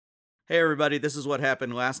Hey everybody, this is what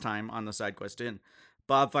happened last time on the Side Quest Inn.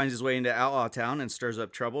 Bob finds his way into Outlaw Town and stirs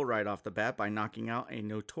up trouble right off the bat by knocking out a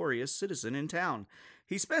notorious citizen in town.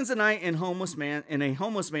 He spends the night in a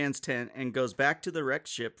homeless man's tent and goes back to the wrecked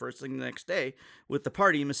ship first thing the next day with the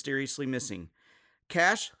party mysteriously missing.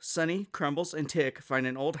 Cash, Sonny, Crumbles, and Tick find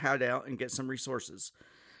an old hideout and get some resources.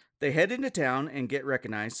 They head into town and get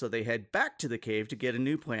recognized, so they head back to the cave to get a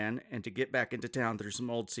new plan and to get back into town through some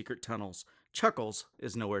old secret tunnels. Chuckles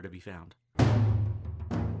is nowhere to be found.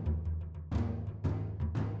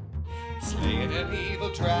 Slaying an evil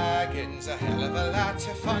dragon's a hell of a lot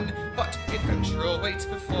of fun, but adventure awaits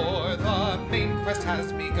before the main quest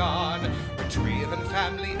has begun. Retrieving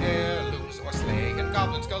family heirlooms or slaying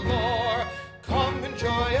goblins galore. Come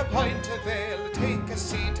enjoy a pint of ale, take a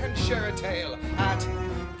seat and share a tale at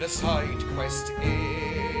the Side Quest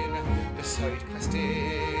Inn. The Side Quest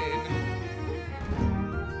Inn.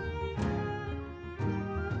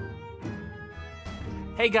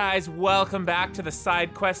 Hey guys, welcome back to the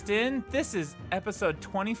Side Quest Inn. This is episode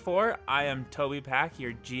 24. I am Toby Pack,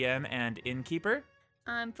 your GM and innkeeper.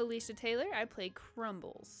 I'm Felicia Taylor. I play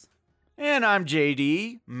Crumbles. And I'm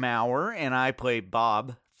JD Maurer, and I play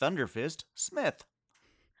Bob Thunderfist Smith.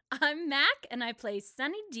 I'm Mac, and I play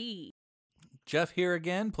Sunny D. Jeff here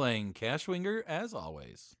again, playing Cashwinger as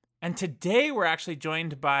always. And today we're actually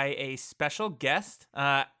joined by a special guest,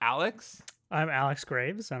 Alex. I'm Alex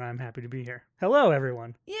Graves, and I'm happy to be here. Hello,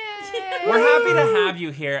 everyone. Yay! We're happy to have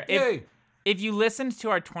you here. Yay! If you listened to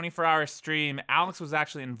our 24-hour stream, Alex was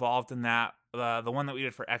actually involved in that, the one that we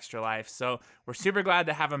did for Extra Life. So we're super glad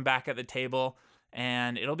to have him back at the table,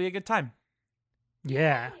 and it'll be a good time.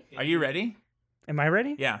 Yeah. Are you ready? Am I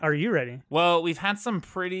ready? Yeah. Are you ready? Well, we've had some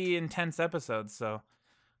pretty intense episodes, so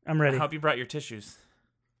I'm ready. I hope you brought your tissues.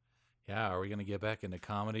 Yeah, are we going to get back into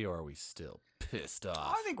comedy, or are we still pissed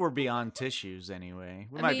off? I think we're beyond tissues anyway.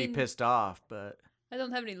 We I might mean- be pissed off, but... I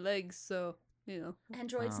don't have any legs, so, you know.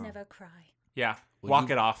 Androids Oh. never cry. Yeah, Will walk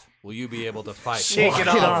you- it off. Will you be able to fight? Shake it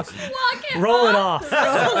Walk off. Roll it off. Roll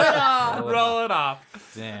it off. Roll it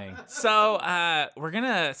off. Dang. So we're going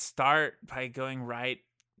to start by going right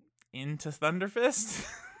into Thunderfist.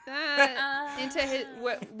 Into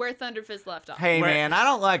where Thunderfist left off. Hey, Right. man, I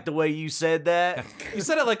don't like the way you said that. You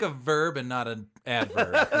said it like a verb and not an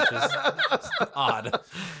adverb, which is odd.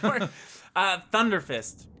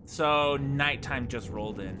 Thunderfist. So nighttime just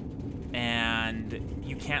rolled in, and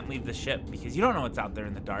you can't leave the ship because you don't know what's out there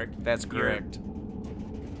in the dark. That's correct.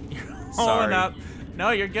 You're holing Sorry. up. No,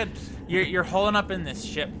 you're good. You're holing up in this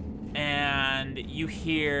ship, and you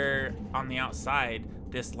hear on the outside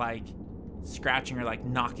this like scratching or like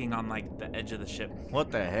knocking on like the edge of the ship.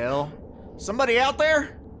 What the hell? Somebody out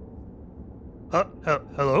there?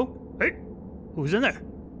 Hello? Hey, who's in there?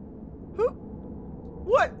 Who?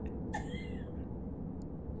 What?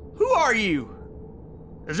 Who are you?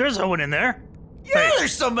 Is there someone in there? Yeah, Hey.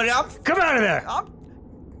 there's somebody. Come out of there!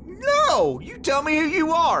 No, you tell me who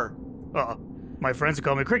you are. My friends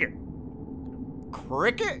call me Cricket.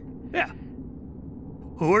 Cricket? Yeah.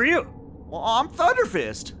 Who are you? Well, I'm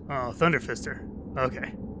Thunderfist. Oh, Thunderfister.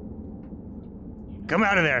 Okay. Come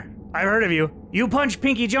out of there. I've heard of you. You punched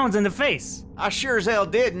Pinky Jones in the face. I sure as hell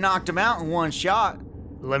did knocked him out in one shot.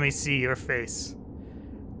 Let me see your face.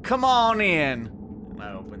 Come on in. And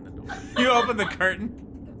I opened the door. You open the curtain.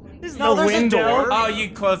 There's No, there's a door. Oh,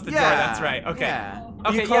 you closed the door. That's right. Okay. Yeah.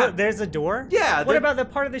 Okay. You call Yeah. it, there's a door? Yeah, What the- about the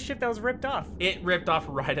part of the ship that was ripped off? It ripped off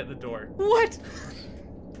right at the door. What?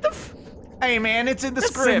 Hey, man, it's in the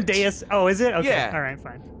That's script. Zendaya. Oh, is it? Okay. Yeah. All right,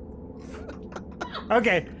 fine.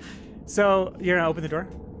 Okay. So you're gonna open the door?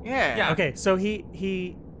 Yeah. Yeah. Okay. So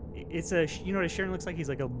it's a, you know what a Sharon looks like? He's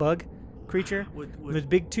like a bug creature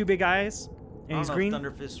with two big eyes, and he's green. I don't know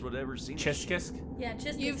if Thunderfist would ever seen Chiskisk. Yeah,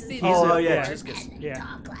 just You've seen He's Oh, yeah, yeah. Chiskus. Yeah.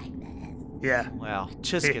 talk like this. Yeah. Well, He,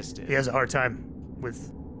 Chiskus did. he has a hard time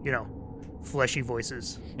with, fleshy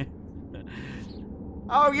voices.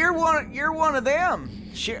 Oh, you're one of them.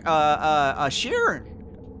 Sharon.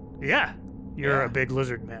 Yeah. You're Yeah. a big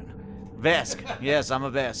lizard man. Vesk. Yes, I'm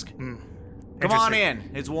a Vesk. Come on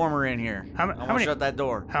in. It's warmer in here. How I many- won't shut that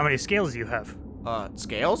door. How many scales do you have?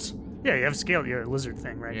 Scales? Yeah, you have scale. You're a lizard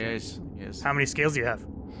thing, right? Yes. How many scales do you have?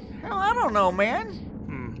 Hell, I don't know, man.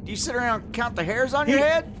 Do you sit around and count the hairs on your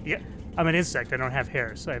head? Yeah. I'm an insect. I don't have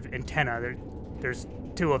hairs. I have antenna. There's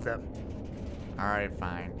two of them. All right,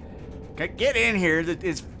 fine. Okay, get in here.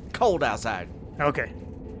 It's cold outside. Okay.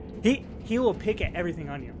 He will pick at everything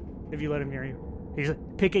on you if you let him near you. He's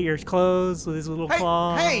like, pick at your clothes with his little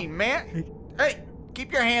claw. Hey, man. Hey,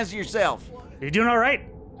 keep your hands to yourself. You're doing all right.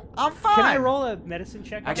 I'm fine. Can I roll a medicine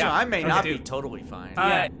check? Actually, Yeah. I may Okay, not dude. be totally fine.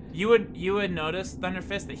 You would notice,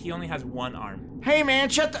 Thunderfist, that he only has one arm. Hey, man,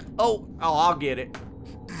 shut the... Oh, I'll get it.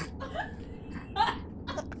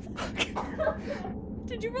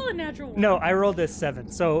 Did you roll a natural one? No, I rolled a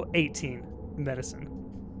 7, so 18 medicine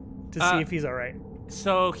to see if he's all right.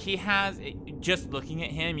 So he has, just looking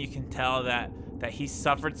at him, you can tell that he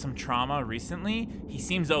suffered some trauma recently. He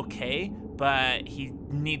seems okay, but he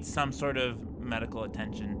needs some sort of medical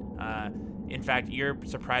attention. In fact, you're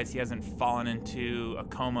surprised he hasn't fallen into a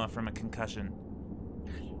coma from a concussion.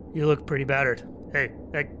 You look pretty battered. Hey,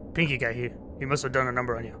 that pinky guy, he must have done a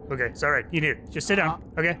number on you. Okay, it's all right. You need it. Just sit down,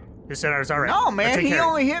 okay? Just sit down. It's all right. No, I'll man, take he care of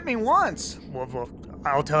only hit me once. you. Well,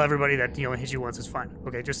 I'll tell everybody that he only hit you once. It's fine.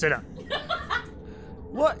 Okay, just sit down.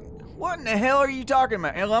 What in the hell are you talking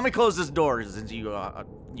about? Hey, let me close this door since you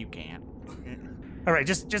can't. All right,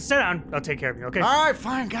 just sit down. I'll take care of you, okay? All right,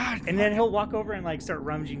 fine, God. And then he'll walk over and like start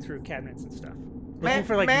rummaging through cabinets and stuff. Looking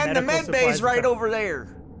for like man, the medical med bay's supplies and right stuff. over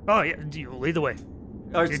there. Oh yeah, you lead the way.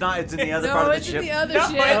 Oh, it's not. It's in the other No, part of the it's ship. in the other No,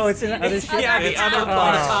 ship. Oh, it's in the other ship. Yeah, the It's other on the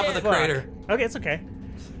part. top of the fuck. crater. Okay, it's okay.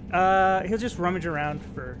 He'll just rummage around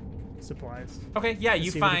for supplies. Okay, yeah, to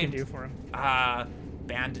you see what he find can do for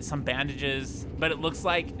him. some bandages, but it looks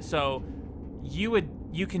like, so you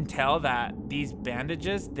can tell that these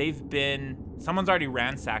bandages, someone's already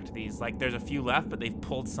ransacked these. Like there's a few left, but they've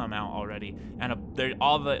pulled some out already, and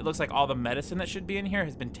it looks like all the medicine that should be in here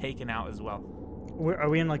has been taken out as well. Are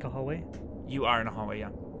we in like a hallway? You are in a hallway, yeah.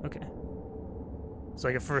 Okay. It's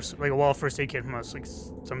like a wall first aid kit from us. Like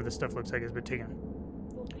some of this stuff looks like it's been taken.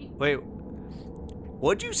 Wait,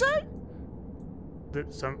 what'd you say?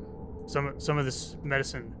 Some of this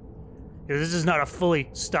medicine. Yeah, this is not a fully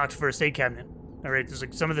stocked first aid cabinet. All right, there's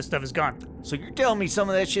like some of this stuff is gone. So you're telling me some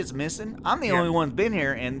of that shit's missing? I'm the Yeah. only one been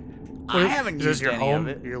here, and I haven't Is this used your any home?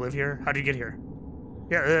 of it. You live here? How did you get here?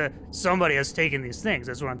 Yeah, somebody has taken these things.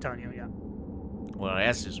 That's what I'm telling you. Yeah. Well,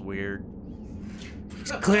 that's just weird.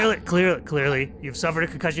 Clearly, you've suffered a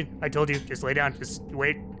concussion. I told you, just lay down. Just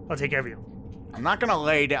wait. I'll take care of you. I'm not gonna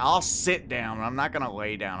lay down. I'll sit down. I'm not gonna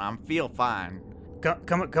lay down. I feel fine.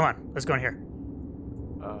 Come on. Let's go in here.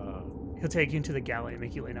 He'll take you into the galley and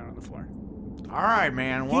make you lay down on the floor. All right,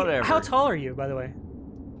 man. Whatever. How tall are you, by the way?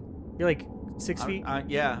 You're like 6 feet.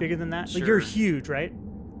 Yeah. Bigger than that. Like Sure. you're huge, right?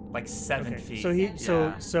 Like 7 Okay. feet.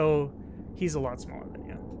 So he's a lot smaller than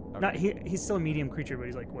you. Not Okay. he's still a medium creature, but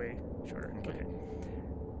he's like way shorter. Okay.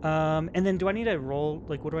 And then do I need to roll?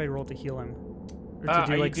 Like, what do I roll to heal him? Or to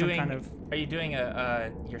do like some kind of? Are you doing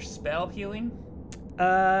your spell healing?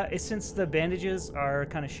 It's since the bandages are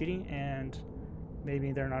kind of shitty and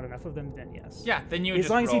maybe there are not enough of them, then yes. Yeah, then you would As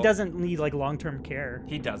just long as he roll. doesn't need like long-term care.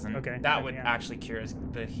 He doesn't. Okay, That okay, would yeah. actually cure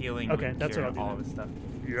the healing. Okay, would that's cure what I'll do all then. of his stuff.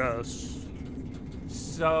 Yes.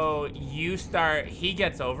 So he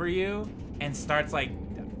gets over you and starts like,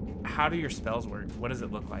 how do your spells work? What does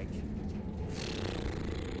it look like?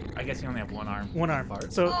 I guess you only have one arm. One arm.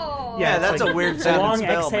 Fart. So Oh. Yeah, it's that's like a weird a sounding long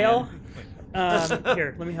spell, exhale. man.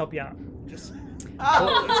 Here, let me help you out. Just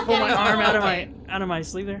pull my arm out of my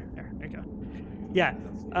sleeve there. There you go. Yeah.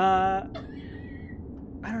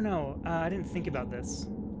 I don't know. I didn't think about this.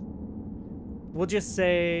 We'll just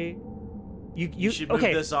say you You should move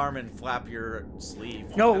okay. this arm and flap your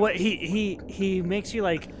sleeve. No, what he makes you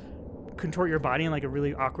like contort your body in like a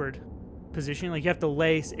really awkward position. Like you have to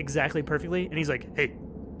lay exactly perfectly, and he's like, "Hey,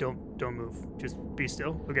 don't move. Just be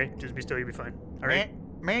still. Okay, just be still. You'll be fine. All right.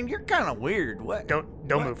 Man, you're kind of weird. What? Don't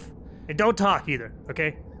What? move, and don't talk either.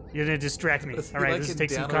 Okay, you're gonna distract me. Does he All right, like this him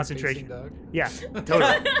takes some downward concentration. facing dog? Yeah,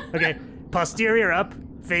 totally. Okay, posterior up,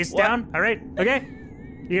 face What? down. All right. Okay,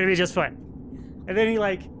 you're gonna be just fine. And then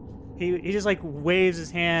he just like waves his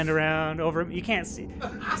hand around over him. You can't see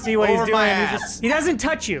what he's Over doing. my He ass. he doesn't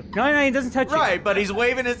touch you. No, he doesn't touch you. Right, but he's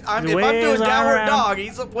waving his. He if I'm waves doing his arm downward around. dog,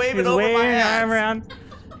 he's waving He's over waving my his ass. arm around.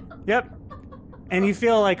 Yep. And you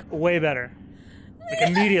feel like way better. Like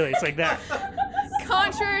immediately, it's like that.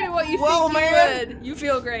 Contrary to what you Well, think you man. would, you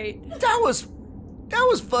feel great. That was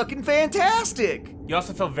fucking fantastic. You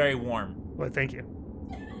also feel very warm. Well, thank you.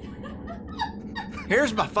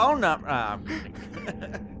 Here's my phone number.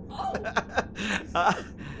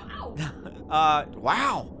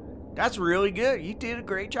 Wow, that's really good. You did a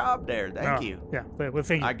great job there. Thank Oh, you. Yeah, well,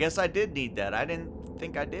 thank you. I guess I did need that. I didn't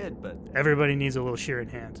think I did, but Everybody needs a little shear in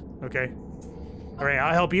hand, okay? All right,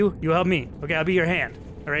 I'll help you. You help me. Okay, I'll be your hand.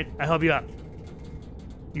 All right, I help you out.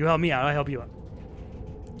 You help me out. I help you out.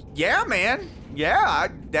 yeah, man. Yeah,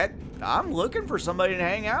 I'm looking for somebody to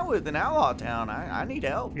hang out with in Outlaw Town. I need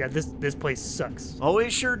help. Yeah, this place sucks. Oh,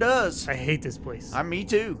 it sure does. I hate this place. Me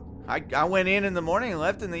too. I went in the morning and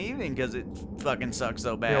left in the evening because it fucking sucks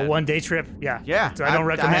so bad. A 1-day trip. Yeah. Yeah. So I don't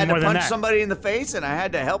recommend I had more to than punch that. somebody in the face, and I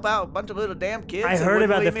had to help out a bunch of little damn kids. I that heard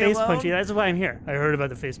wouldn't about the leave me face alone. punching. That's why I'm here. I heard about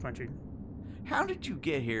the face punching. How did you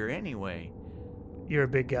get here anyway? You're a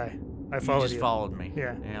big guy. I You followed just you. followed me.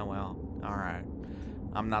 Yeah. Yeah, well, all right.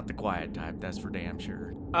 I'm not the quiet type, that's for damn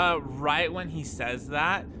sure. Right when he says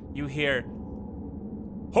that, you hear,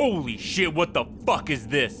 "Holy shit, what the fuck is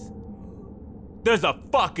this? There's a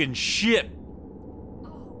fucking ship!"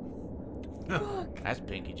 That's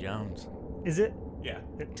Pinky Jones. Is it? Yeah.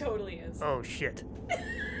 It totally is. Oh, shit.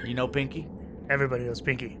 You know Pinky? Everybody knows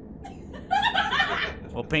Pinky.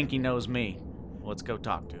 Well, Pinky knows me. Let's go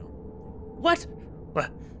talk to him. What? What?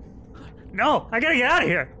 No, I gotta get out of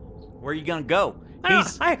here. Where you gonna go?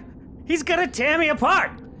 He's gonna tear me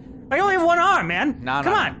apart. I only have one arm, man. No,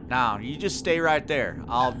 Come on. No, you just stay right there.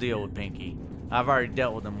 I'll deal with Pinky. I've already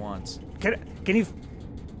dealt with him once. Can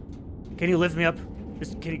you lift me up?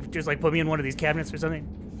 Can you just like put me in one of these cabinets or something?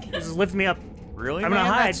 Just lift me up. Really, I'm man?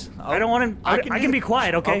 gonna hide. That's- I don't want to. I can be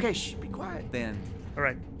quiet, okay? Okay, shh, be quiet then. All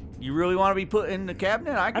right. You really want to be put in the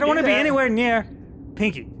cabinet? I don't want to be anywhere near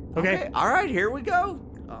Pinky. Okay. All right, here we go.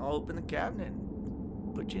 I'll open the cabinet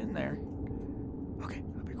and put you in there. Okay.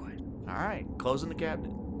 I'll be quiet. All right, closing the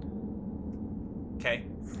cabinet. Okay.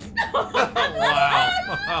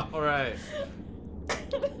 Wow. All right.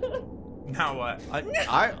 Now what?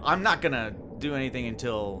 I'm not gonna do anything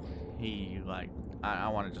until he I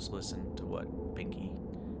want to just listen to what Pinky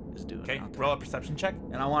is doing. Okay, out there. roll a perception check.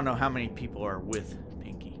 And I want to know how many people are with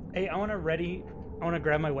Pinky. Hey, I want to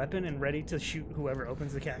grab my weapon and ready to shoot whoever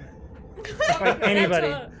opens the cabinet. Like anybody.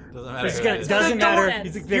 Doesn't matter. It's who gonna, it is. doesn't The door- matter.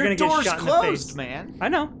 They're Your gonna get door's shot in the closed, face. man. I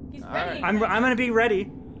know. He's All ready. right. I'm gonna be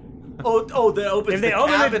ready. Oh, they opens If they the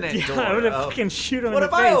open cabinet it, door. yeah, I'm gonna Oh. fucking shoot them What in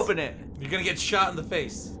if the face. I open it? You're gonna get shot in the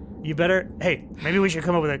face. You better. Hey, maybe we should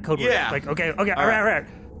come up with a code word. Yeah. Like, okay, all right.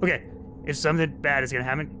 Okay, if something bad is gonna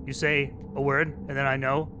happen, you say a word, and then I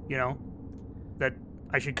know, that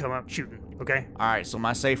I should come up shooting. Okay. All right, so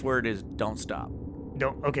my safe word is don't stop.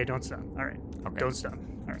 Don't stop. All right. Okay. Don't stop.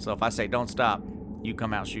 All right. So if I say don't stop, you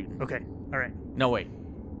come out shooting. Okay. All right. No, wait.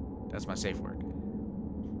 That's my safe word.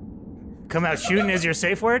 Come out shooting is your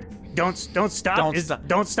safe word. Don't stop. Don't is, stop.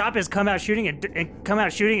 Don't stop is come out shooting, and come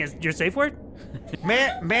out shooting is your safe word.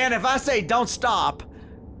 Man, if I say don't stop.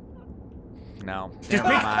 No. Just never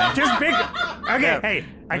big. mind. Just big. Okay. Yeah. Hey,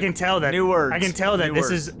 I can tell that. New words. I can tell that New this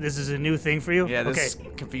words. is a new thing for you. Yeah, this okay. is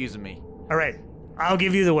confusing me. All right. I'll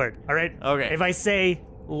give you the word. All right. Okay. If I say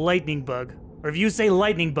lightning bug, or if you say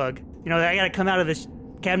lightning bug, I gotta come out of this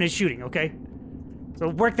cabinet shooting. Okay. So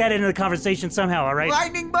work that into the conversation somehow. All right.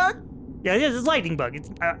 Lightning bug? Yeah, it's lightning bug.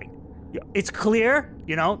 It's clear.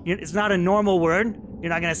 It's not a normal word. You're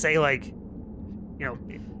not gonna say like,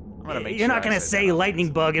 I'm gonna make you're sure not I gonna say say that.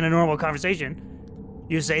 lightning bug in a normal conversation.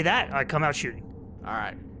 You say that, I come out shooting. All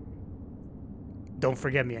right. Don't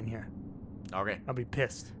forget me in here. Okay. I'll be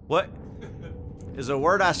pissed. What is a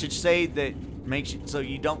word I should say that makes you so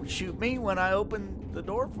you don't shoot me when I open the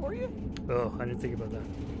door for you? Oh, I didn't think about that.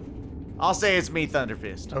 I'll say it's me,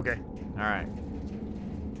 Thunderfist. Okay. All right.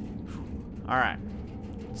 All right.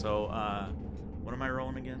 So, what am I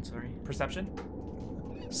rolling again? Sorry. Perception.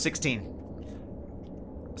 16.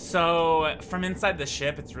 So from inside the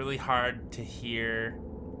ship, it's really hard to hear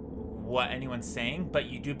what anyone's saying, but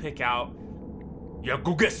you do pick out, "Yeah,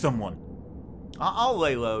 go get someone." I'll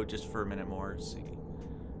lay low just for a minute more. See.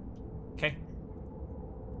 Okay.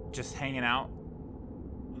 Just hanging out.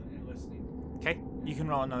 Okay. You can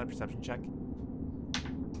roll another perception check.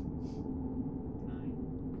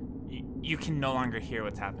 You can no longer hear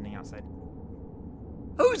what's happening outside.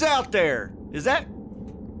 Who's out there?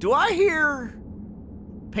 Do I hear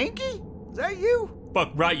Pinky? Is that you?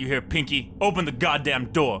 Fuck right you hear, Pinky. Open the goddamn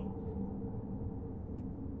door.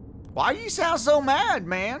 Why you sound so mad,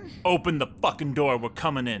 man? Open the fucking door. We're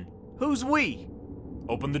coming in. Who's we?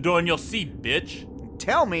 Open the door and you'll see, bitch.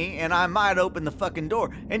 Tell me and I might open the fucking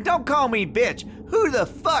door. And don't call me bitch. Who the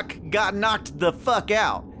fuck got knocked the fuck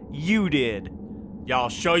out? You did. Yeah, I'll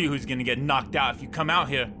show you who's gonna get knocked out if you come out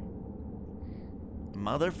here.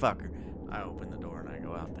 Motherfucker. I open the door and I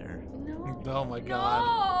go out there. No. Oh my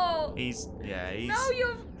god. No. He's No,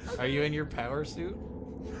 you. Are you in your power suit?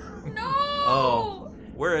 No. Oh.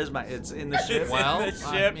 Where is my it's in the ship? Well, the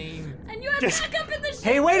I ship. mean, And you have Just- backup in the ship.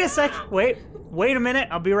 Hey, wait a sec. Wait a minute.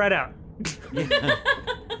 I'll be right out.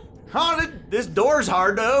 This door's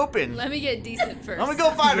hard to open. Let me get decent first. I'm gonna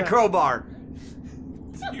go find a crowbar.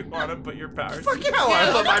 Do you wanna put your powers? Fuck yeah,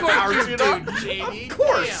 I put my power suit on. JD. Of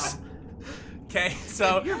course. Okay,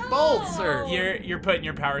 so You're bold, sir. you're putting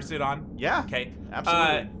your power suit on. Yeah. Okay.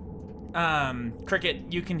 Absolutely. Cricket,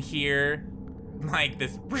 you can hear like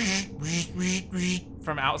this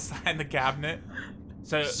from outside the cabinet.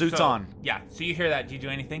 Suits on. Yeah, so you hear that. Do you do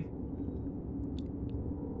anything?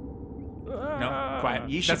 No, quiet.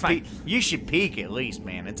 That's fine. You should peek at least,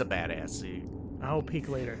 man. It's a badass suit. I'll peek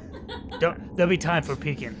later. There'll be time for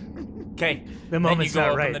peeking. Okay. The moment's then you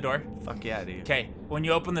go not open right. the door. Fuck yeah, dude. Okay. When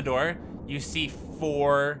you open the door, you see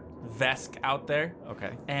 4 Vesk out there.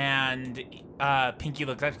 Okay. And Pinky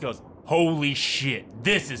looks up and goes, "Holy shit,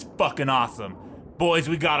 this is fucking awesome. Boys,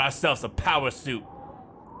 we got ourselves a power suit."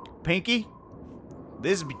 Pinky,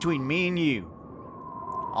 this is between me and you.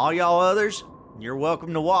 All y'all others, you're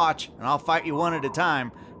welcome to watch, and I'll fight you one at a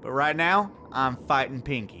time. But right now, I'm fighting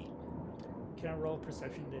Pinky. Can I roll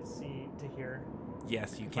perception to hear?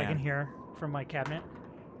 Yes, you If I can can. hear from my cabinet.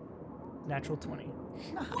 Natural 20.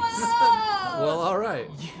 Whoa! Well, all right.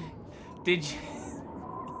 Did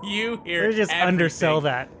you hear They just everything? undersell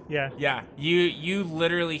that. Yeah. Yeah, you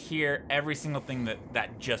literally hear every single thing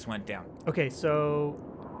that just went down. Okay, so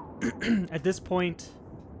at this point,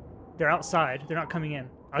 they're outside. They're not coming in.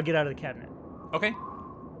 I'll get out of the cabinet. Okay.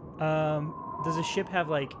 Does the ship have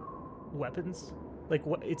like weapons, like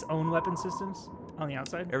its own weapon systems on the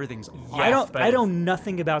outside? Everything's Yes, but I know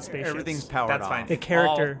nothing about spaceships. everything's powered That's off. fine. The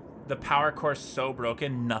character. The power core's so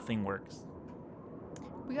broken, nothing works.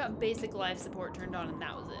 We got basic life support turned on, and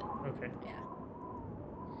that was it. Okay.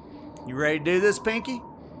 Yeah. You ready to do this, Pinky?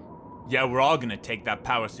 Yeah, we're all gonna take that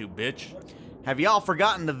power suit, bitch. Have y'all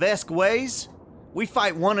forgotten the Vesk ways? We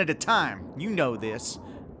fight one at a time. You know this.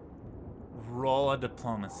 Roll a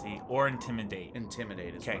diplomacy or intimidate.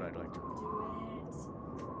 Intimidate is Okay. what I'd like to roll.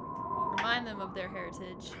 Do it. Remind them of their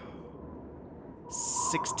heritage.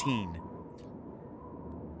 16.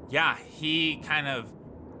 Yeah, he kind of.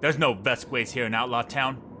 There's no Vesk ways here in Outlaw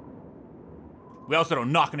Town. We also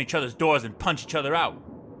don't knock on each other's doors and punch each other out.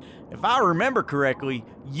 If I remember correctly,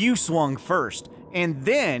 you swung first, and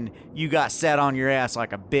then you got sat on your ass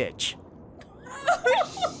like a bitch.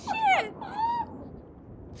 Shit!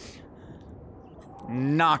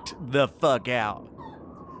 Knocked the fuck out.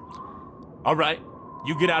 All right,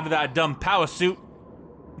 you get out of that dumb power suit.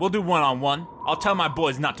 We'll do one-on-one. I'll tell my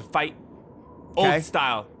boys not to fight. Okay. Old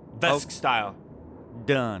style, Vesk Oh. style.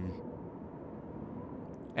 Done.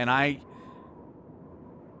 And I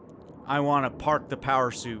want to park the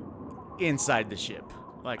power suit inside the ship.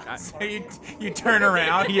 Like, So you turn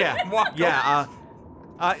around. yeah, Walk yeah.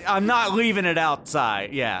 I'm not leaving it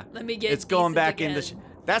outside. Yeah, Let me get it's going decent back in the. again.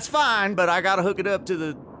 That's fine, but I gotta hook it up to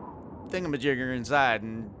the thingamajigger inside,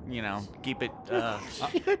 and keep it.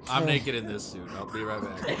 I'm naked in this suit. I'll be right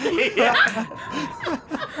back.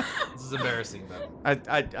 This is embarrassing, but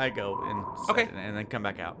I go and set Okay. it and then come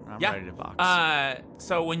back out. I'm Yeah. ready to box.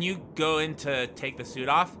 So when you go in to take the suit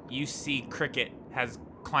off, you see Cricket has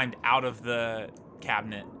climbed out of the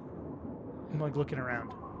cabinet. I'm like looking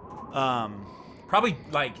around. Probably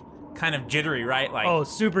like kind of jittery, right? Like Oh,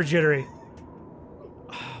 super jittery.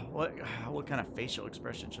 What kind of facial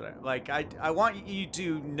expression should I like? I want you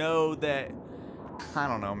to know that. I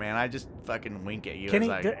don't know, man. I just fucking wink at you Can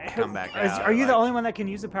as he? I come back out. Are you the like- only one that can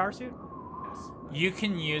use the power suit? you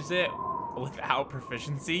can use it without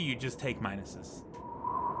proficiency. You just take minuses.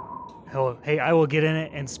 Oh, hey, I will get in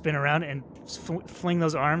it and spin around and fling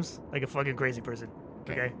those arms like a fucking crazy person.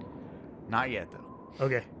 Okay. Not yet, though.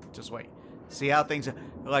 Okay. Just wait. See how things are.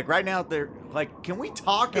 Like right now, they're like, can we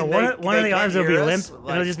talk? Yeah, And one they, of the they arms will can't be hear limp, us? and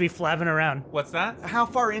Like, it'll just be flapping around. What's that? how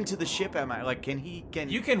far into the ship am I? Like, can he? Can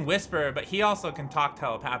You can whisper, but he also can talk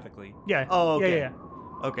telepathically. Yeah. Oh, okay. Yeah.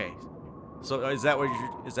 Okay. So is that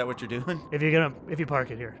what you're doing? If you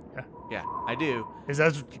park it here, yeah. Yeah, I do.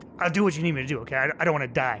 I'll do what you need me to do. Okay. I don't want to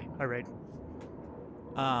die. All right.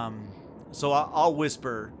 So I'll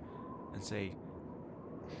whisper and say,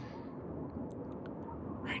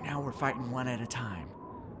 right now we're fighting one at a time,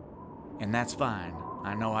 and that's fine.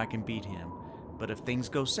 I know I can beat him, but if things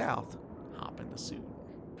go south, hop in the suit.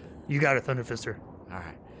 You got it, Thunderfister. All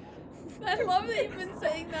right. I love that you've been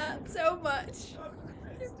saying that so much.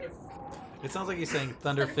 it sounds like he's saying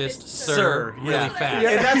Thunderfist, Sir, sir, yeah. really fast.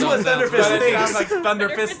 Yeah, that's So what it sounds Thunderfist better. thinks. Sounds like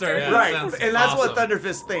Thunderfister. Yeah, Right, sounds and that's what awesome.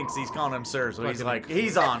 Thunderfist thinks. He's calling him sir, so he's Fucking like,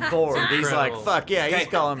 he's on board. He's like, incredible. fuck yeah, he's Okay.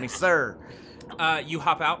 calling me sir. You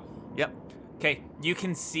hop out. Yep. Okay, you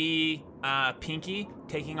can see Pinky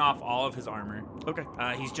taking off all of his armor. Okay.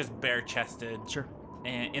 He's just bare-chested. Sure.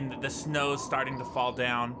 And the snow's starting to fall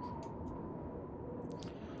down.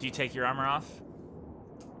 Do you take your armor off?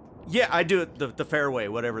 Yeah, I do it the fair way,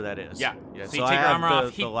 whatever that is. Yeah. Yeah. So you I take your have armor the,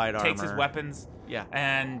 off. He the light takes his armor. weapons. Yeah.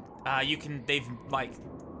 And they've like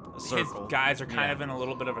circle. guys are kind Yeah. of in a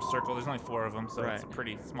little bit of a circle. There's only 4 of them, so it's a Right.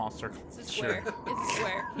 pretty small circle. It's a square. It's a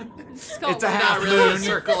square. It's called It's a one. half Not really a moon.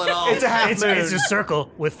 circle at all. It's a half It's, moon. it's a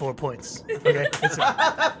circle with 4 points. Okay,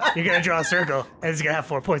 you're gonna draw a circle, and it's gonna have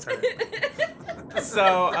 4 points on it.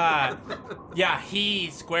 So, yeah, he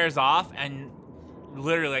squares off, and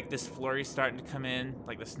literally, like, this flurry's starting to come in,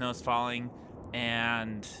 like the snow's falling,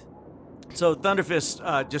 and So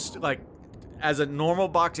Thunderfist, just like as a normal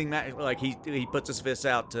boxing match, like he puts his fists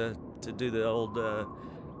out to do the old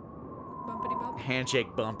Bumpity bump.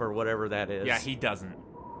 handshake bump or whatever that is. yeah, he doesn't.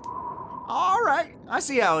 All right, I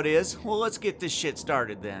see how it is. Well, let's get this shit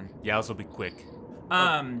started then. Yeah, this will be quick.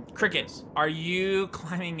 Cricket, are you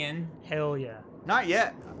climbing in? Hell yeah. Not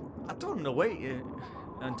yet. I told him to wait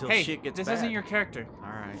until Hey, shit gets this bad. isn't your character. All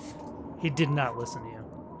right. He did not listen to you.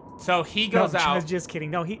 So he No, goes I was out. just kidding.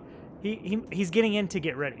 No, he's getting in to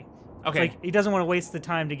get ready. Okay, Like he doesn't want to waste the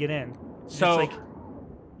time to get in. It's so like,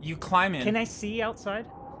 you climb in. can I see outside?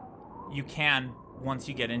 You can once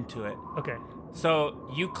you get into it. Okay.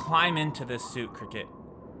 So you climb into this suit,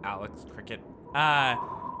 Alex Cricket.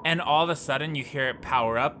 And all of a sudden you hear it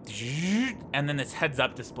power up, and then this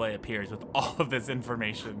heads-up display appears with all of this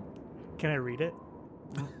information. Can I read it?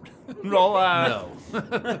 Roll No.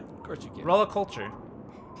 Of course you can. roll a culture.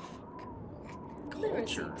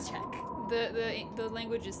 Literacy check. The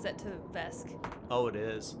language is set to Vesk. Oh, it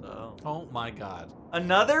is. Oh. Oh my god.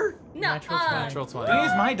 Another? Natural Nuh-uh. 20. Natural 20. Don't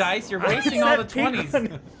use my dice. You're wasting all the 20s.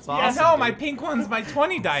 It's Yeah, awesome, no, dude. my pink one's my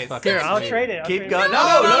 20 dice. Fuck Here, it. I'll trade it. I'll Keep trade going. It.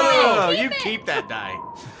 No. Keep You it. keep that die.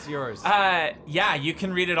 It's yours. Yeah, you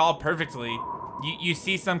can read it all perfectly. You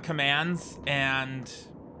see some commands, and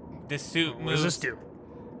the suit What does this moves. do?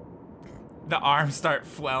 The arms start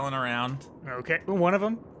flailing around. Okay. One of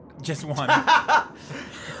them? Just one.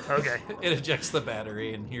 Okay. It ejects the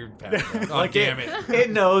battery and you're back. Oh, damn it. It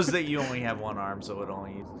knows that you only have one arm, so it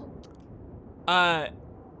only uses.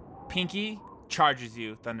 Pinky charges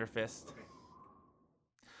you, Thunderfist.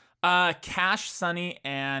 Cash, Sunny,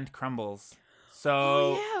 and Crumbles. So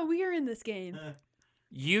Oh yeah, we are in this game.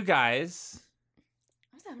 you guys,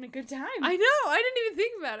 I was having a good time. I know. I didn't even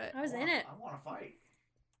think about it. I was in it. I want to fight.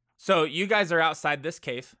 so you guys are outside this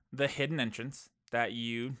cave, the hidden entrance that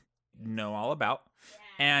you know all about,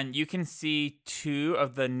 and you can see 2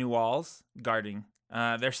 of the Nuals guarding.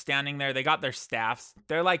 They're standing there. They got their staffs.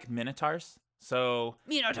 They're like minotaurs. So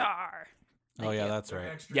Minotaur. Oh, yeah, that's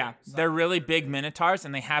right. yeah, they're really big minotaurs,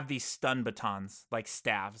 and they have these stun batons, like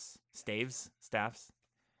staffs.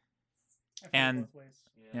 And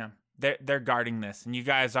yeah, they're guarding this, and you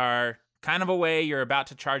guys are kind of away. You're about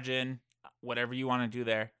to charge in. Whatever you want to do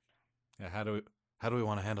there. Yeah, how do we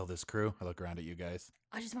want to handle this, crew? I look around at you guys.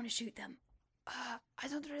 I just want to shoot them. I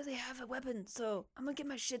don't really have a weapon, so I'm gonna get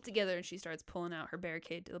my shit together. And she starts pulling out her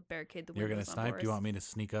barricade to barricade the You're windows gonna on snipe? Do you Boris. want me to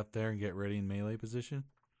sneak up there and get ready in melee position?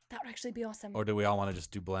 That would actually be awesome. Or do we all want to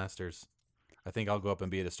just do blasters? I think I'll go up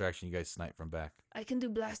and be a distraction. You guys snipe from back. I can do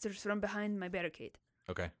blasters from behind my barricade.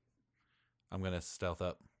 Okay. I'm gonna stealth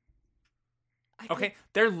up. I could- Okay,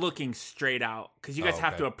 they're looking straight out because you guys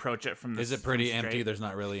have okay. to approach it from the. Is it pretty from empty? straight. There's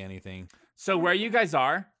not really anything. So where you guys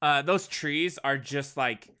are, those trees are just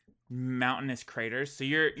like mountainous craters. So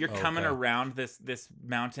you're coming Okay. around this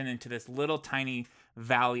mountain into this little tiny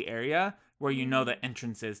valley area where you know the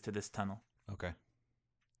entrance is to this tunnel. Okay.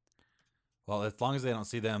 Well, as long as they don't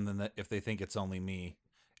see them, then if they think it's only me,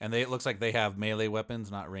 and it looks like they have melee weapons,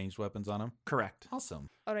 not ranged weapons on them. Correct. Awesome.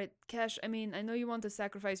 All right, Cash. I mean, I know you want to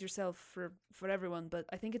sacrifice yourself for everyone, but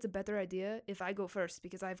I think it's a better idea if I go first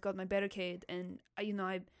because I've got my barricade, and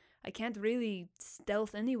I can't really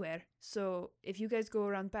stealth anywhere. So if you guys go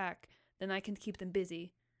around back, then I can keep them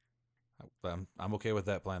busy. I'm okay with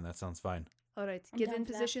that plan. That sounds fine. All right, I'm get down in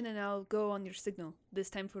for that. position, and I'll go on your signal. This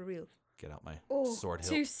time for real. Get out my Oh, sword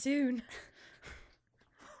too hilt. soon.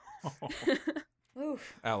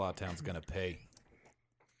 Oof. Outlaw Town's gonna pay.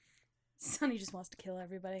 Sonny just wants to kill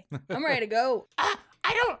everybody. I'm ready to go.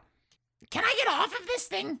 Can I get off of this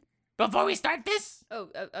thing before we start this? Oh,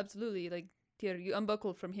 absolutely. Like, here, you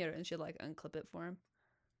unbuckle from here, and she'll like unclip it for him.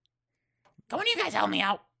 Can one of you guys help me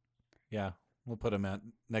out? Yeah, we'll put him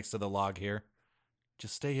next to the log here.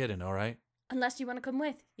 Just stay hidden, all right? Unless you want to come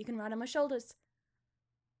with. You can ride on my shoulders.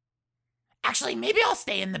 Actually, maybe I'll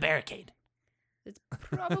stay in the barricade. It's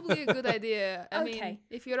probably a good idea. I mean, Okay.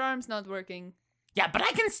 if your arm's not working, Yeah, but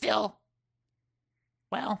I can still.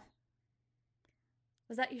 Well,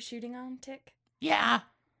 Was that your shooting arm, Tick? yeah.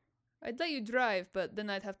 I'd let you drive, but then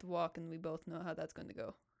I'd have to walk, and we both know how that's going to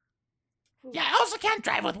go. Yeah, I also can't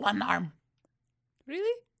drive with one arm.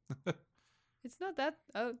 Really? It's not that.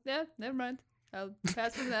 Oh, yeah, never mind. I'll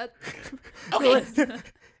pass from that. Okay.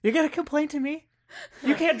 You're gonna complain to me?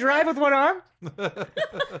 You can't drive with one arm?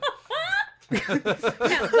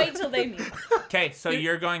 Can't wait till they meet. Okay, so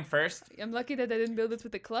you're going first. I'm lucky that I didn't build this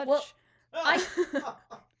with a clutch. Well,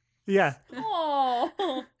 Yeah.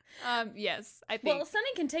 Oh. Yes, I think. Well,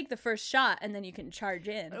 Sunny can take the first shot, and then you can charge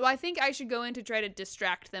in. Well, I think I should go in to try to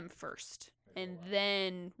distract them first, and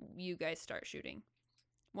then you guys start shooting.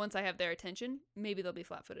 Once I have their attention, maybe they'll be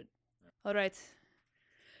flat-footed. All right.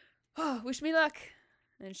 Oh, wish me luck.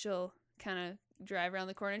 And she'll kind of drive around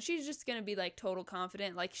the corner, and she's just gonna be like total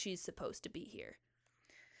confident, like she's supposed to be here.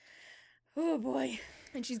 Oh boy.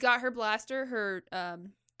 And she's got her blaster, her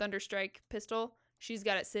Thunderstrike pistol. She's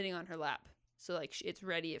got it sitting on her lap, so like it's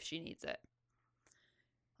ready if she needs it.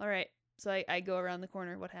 All right. So I go around the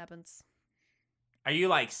corner. What happens? Are you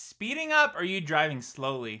like speeding up or are you driving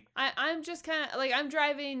slowly? I'm just kind of like I'm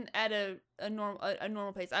driving at a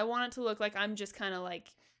normal pace. I want it to look like I'm just kind of like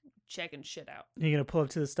checking shit out. You're going to pull up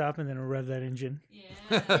to the stop and then rev that engine.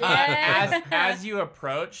 Yeah. As you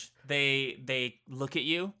approach, they look at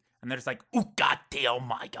you and they're just like, "Oh God, oh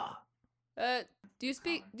my God." Do you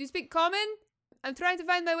speak common? I'm trying to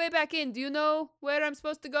find my way back in. Do you know where I'm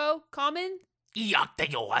supposed to go? Common?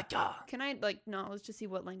 Can I like knowledge to see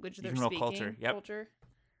what language they're can roll speaking? culture, yep. Culture.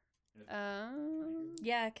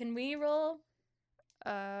 Yeah, can we roll?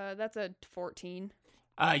 That's a 14.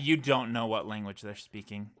 You don't know what language they're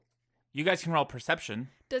speaking. You guys can roll perception.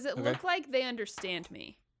 Does it Okay. look like they understand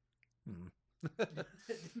me?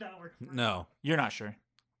 No. You're not sure.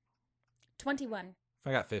 21. If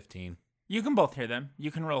I got 15, You can both hear them.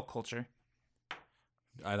 You can roll culture.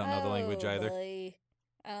 I don't know the language either. Boy.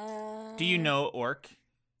 Do you know Orc?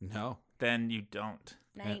 No. Then you don't.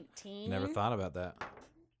 19. Never thought about that.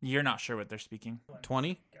 You're not sure what they're speaking.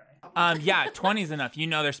 20? Yeah, 20 is enough. You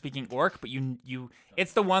know they're speaking Orc, but you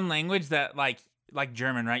it's the one language that like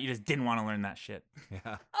German, right? You just didn't want to learn that shit.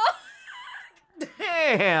 Yeah.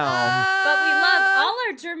 Damn. But we love all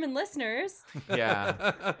our German listeners.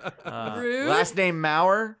 Yeah. Rude. Last name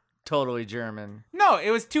Maurer, totally German. No, it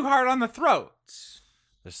was too hard on the throat.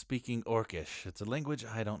 They're speaking Orcish. It's a language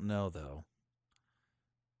I don't know, though.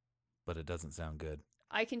 But it doesn't sound good.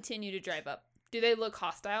 I continue to drive up. Do they look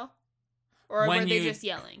hostile? Or When were they you- just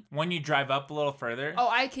yelling? When you drive up a little further, Oh,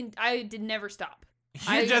 I did never stop.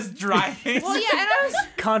 you're just driving. Well, yeah, and I was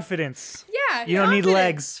Confidence. yeah. You don't need confident.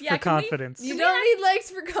 legs Yeah, for can we- confidence. You don't need legs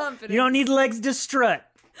for confidence. You don't need legs to strut.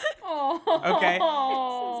 Oh. Okay.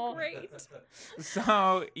 This is great.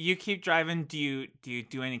 So you keep driving. Do you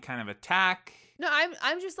do any kind of attack? No,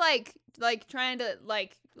 I'm just like trying to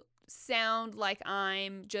like sound like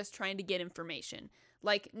I'm just trying to get information.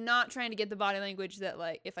 Like not trying to get the body language that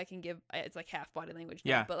like if I can give it's like half body language now,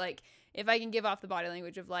 Yeah. but like if I can give off the body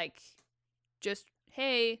language of like just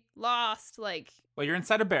hey, lost, like Well, you're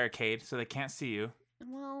inside a barricade, so they can't see you.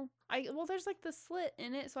 well, there's like the slit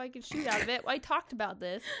in it so I can shoot out of it. I talked about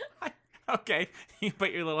this. Okay, you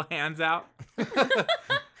put your little hands out.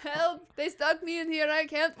 Help, they stuck me in here. I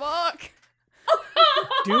can't walk.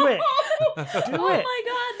 Do it. Do Oh it. my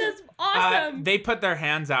god, that's awesome. They put their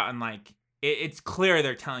hands out and like it's clear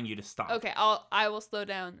they're telling you to stop. Okay, I will slow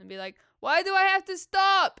down and be like, "Why do I have to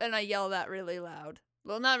stop?" And I yell that really loud.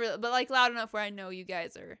 Well, not really, but like loud enough where I know you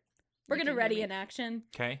guys are. We're you gonna can hear ready me. in action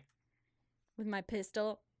Okay. with my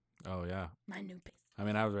pistol. Oh, yeah. My new pistol. I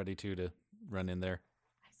mean, I was ready, too, to run in there.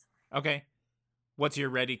 Okay. What's your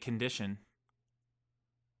ready condition?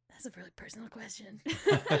 That's a really personal question.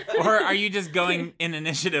 Or are you just going in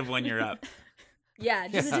initiative when you're up? Yeah,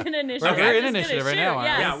 just Yeah. an initiative. We're in I'm just initiative gonna right now, shoot, aren't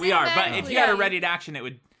Yeah. Yeah, we are. But if you got a Cinematically. ready to action, it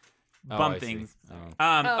would Oh, bump I see. things. Oh.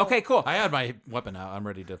 Oh. Okay, cool. I had my weapon out. I'm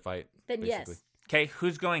ready to fight. Then basically. yes. Okay,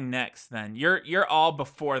 who's going next then? You're all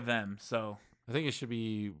before them, so I think it should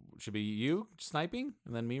be you sniping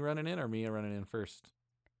and then me running in, or me running in first.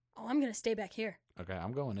 Oh, I'm gonna stay back here. Okay,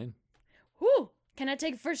 I'm going in. Whoo! Can I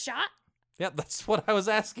take first shot? Yeah, that's what I was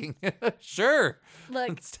asking. Sure. Look,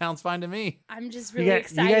 That sounds fine to me. I'm just You, really got,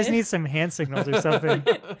 excited. you guys need some hand signals or something.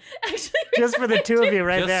 Actually, Just for the two of you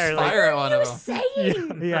right Just there. fire at one you of them.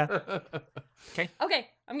 saying? Yeah. Okay,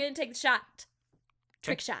 I'm gonna take the shot.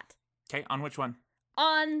 Trick shot okay, on which one?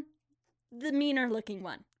 on the meaner looking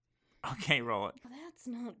one. Okay, roll it. That's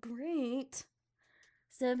not great.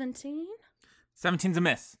 17. 17's a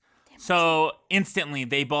miss. So instantly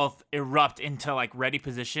they both erupt into like ready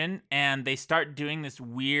position and they start doing this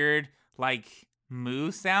weird like moo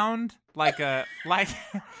sound. Like a like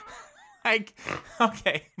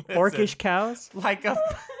okay. listen. Orcish cows.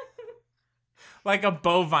 Like a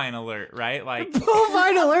bovine alert, right? Like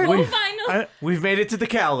Bovine alert. Oh, finally. We've made it to the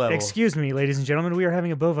cow level. Excuse me, ladies and gentlemen. We are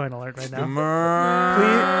having a bovine alert right now.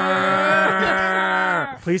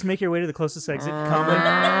 Please make your way to the closest exit calmly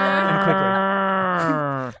and quickly.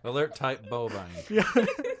 Alert type bovine. Yeah.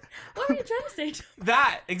 What were you trying to say?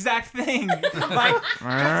 That exact thing. Like,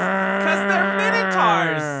 because they're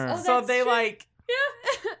minotaurs. Oh, so that's they true. like,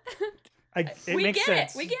 It We makes get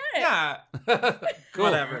sense. it. We get it. yeah, Cool.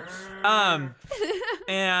 whatever.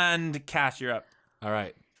 And Cash, you're up. All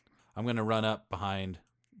right. I'm going to run up behind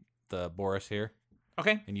the Boris here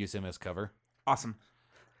Okay, and use him as cover. awesome.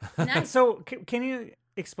 Nice. So can you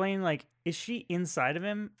explain, like, is she inside of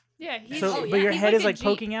him? Yeah, he's. So, Oh, but yeah. your He's head like is a like Jeep.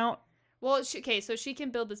 poking out. Well, okay, so she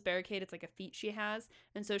can build this barricade. It's like a feat she has,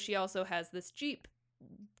 and so she also has this Jeep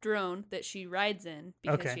drone that she rides in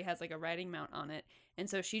because Okay. she has like a riding mount on it. And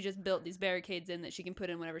so she just built these barricades in that she can put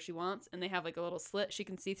in whenever she wants, and they have like a little slit she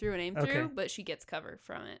can see through and aim Okay. through, but she gets cover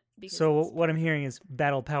from it. Because So it's- what I'm hearing is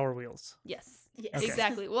battle Power Wheels. yes, Yes. Okay.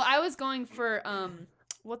 exactly. Well, I was going for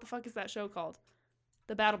what the fuck is that show called?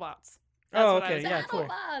 The BattleBots. That's Oh, what I okay, was yeah, going cool. for.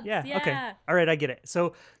 Battlebots, Yeah. Okay. All right, I get it.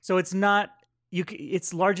 So it's not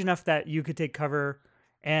it's large enough that you could take cover,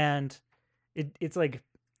 and it's like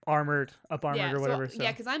armored Yeah, or whatever. So, So,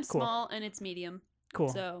 yeah, because I'm cool. small and it's medium. Cool.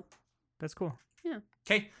 So That's cool.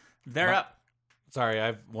 Okay, they're My- up. Sorry, I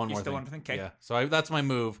have one You more still thing. want to think? Okay. Yeah. So that's my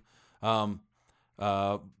move.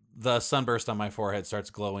 The sunburst on my forehead starts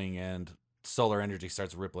glowing and solar energy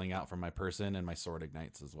starts rippling out from my person, and my sword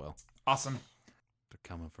ignites as well. Awesome. They're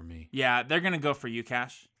coming for me. Yeah, they're gonna go for you,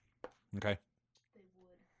 Cash. Okay.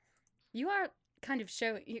 You are kind of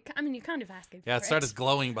showing. You're kind of asking. Yeah, it for started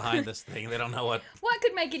glowing behind this thing. They don't know what. What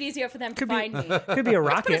could make it easier for them to Could be- find me? Could be a Put a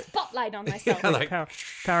rocket. spotlight on myself. Yeah, like-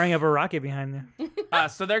 Powering up a rocket behind there.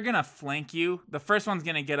 So they're gonna flank you. The first one's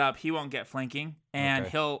gonna get up. He won't get flanking, and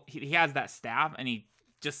Okay. he has that staff, and he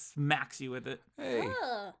just smacks you with it. Hey.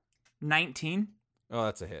 Ugh. 19, Oh,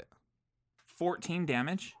 that's a hit. 14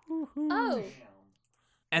 damage, Oh.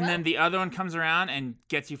 and then Well- the other one comes around and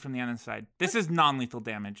gets you from the other side. This is non-lethal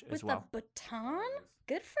damage as With well. the baton?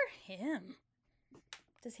 Good for him.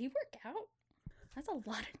 Does he work out? That's a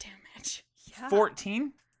lot of damage. Yeah.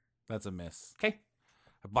 14. That's a miss. Okay,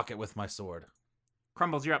 I buck it with my sword.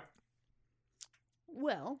 Crumbles, you're up.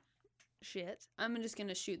 Well, shit. I'm just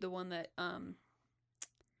gonna shoot the one that none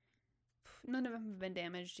of them have been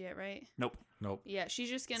damaged yet, right? Nope. Nope. Yeah, she's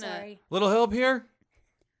just gonna. Sorry. Little help here?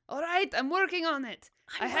 All right, I'm working on it.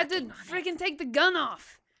 I'm I had to working on it. freaking take the gun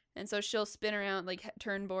off. And so she'll spin around, like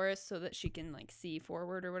turn Boris so that she can like see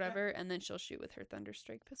forward or whatever, and then she'll shoot with her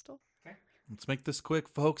Thunderstrike pistol. Let's make this quick,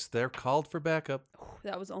 folks. They're called for backup. Oh,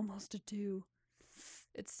 that was almost a 2.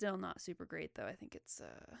 It's still not super great though. I think it's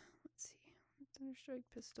let's see, Thunderstrike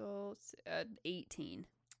pistol. It's 18.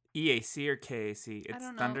 EAC or KAC? I It's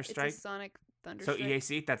don't know. Thunderstrike. It's a Sonic Thunderstrike. So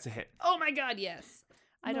EAC, that's a hit. Oh my god, yes.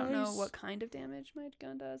 I don't know Nice. what kind of damage my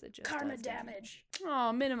gun does. It just Karma does damage.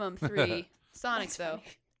 Oh, minimum 3. Sonic That's though, funny.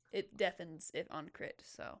 it deafens it on crit.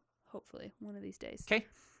 So hopefully one of these days. Okay.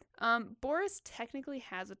 Boris technically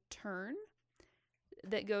has a turn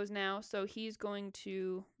that goes now, so he's going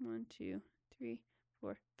to 1, 2, 3,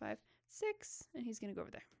 4, 5, 6, and he's gonna go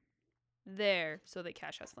over there. There, so that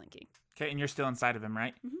Cash has flanking. Okay, and you're still inside of him,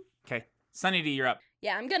 right? Mhm. Okay. Sunny D, you're up.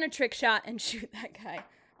 Yeah, I'm gonna trick shot and shoot that guy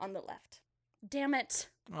on the left. Damn it.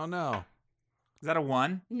 Oh, no. Is that a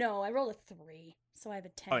 1? No, I rolled a 3, so I have a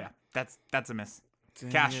 10. Oh yeah, that's a miss.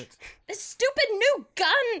 Dang Cash. it. This stupid new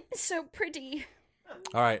gun is so pretty.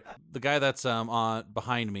 All right. The guy that's on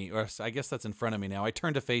behind me, or I guess that's in front of me now, I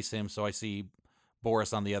turn to face him, so I see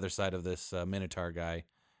Boris on the other side of this Minotaur guy.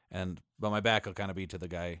 But my back will kind of be to the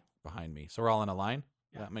guy behind me. So we're all in a line?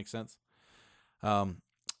 Yeah. That makes sense. I'm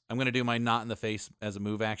going to do my knot in the face as a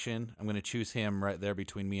move action. I'm going to choose him right there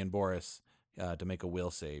between me and Boris to make a will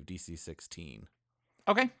save, DC 16.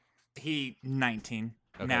 Okay. He 19.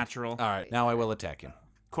 Okay. Natural. All right. Now I will attack him.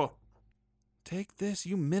 Cool. Take this,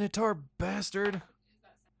 you Minotaur bastard.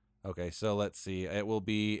 Okay, so let's see. It will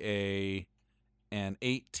be an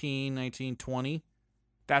 18, 19, 20.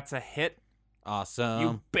 That's a hit. Awesome.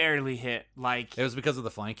 You barely hit. Like It was because of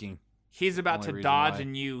the flanking. he's about only to reason dodge why.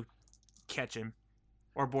 and you catch him.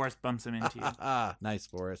 Or Boris bumps him into you. Nice,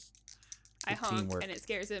 Boris. I Good honked, teamwork. and it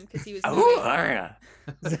scares him because he was Oh, moving. yeah.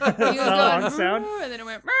 He was That's not a long going, sound. "Moo," and then it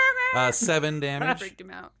went, 7 that damage. freaked him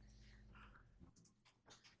out.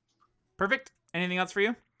 Perfect. Anything else for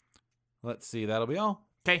you? Let's see. That'll be all.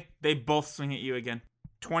 Okay. They both swing at you again.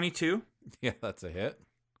 22. Yeah, that's a hit.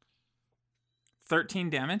 13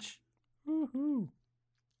 damage. Woohoo.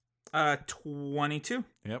 22.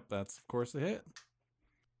 Yep, that's of course a hit.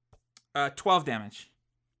 12 damage.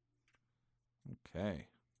 Okay.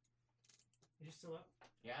 You're still up?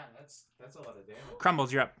 Yeah, that's a lot of damage.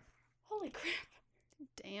 Crumbles, you're up. Holy crap.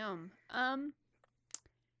 Damn.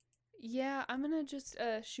 Yeah, I'm gonna just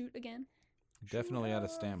shoot again. Definitely out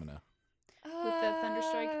of stamina. with the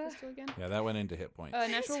Thunderstrike pistol again. Yeah, that went into hit points.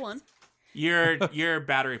 Natural 1. Your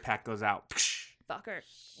battery pack goes out. Fucker.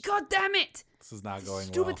 God damn it! This is not going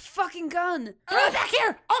Stupid well. fucking gun. Back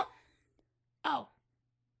here. Oh. Oh.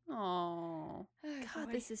 Oh. Oh, God,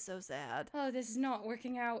 boy. this is so sad. Oh, this is not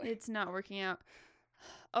working out. It's not working out.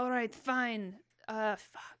 All right, fine.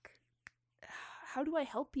 Fuck. How do I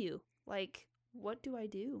help you? Like, what do I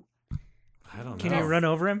do? I don't know. Can you run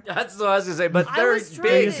over him? That's what I was gonna say. But I they're was Or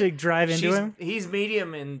trying you big. just like drive into She's- him? He's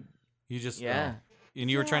medium and You just Yeah. And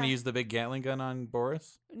you were trying to Yeah. use the big Gatling gun on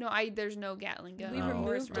Boris? No, there's no Gatling gun. We Oh.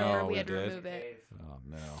 removed Remember, it. we Oh, had to we did? remove it. Oh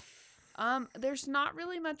no. There's not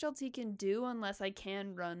really much else he can do unless I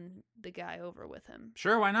can run the guy over with him.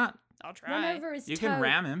 Sure, why not? I'll Run try. over his You toe. can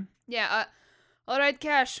ram him. Yeah, all right,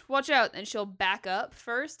 Cash, watch out. And she'll back up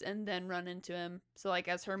first and then run into him. So, like,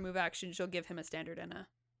 as her move action, she'll give him a standard and a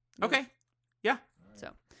move. Okay. Yeah.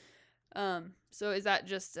 So is that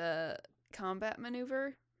just a combat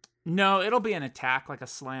maneuver No, it'll be an attack, like a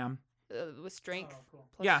slam. with strength? Oh, cool.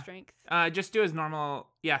 Plus Yeah. strength. Just do his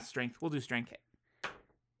normal. Yeah, strength. We'll do strength.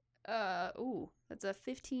 Ooh, that's a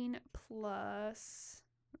 15 plus,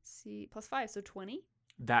 let's see, plus 5, so 20.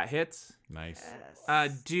 That hits. Nice.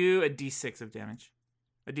 Yes. Do a d6 of damage.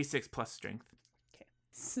 A d6 plus strength.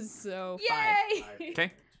 So 5. Yay!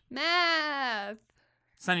 Okay. Math.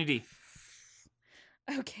 Sunny D.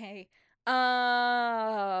 Okay.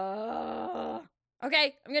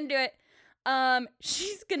 Okay, I'm gonna do it.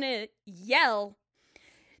 She's gonna yell.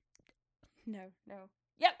 No.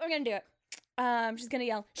 Yep, I'm gonna do it. She's gonna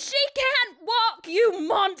yell, "She can't walk, you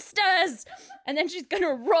monsters!" And then she's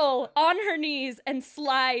gonna roll on her knees and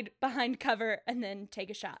slide behind cover and then take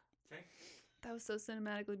a shot. That was so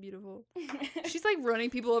cinematically beautiful. She's like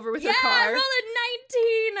running people over with Yeah, her car. I rolled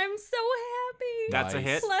a 19. I'm so happy. That's a Nice.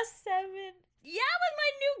 hit. Plus 7. Yeah, with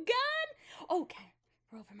my new gun. Okay,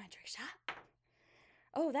 roll for my trick shot.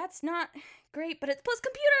 Oh, that's not great, but it's plus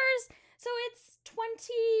computers, so it's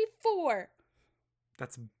 24.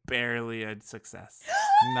 That's barely a success.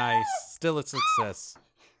 Nice. Still a success.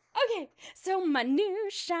 Okay, so my new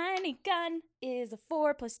shiny gun is a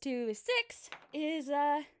 4 plus 2 is 6, is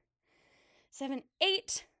 7,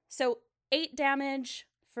 8. So 8 damage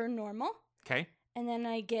for normal. Okay. And then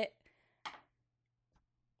I get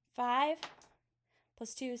 5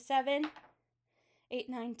 plus 2 is 7, 8,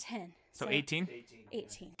 9, 10. So 18.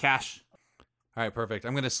 18. Cash. All right, perfect.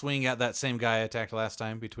 I'm going to swing at that same guy I attacked last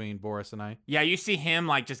time between Boris and I. Yeah, you see him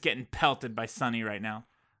like just getting pelted by Sunny right now.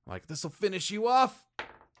 Like, this will finish you off.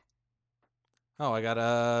 Oh, I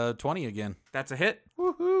got 20 again. That's a hit.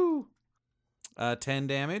 Woohoo. 10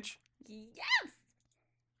 damage. Yes!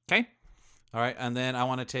 Okay. All right, and then I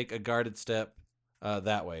want to take a guarded step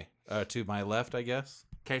that way, to my left, I guess.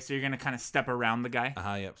 Okay, so you're gonna kind of step around the guy.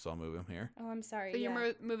 Yep, so I'll move him here. Oh, I'm sorry. So yeah.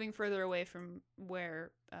 you're moving further away from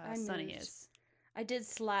where Sunny moved. is. I did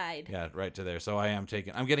slide. Yeah, right to there. So I'm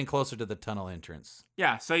getting closer to the tunnel entrance.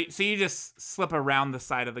 Yeah. So you just slip around the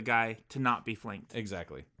side of the guy to not be flanked.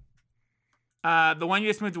 Exactly. The one you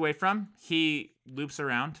just moved away from, he loops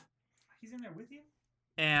around He's in there with you?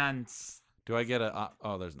 and Do I get a...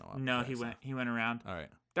 oh, there's no... no, attacks. he went around. All right.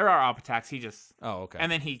 There are op attacks. He just Oh, okay.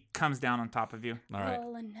 and then he comes down on top of you. All right.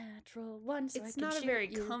 Roll a natural 1 so I It's can not a shoot very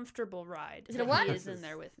you. comfortable ride. Is it a but one? He is in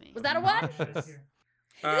there with me. Was that a 1?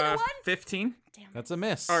 Uh, 15 Damn it. That's a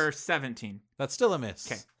miss. or 17. That's still a miss.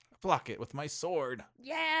 'Kay. Block it with my sword.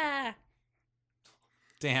 Yeah.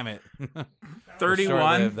 Damn it. 31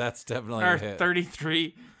 Short-lived, that's definitely or a hit.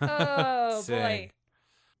 33, Oh, boy. Sick.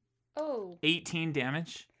 Oh. 18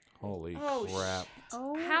 damage. Holy Oh, crap.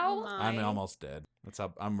 Oh, How- I'm almost dead. That's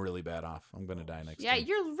how I'm really bad off. I'm gonna die next Yeah, time.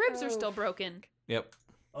 your ribs are Oh. still broken. Yep.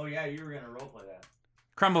 Oh yeah, you were gonna roleplay that.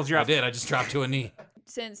 Crumbles, you're I up. did. I just dropped to a knee.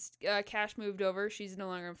 Since Cash moved over, she's no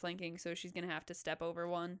longer flanking, so she's gonna have to step over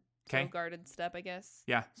one. So 'Kay. guarded step, I guess.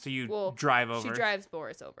 Yeah, so you Well, drive over. She drives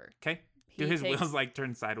Boris over. Okay. He Do his takes- wheels like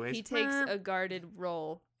turn sideways? He takes a guarded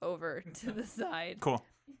roll over to the side, Cool.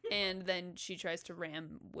 and then she tries to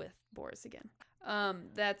ram with Boris again.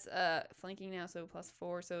 That's flanking now, so plus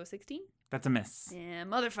 4, so 16. That's a miss. Yeah,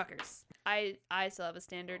 motherfuckers. I still have a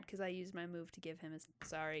standard because I used my move to give him a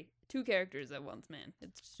sorry 2 characters at once, man.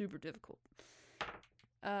 It's super difficult.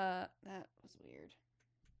 That was weird.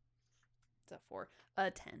 It's a 4.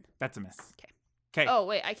 10. That's a miss. 'Kay. Okay. Oh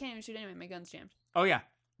wait, I can't even shoot anyway. My gun's jammed. Oh yeah.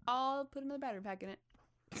 I'll put another battery pack in it.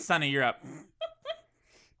 Sunny, you're up.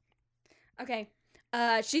 Okay.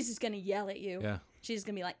 She's just gonna yell at you. Yeah. She's just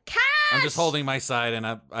gonna be like, Cash! I'm just holding my side,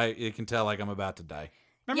 and you can tell like I'm about to die.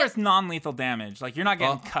 Remember, Yep. it's non-lethal damage. Like you're not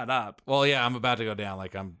getting Oh. cut up. Well, yeah, I'm about to go down.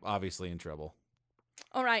 Like I'm obviously in trouble.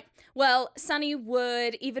 All right. Well, Sunny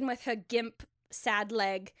would, even with her gimp sad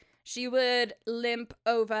leg, she would limp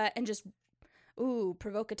over and just,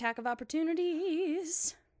 provoke attack of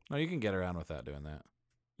opportunities. No, you can get around without doing that.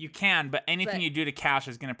 You can, but anything But- you do to Cash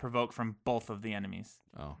is going to provoke from both of the enemies.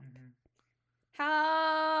 Oh.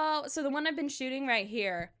 So the one I've been shooting right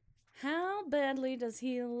here, how badly does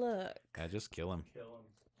he look? Yeah, just kill him.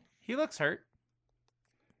 He looks hurt.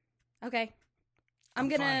 Okay. I'm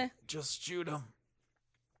gonna... Fine. Just shoot him.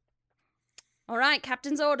 All right,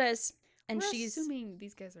 captain's orders. And We're she's... assuming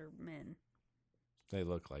these guys are men. They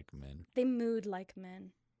look like men. They mood like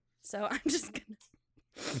men. So I'm just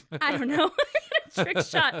gonna... I don't know. Trick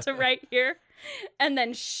shot to right here. And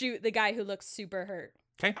then shoot the guy who looks super hurt.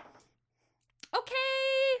 Okay.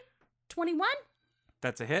 Okay. 21?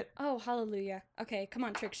 That's a hit. Oh, hallelujah. Okay, come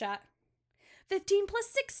on, trick shot. 15 plus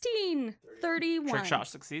 16. 31. Trick shot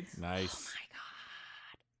succeeds. Nice. Oh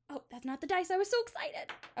my god. Oh, that's not the dice. I was so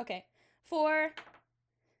excited. Okay. 4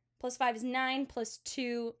 plus 5 is 9 plus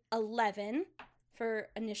 2, 11 for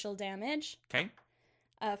initial damage. Okay.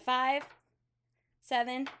 5,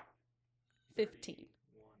 7, 15.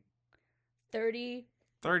 30.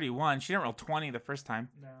 31. She didn't roll 20 the first time.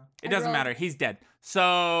 No. It I doesn't rolled- matter. He's dead.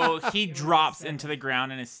 So he rolled drops 7. into the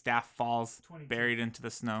ground and his staff falls 22. buried into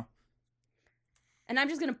the snow. And I'm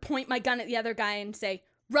just going to point my gun at the other guy and say,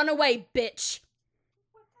 "Run away, bitch."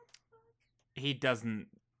 He doesn't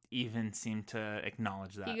even seem to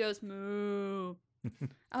acknowledge that. He goes moo.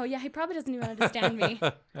 Oh, yeah, he probably doesn't even understand me.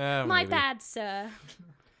 My Maybe. bad, sir.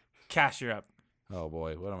 Cash, you're up. Oh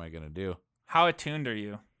boy, what am I gonna do? How attuned are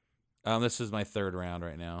you? This is my third round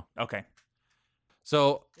right now. Okay.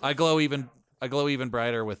 So I glow even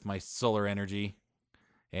brighter with my solar energy,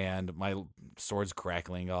 and my sword's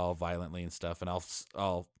crackling all violently and stuff. And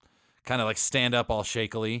I'll kind of like stand up all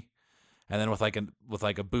shakily, and then with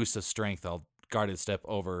like a boost of strength, I'll guarded step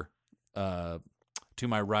over to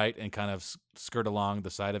my right and kind of skirt along the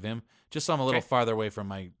side of him, just so I'm a little Okay. farther away from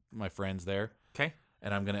my friends there. Okay.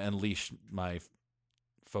 And I'm gonna unleash my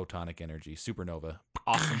photonic energy, supernova.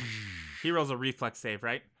 Awesome. He rolls a reflex save,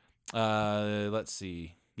 right? Let's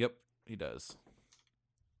see. Yep, he does.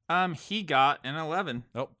 He got an 11.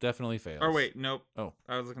 Nope, definitely fails. Or wait, nope. Oh.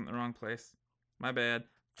 I was looking at the wrong place. My bad.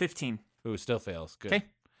 15. Ooh, still fails. Good. Okay.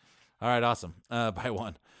 All right, awesome. By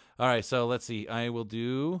 1. All right, so let's see. I will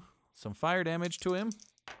do some fire damage to him.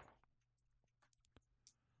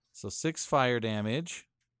 So 6 fire damage.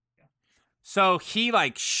 So he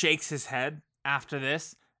like shakes his head after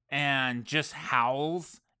this and just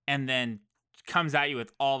howls and then comes at you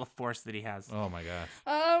with all the force that he has. Oh my gosh.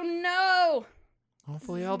 Oh, no.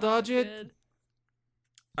 Hopefully I'll dodge it.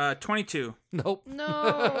 Good. 22. Nope.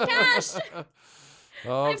 No. Cash.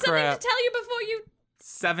 Oh I have something crap. to tell you before you...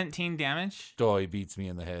 17 damage. Oh, he beats me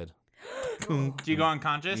in the head. Do you go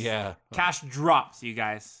unconscious? Yeah. Cash drops, you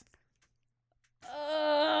guys.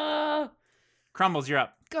 Crumbles, you're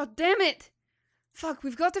up. God damn it. Fuck,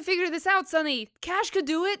 we've got to figure this out, Sonny. Cash could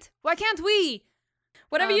do it. Why can't we?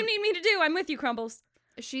 Whatever you Um, need me to do, I'm with you, Crumbles.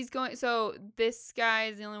 She's going. So this guy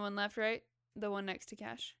is the only one left, right? The one next to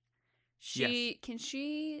Cash. Can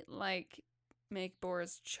she like make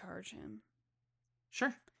Boris charge him?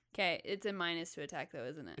 Sure. Okay, it's a minus to attack though,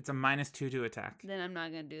 isn't it? It's a -2 to attack. Then I'm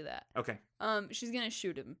not gonna do that. Okay. She's gonna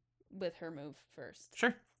shoot him with her move first,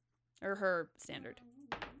 Sure. or her standard.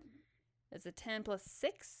 It's a 10 plus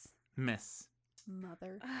 6. Miss.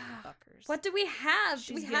 Motherfuckers. What do we have? She's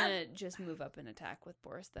do we gonna have... just move up and attack with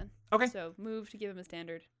Boris then. Okay. So move to give him a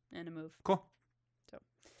standard and a move. Cool.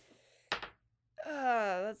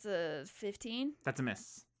 That's a 15. That's a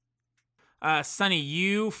miss. Sonny,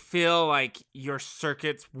 you feel like your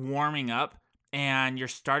circuit's warming up and you're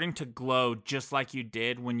starting to glow just like you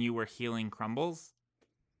did when you were healing Crumbles.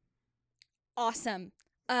 Awesome.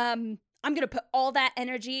 I'm gonna put all that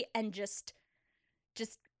energy and just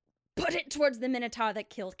put it towards the Minotaur that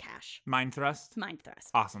killed Cash. Mind thrust. Mind thrust.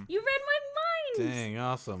 Awesome. You read my mind. Dang,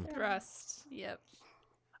 awesome. Thrust. Yep.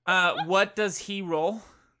 What does he roll?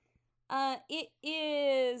 It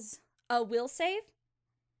is a will save,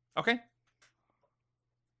 Okay.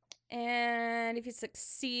 and if he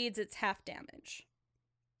succeeds, it's half damage.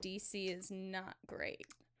 DC is not great.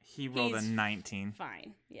 He rolled He's a 19.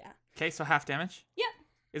 Fine. Yeah. Okay, so half damage? Yep.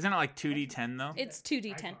 Isn't it like 2d10 though? It's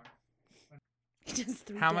 2d10. He does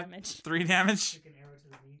 3 How much? damage. 3 damage? Stick an arrow to the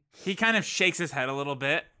knee. He kind of shakes his head a little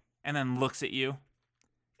bit and then looks at you.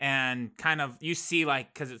 And kind of, you see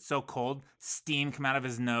like, because it's so cold, steam come out of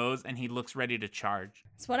his nose and he looks ready to charge.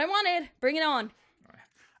 That's what I wanted. Bring it on.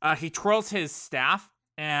 He twirls his staff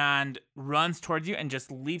and runs towards you and just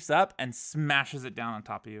leaps up and smashes it down on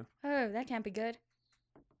top of you. Oh, that can't be good.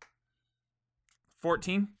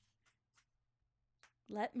 14.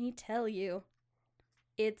 Let me tell you.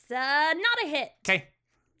 It's not a hit. Okay.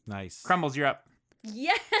 Nice. Crumbles, you're up.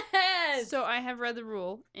 Yes. So I have read the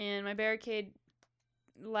rule, and my barricade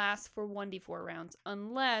lasts for 1d4 rounds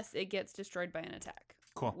unless it gets destroyed by an attack.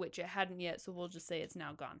 Cool. Which it hadn't yet, so we'll just say it's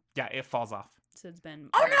now gone. Yeah, it falls off. So it's been.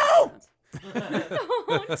 Oh, no!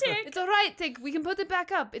 Oh, Tick. It's all right, Tick. We can put it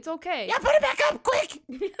back up. It's okay. Yeah, put it back up, quick!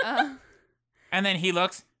 Uh, And then he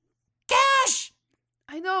looks. Cash!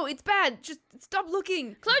 I know it's bad. Just stop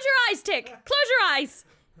looking. Close your eyes, Tick. Close your eyes.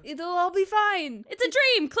 It'll all be fine. It's a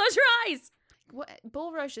dream. Close your eyes. What?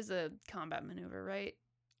 Bull rush is a combat maneuver, right?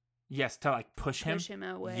 Yes, to like push him. Push him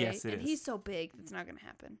away. Yes, it and is. he's so big, that's not gonna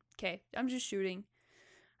happen. Okay, I'm just shooting.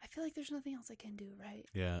 I feel like there's nothing else I can do, right?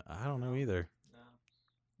 Yeah, I don't know either. No.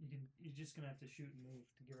 You're just gonna have to shoot and move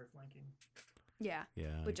to give her flanking. Yeah.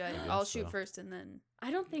 Yeah. Which I I'll guess shoot so. first and then. I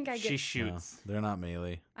don't think I She get. No, shoots. they're not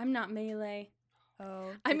melee. I'm not melee. Oh.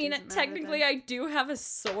 I mean, technically, I do have a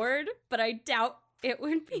sword, but I doubt it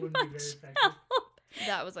would be Wouldn't be very much effective. help.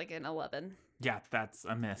 That was like an 11. Yeah, that's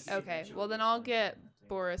a miss. Okay, well then I'll get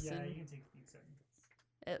Boris Yeah, you and can take feet seven.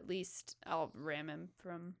 at least I'll ram him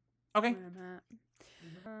from Okay, where I'm at.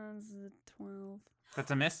 This is a 12.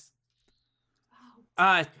 that's a miss.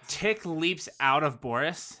 Tick leaps out of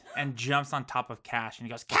Boris and jumps on top of Cash, and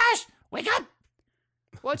he goes, "Cash, wake up!"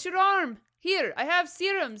 What's your arm? Here, I have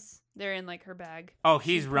serums. They're in like her bag. Oh,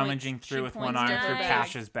 he's She rummaging points- through she with one points arm to through her bag.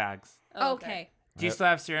 Cash's bags. Oh, Okay. Do you still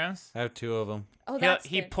have serums? I have 2 of them. Oh, that's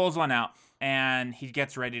He good. pulls one out and he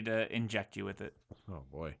gets ready to inject you with it. Oh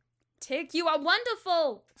boy. Tick, you are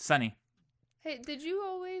wonderful. Sunny. Hey, did you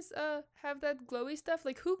always have that glowy stuff?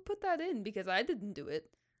 Like, who put that in? Because I didn't do it.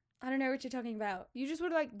 I don't know what you're talking about. You just were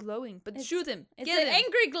like glowing, but It's- shoot him. It's Get an him.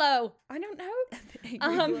 angry glow. I don't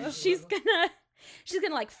know. She's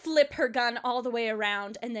gonna like flip her gun all the way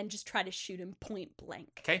around and then just try to shoot him point blank.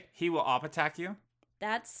 Okay, he will op attack you.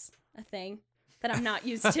 That's a thing that I'm not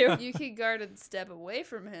used to. You could guard and step away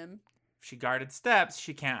from him. If she guarded steps,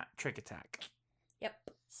 she can't trick attack. Yep.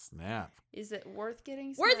 Snap. Is it worth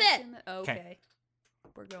getting Worth smashed it! in the- okay.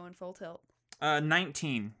 We're going full tilt.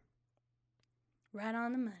 19. Right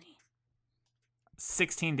on the money.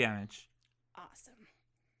 16 damage. Awesome.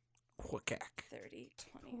 Quack. 30,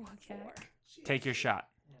 24. Take your shot.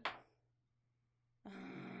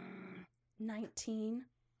 19.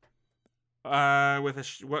 With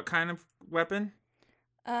a what kind of weapon?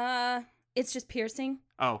 It's just piercing.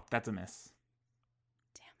 Oh, that's a miss.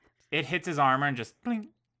 Damn It hits his armor and just blink.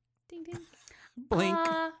 Ding ding. Blink.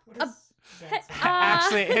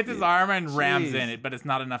 Actually, it hits his armor and rams Jeez. in it, but it's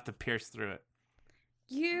not enough to pierce through it.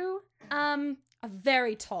 You are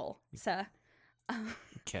very tall, sir.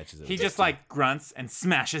 Catches it. He with just his like grunts and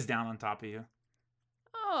smashes down on top of you.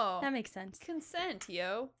 Oh. That makes sense. Consent,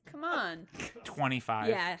 yo. Come on. 25.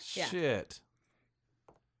 Yeah, teeth. yeah. Shit.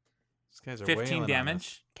 These guys are 15 wailing on us.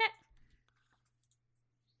 damage. Okay.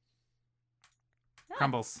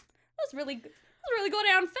 Crumbles. That was really good. That was really go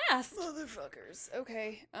down fast. Motherfuckers.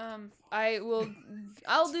 Okay.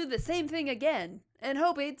 I'll do the same thing again and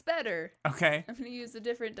hope it's better. Okay. I'm gonna use a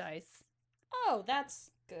different dice. Oh,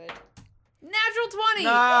 that's good. Natural 20.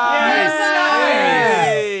 Nice!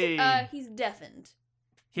 He's deafened.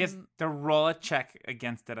 He has to roll a check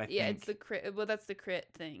against it, I think. Yeah, it's the crit. Well, that's the crit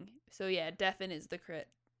thing. So yeah, deafen is the crit.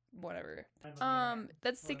 Whatever.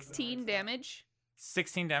 That's 16 damage.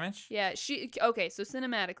 16 damage? Yeah, okay, so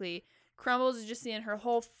cinematically, Crumbles is just seeing her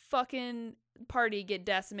whole fucking party get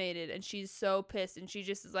decimated, and she's so pissed, and she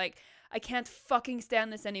just is like, I can't fucking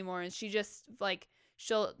stand this anymore, and she just, like,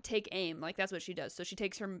 she'll take aim, like, that's what she does. So she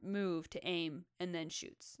takes her move to aim, and then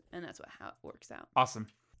shoots, and that's how it works out. Awesome.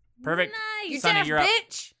 Perfect. Nice. You Sonny, deaf, you're up.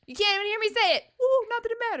 bitch! You can't even hear me say it! Woo, not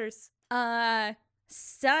that it matters.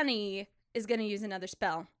 Sunny is gonna use another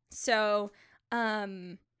spell. So,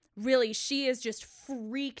 really, she is just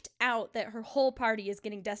freaked out that her whole party is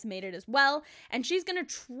getting decimated as well, and she's gonna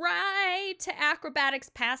try to acrobatics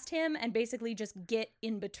past him and basically just get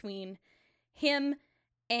in between him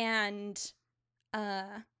and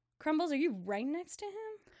Crumbles. Are you right next to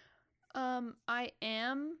him? I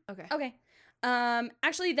am. Okay. Okay.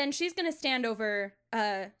 Actually, then she's gonna stand over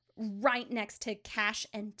right next to Cash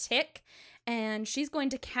and Tick, and she's going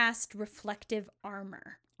to cast Reflective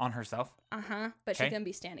Armor. On herself. But Okay. she's gonna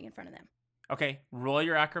be standing in front of them. Okay, roll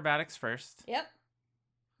your acrobatics first. Yep.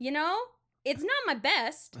 You know, it's not my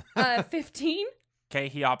best. 15. Okay,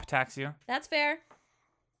 he op attacks you. That's fair.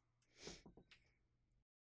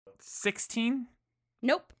 16.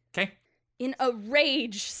 Nope. Okay, In a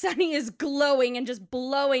rage, Sunny is glowing and just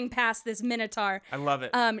blowing past this Minotaur. I love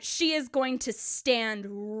it. She is going to stand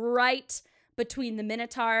right between the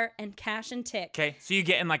Minotaur and Cash and Tick. Okay, so you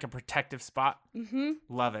get in like a protective spot. Mm-hmm.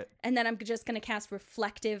 Love it. And then I'm just going to cast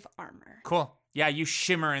Reflective Armor. Cool. Yeah, you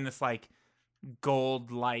shimmer in this like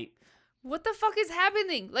gold light. What the fuck is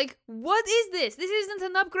happening? Like, what is this? This isn't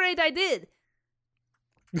an upgrade I did.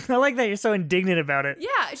 I like that you're so indignant about it.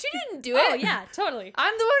 Yeah, she didn't do it. Oh, yeah, totally.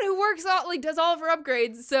 I'm the one who works all, like, does all of her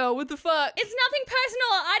upgrades, so what the fuck? It's nothing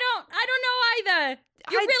personal. I don't know either.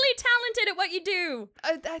 You're really talented at what you do.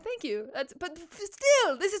 I thank you. But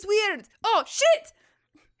still, this is weird. Oh, shit!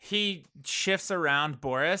 He shifts around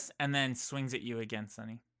Boris and then swings at you again,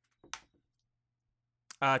 Sunny.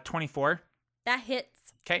 24. That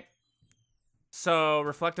hits. Okay. So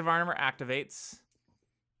reflective armor activates.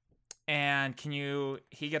 And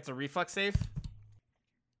he gets a reflex save?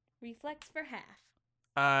 Reflex for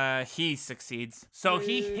half. He succeeds. So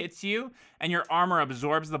he hits you, and your armor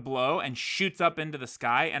absorbs the blow and shoots up into the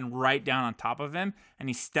sky and right down on top of him, and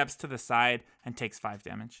he steps to the side and takes 5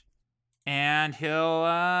 damage. And he'll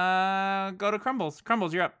go to Crumbles.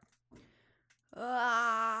 Crumbles, you're up.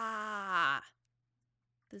 Ah.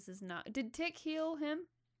 This is not... Did Tick heal him?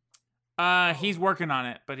 He's working on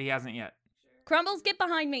it, but he hasn't yet. Crumbles, get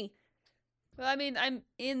behind me. Well, I mean, I'm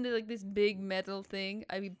in this big metal thing.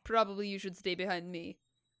 I mean, probably you should stay behind me.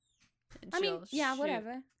 And Yeah, shoot.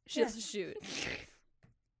 whatever. She'll shoot.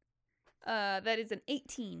 That is an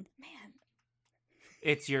 18. Man.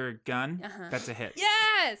 It's your gun. Uh-huh. That's a hit.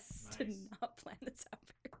 Yes! Did not plan this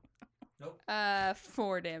out.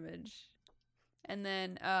 4 damage. And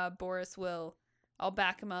then Boris will... I'll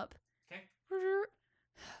back him up. Okay.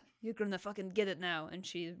 You're gonna fucking get it now. And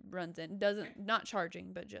she runs in. Not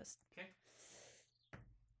charging, but just... Okay.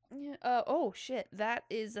 Yeah. Oh, shit. That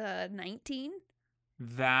is 19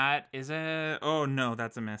 That is oh no,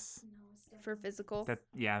 that's a miss. for physical.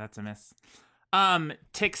 That's a miss.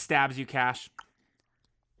 Tick stabs you, Cash.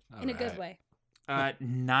 In a good way.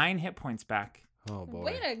 9 hit points back. Oh boy.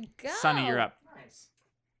 Way to go. Sunny, you're up. Nice.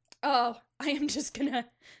 Oh, I am just gonna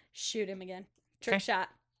shoot him again. Trick 'Kay. shot.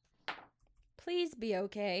 Please be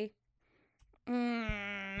okay.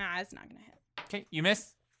 Nah, it's not gonna hit. Okay, you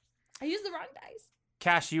miss. I used the wrong dice.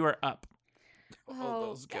 Cash, you are up. Oh,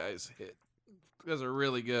 those guys hit. Those guys are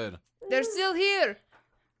really good. They're still here.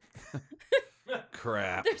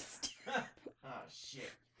 Crap. They're st- Oh,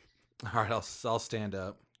 shit. All right, I'll stand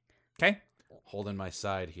up, Okay. holding my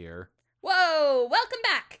side here. Whoa! Welcome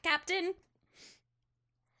back, Captain.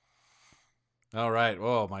 All right.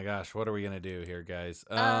 Oh my gosh, what are we gonna do here, guys?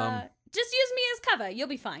 Just use me as cover. You'll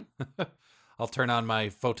be fine. I'll turn on my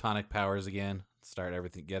photonic powers again. Get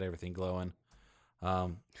everything glowing.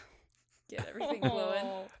 Get everything glowing.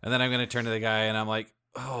 And then I'm gonna turn to the guy and I'm like,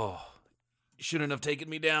 "Oh, you shouldn't have taken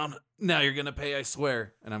me down. Now you're gonna pay, I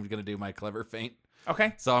swear." And I'm gonna do my clever feint.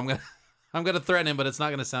 Okay. So I'm gonna threaten him, but it's not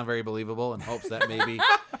gonna sound very believable. In hopes that maybe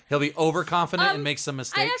he'll be overconfident and make some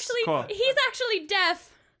mistakes. Cool. He's actually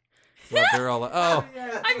deaf. Well, they're all like, "Oh,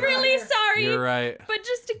 I'm really sorry. you're right. But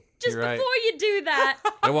just You're before right. you do that,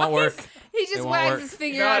 It won't work." He just It won't wags work. his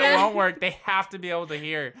finger No, at it us. won't work. They have to be able to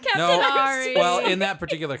hear. Captain, No. I'm Sorry. Well, in that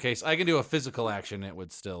particular case, I can do a physical action. It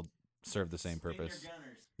would still serve the same purpose.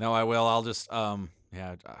 No, I will. I'll just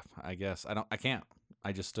I guess I can't.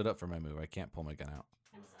 I just stood up for my move. I can't pull my gun out.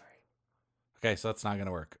 I'm sorry. Okay, so that's not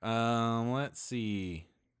gonna work. Let's see.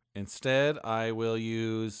 Instead, I'll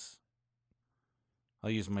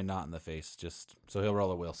use my knot in the face, just so he'll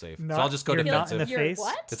roll a will save. So I'll just go Your knot defensive. in the You're face?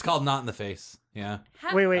 what? It's called knot in the face. Yeah.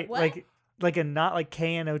 Wait, what? like a knot, like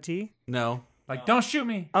KNOT? No. Like, don't shoot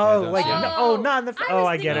me. Oh, don't like shoot. not in the face. Oh,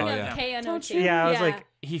 I get it. Oh, Of yeah. KNOT. Yeah, I was like,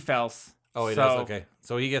 He fails. Oh, he So, does. Okay.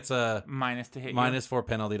 So he gets a Minus to hit you. -4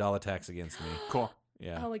 penalty to all attacks against me. Cool.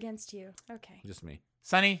 Yeah. Oh, against you. Okay. Just me.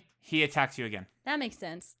 Sunny, he attacks you again. That makes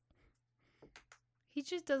sense. He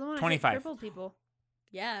just doesn't want to 25. hit crippled people.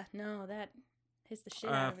 Yeah, no, that hits the shit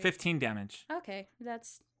out of me. 15 damage. Okay,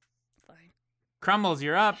 that's fine. Crumbles,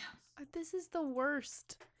 you're up. This is the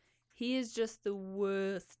worst. He is just the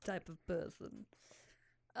worst type of person.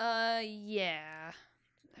 Yeah.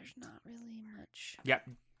 There's not really much. Yep.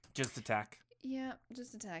 Just attack. Yeah,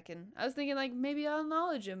 just attacking. I was thinking like maybe I'll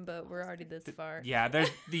acknowledge him, but we're already this far. Yeah,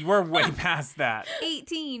 we're way past that.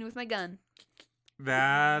 18 with my gun.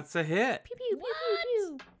 That's a hit. Pew pew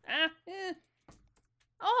pew pew pew.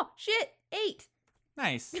 Oh shit! 8.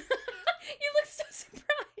 Nice. You look so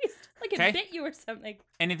surprised. Like it 'Kay. bit you or something.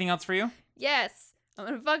 Anything else for you? Yes. I'm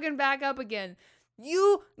gonna fucking back up again.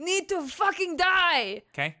 You need to fucking die.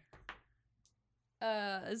 Okay.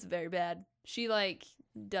 It's very bad. She like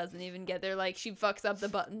doesn't even get there. Like she fucks up the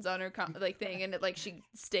buttons on her thing, and it like she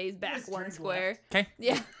stays back one square. Okay.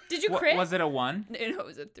 Yeah. Did you crit? Was it a 1? No, it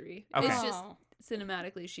was a 3. Okay. It's just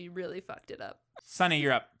cinematically, she really fucked it up. Sunny,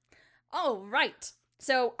 you're up. Oh, right.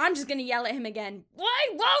 So I'm just gonna yell at him again. Why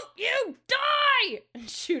won't you die? And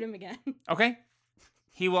shoot him again. Okay.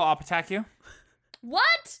 He will up attack you.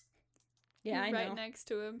 What? Yeah, You're I right know. next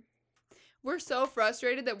to him. We're so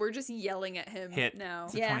frustrated that we're just yelling at him Hit. now.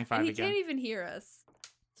 It's a Yeah. 25 And he again. can't even hear us.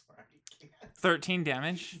 13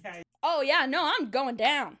 damage. Oh yeah, no, I'm going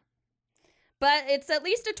down. But it's at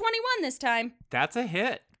least a 21 this time. That's a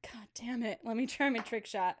hit. God damn it. Let me try my trick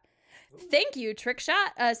shot. Thank you, trick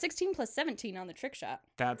shot. 16 plus 17 on the trick shot.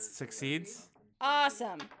 That succeeds.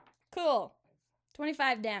 Awesome. Cool.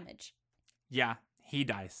 25 damage. Yeah, he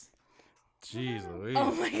dies. Jeez Louise.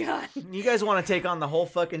 Oh my god. You guys want to take on the whole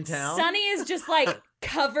fucking town? Sunny is just like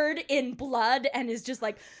covered in blood and is just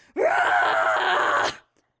like, "Rah!"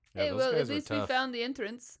 Yeah, Hey, those well, guys at were least we tough. found the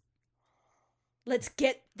entrance. Let's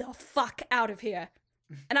get the fuck out of here.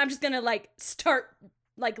 And I'm just gonna like start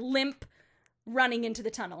like limp running into the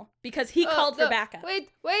tunnel because he called for no, backup. Wait,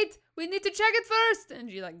 we need to check it first. And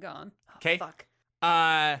you're like, gone. Okay. Fuck.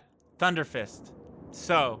 Thunderfist.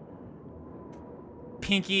 So,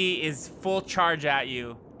 Pinky is full charge at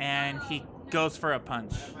you, and he goes for a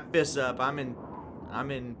punch. Fists up. I'm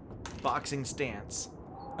in boxing stance.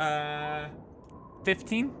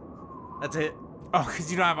 15? That's it. Oh,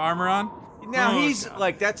 because you don't have armor on? Now Oh, he's God.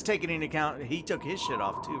 like, that's taken into account. He took his shit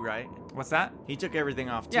off too, right? What's that? He took everything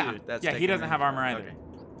off too. Yeah, That's yeah, he taken doesn't have into armor account.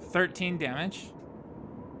 either. Okay. 13 damage.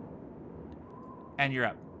 And you're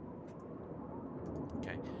up.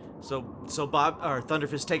 Okay. So Bob or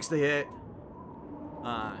Thunderfist takes the hit.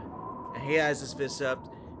 And he has his fists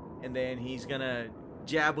up, and then he's gonna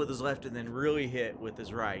jab with his left and then really hit with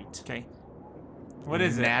his right. Okay. What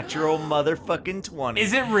is it? Natural motherfucking 20.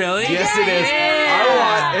 Is it really? Yes, it is. Yeah!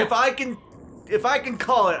 I want if I can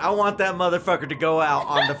call it, I want that motherfucker to go out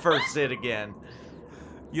on the first hit again.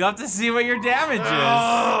 You'll have to see what your damage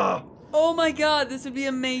is. Oh my god, this would be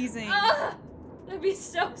amazing. Ah, that'd be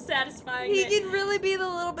so satisfying. He that- can really be the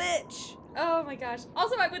little bitch. Oh my gosh.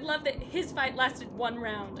 Also, I would love that his fight lasted 1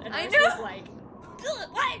 round and I I know. was like,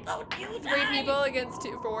 why don't you 3 die? people against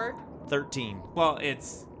 4. 13. Well,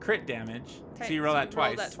 it's crit damage, so Okay, you roll that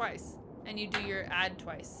twice. Roll that twice. And you do your add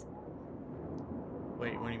twice.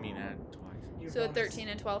 Wait, what do you mean add twice? So 13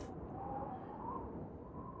 and 12.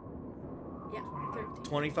 Yeah, 13.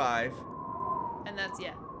 25 And that's,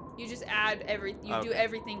 yeah. You just add you do Okay.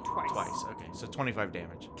 everything twice. twice. Okay, so 25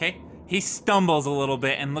 damage. Okay. He stumbles a little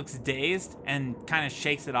bit and looks dazed and kind of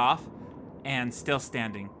shakes it off and still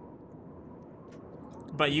standing.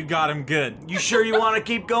 But you got him good. You sure you want to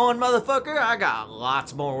keep going, motherfucker? I got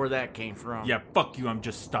lots more where that came from. Yeah, fuck you, I'm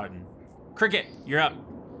just starting. Cricket, you're up.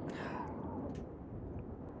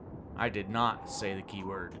 I did not say the key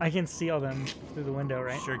word. I can see all them through the window,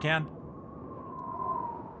 right? Sure can.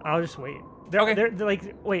 I'll just wait. Okay. They're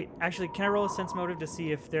like, wait, actually, can I roll a sense motive to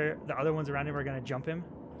see if the other ones around him are gonna jump him,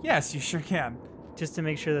 Yes, you sure can. just to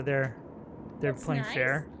make sure that they're That's playing nice.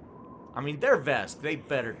 fair. I mean, they're Vesk. They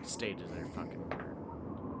better stay to their fucking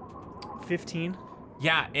word. 15.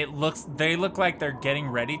 Yeah, they look like they're getting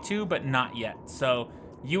ready to, but not yet. So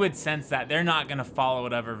you would sense that they're not gonna follow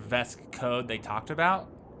whatever Vesk code they talked about.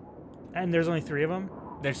 And there's only 3 of them.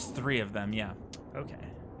 There's 3 of them, yeah. Okay.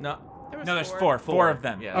 No, No, there's 4. 4 of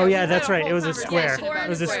them. Yeah. Oh we yeah, had that's a right. whole It was a conversation square. about It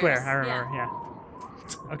was a squares. square. I remember.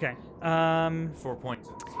 Yeah. Okay. 4 points.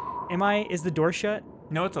 Is the door shut?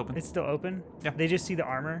 No, it's open. It's still open? Yeah. They just see the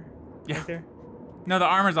armor Yeah. right there? No, the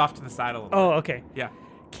armor's off to the side a little Oh, okay. bit. Yeah.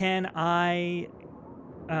 Can I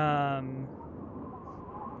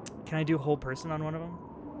do whole person on one of them?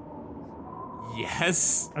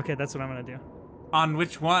 Yes. Okay, that's what I'm gonna do. On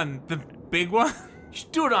which one? The big one? You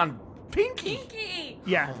should do it on Pinky. Pinky!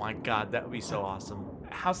 Yeah. Oh my god, that would be so awesome.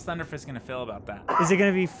 How's Thunderfist gonna feel about that? Is it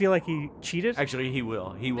gonna feel like he cheated? Actually, he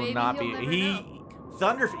will. He will Maybe not he'll be. never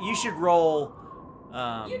Thunder. You should roll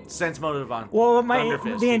sense motive on. Well,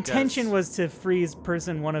 Thunderfist the intention because- was to freeze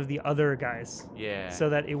person one of the other guys, Yeah. so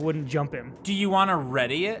that it wouldn't jump him. Do you want to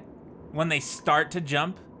ready it when they start to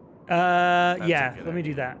jump? Yeah. a good Let me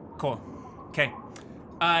do idea. that. Cool. Okay.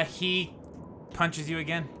 He punches you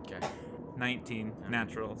again. Okay. 19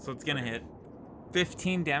 natural, so it's gonna hit.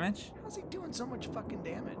 15 damage. How's he doing so much fucking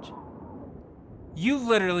damage? You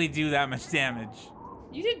literally do that much damage,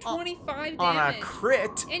 You did 25 On a damage.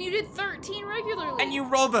 crit. And you did 13 regularly. and you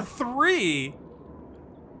rolled a 3.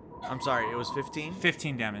 I'm sorry, it was 15.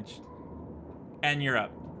 15 damage, and you're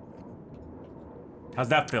up. How's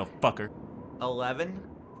that feel, fucker? 11.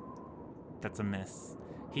 That's a miss.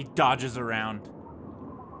 He dodges around.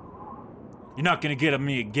 You're not gonna get at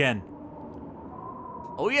me again.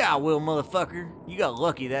 Oh yeah, I will, motherfucker. You got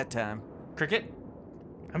lucky that time. Cricket?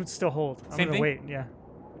 I'm still hold. I'm Same gonna thing? wait.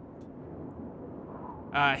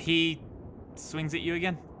 Yeah. He swings at you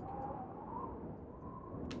again.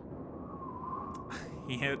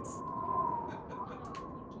 He hits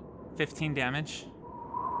 15 damage,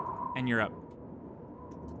 and you're up.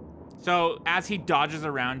 So as he dodges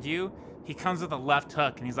around you, he comes with a left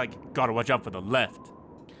hook, and he's like, "Gotta watch out for the left."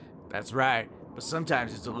 That's right. But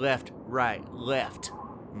sometimes it's a left, right, left,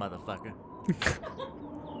 motherfucker.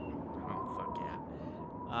 Oh, fuck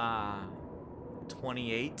yeah.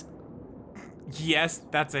 28. Yes,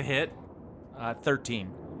 that's a hit. 13.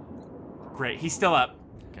 Great. He's still up.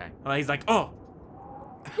 Okay. Well, he's like, "Oh."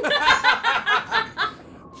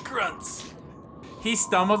 Grunts. He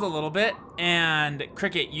stumbles a little bit, and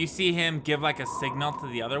Cricket, you see him give like a signal to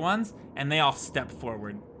the other ones, and they all step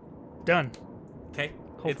forward. Done. Okay?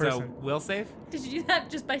 Whole It's person. a will save. Did you do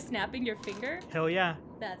that just by snapping your finger? Hell yeah.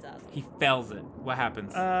 That's awesome. He fails it. What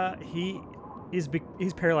happens?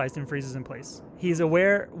 He's paralyzed and freezes in place. He's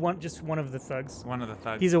aware. Just one of the thugs. One of the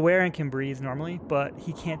thugs. He's aware and can breathe normally, but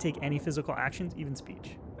he can't take any physical actions, even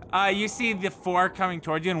speech. You see the 4 coming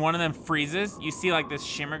towards you, and one of them freezes. You see like this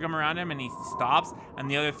shimmer come around him, and he stops,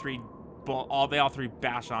 and the other 3, they all 3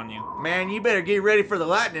 bash on you. Man, you better get ready for the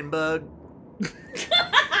lightning bug.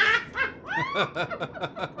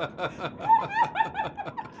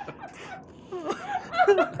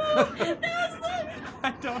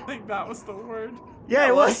 I don't think that was the word. Yeah,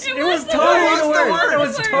 it was. It It was was the totally word. the word. It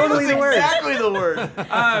was It was totally the word. Exactly the word.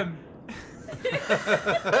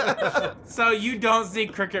 So you don't see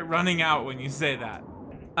Cricket running out when you say that.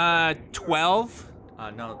 12.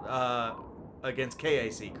 No, against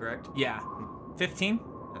KAC, correct? Yeah. 15.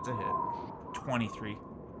 That's a hit. 23.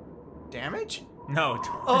 Damage? No,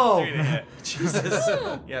 23 Oh, to hit. Jesus.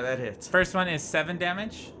 Yeah, that hits. First one is 7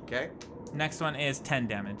 damage. Okay. Next one is 10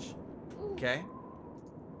 damage. Okay.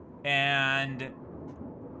 And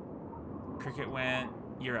Cricket went,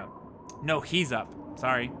 "You're up." No, he's up.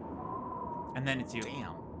 Sorry. And then it's you.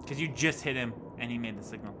 Damn. Because you just hit him and he made the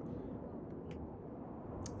signal.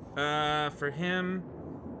 For him,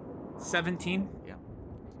 17.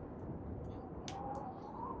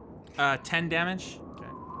 Yeah. 10 damage. Okay.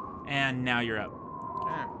 And now you're up.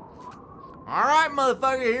 Okay. All right,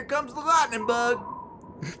 motherfucker. Here comes the lightning bug.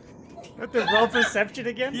 Have to roll perception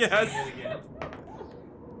again? Yes.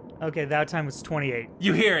 Okay, that time was 28.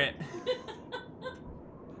 You hear it.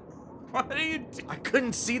 What are you doing? I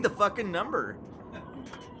couldn't see the fucking number.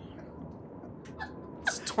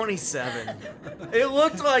 It's 27. It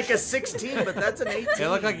looked like a 16, but that's an 18. It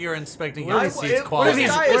looked like you were inspecting What his is- seat's what What are quality.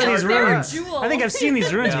 these, guy what is are these our runes? jewel. I think I've seen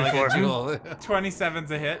these runes Yeah, like before. a jewel.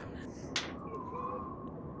 27's a hit.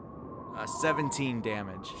 17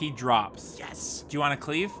 damage. He drops. Yes. Do you want to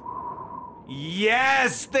cleave?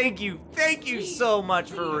 Yes. Thank you. Thank you so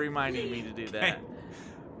much for reminding me to do that.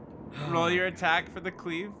 Roll your attack for the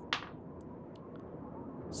cleave.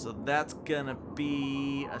 So that's gonna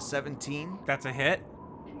be a 17. That's a hit.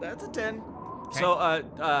 That's a 10. Okay.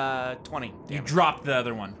 So 20. You damage. drop the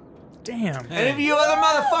other one. Damn. And if you other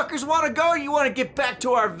motherfuckers want to go, you want to get back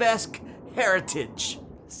to our Vesk heritage.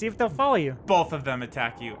 See if they'll follow you. Both of them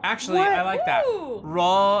attack you. Actually, What? I like that. Ooh.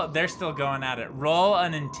 Roll. They're still going at it. Roll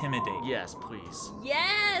an intimidate. Yes, please.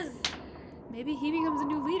 Yes. Maybe he becomes a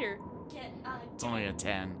new leader. Get It's only a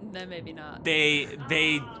 10. Then maybe not. They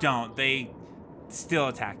don't. They still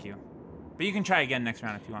attack you. But you can try again next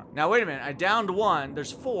round if you want. Now wait a minute. I downed 1.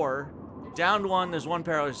 There's 4. Downed 1. There's 1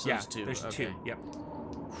 paralysis. So Yeah, there's 2. there's Okay. 2. Yep.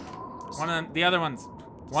 One of them, the other one's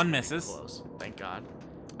one misses. Close. Thank God.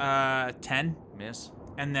 10, Miss.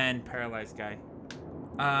 and then paralyzed guy.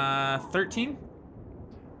 13.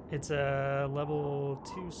 It's a level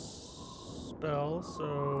 2 spell,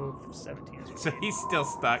 so 17 is So he's still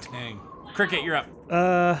stuck. Dang. Cricket, you're up.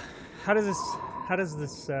 How does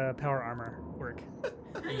this power armor work?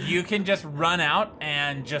 You can just run out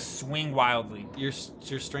and just swing wildly. Your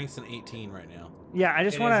strength's an 18 right now. Yeah, I It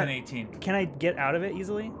just is want an to. 18. Can I get out of it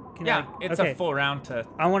easily? Can Yeah, I, it's okay. a full round to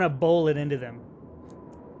I want to bowl it into them.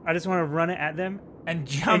 I just want to run it at them and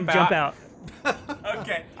jump and jump out.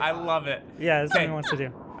 Okay, I love it. Yeah, that's what Okay. he wants to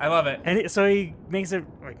do. I love it. And so he makes it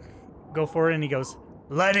like go forward, and he goes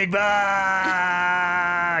lightning bug,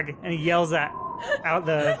 and he yells that out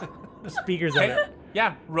the speakers of Okay. it.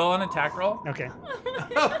 Yeah, roll an attack roll. Okay.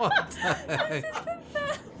 What the heck?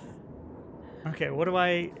 Okay. What do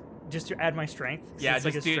I just to add my strength? 'Cause Yeah, it's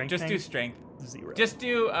like just a do strength thing? strength. 0. Just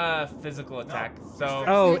do physical attack. So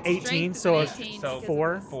Oh, Strength 18. is So an it's 18 so because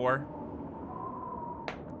 4, 4.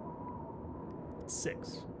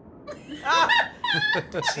 6.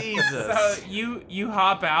 Jesus. So you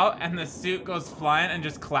hop out and the suit goes flying and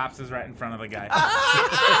just collapses right in front of the guy.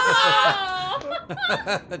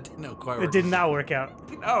 Didn't quite It work. did not work out.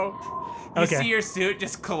 No. You Okay. see your suit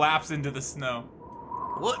just collapse into the snow.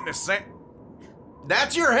 What in the sand?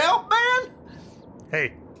 That's your help, man?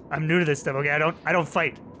 Hey, I'm new to this stuff. Okay, I don't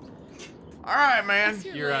fight. All right, man.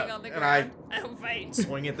 You're laying on the And I ground. I don't fight.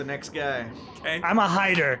 swing at the next guy. Okay. I'm a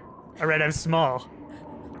hider. All right, I'm small.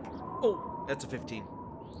 Oh, that's a 15.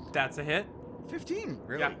 That's a hit. 15?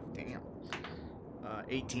 Really? Yeah. Damn.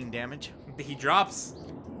 18 damage. He drops.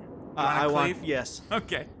 I want, cleave? yes.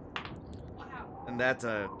 Okay. And that's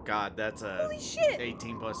a, God, that's a Holy shit.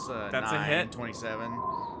 18 plus That's a 9, hit. 27.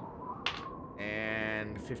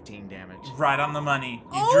 And 15 damage. Right on the money. You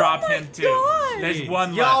Oh drop my him too. God. There's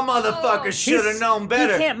one Y'all left. motherfuckers should have known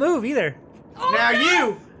better. He can't move either. Now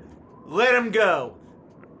you, let him go.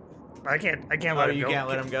 I can't let Oh, him you go. can't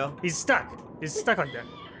let him go? He's stuck. He's stuck like that.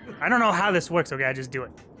 I don't know how this works. Okay, I just do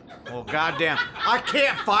it. Well, goddamn. I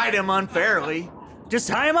can't fight him unfairly. Just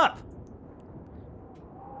tie him up.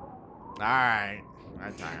 Alright. I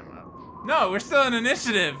tie him up. No, we're still in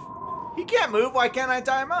initiative. He can't move. Why can't I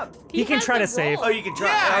tie him up? He can has try the to save. Oh, you can try.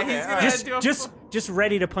 Yeah, Okay, he's all gonna right. do a Just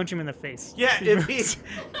ready to punch him in the face. Yeah, if he's.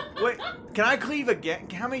 Wait, can I cleave again?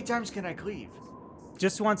 How many times can I cleave?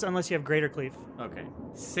 Just once, unless you have greater cleave. Okay.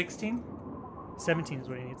 16? 17 is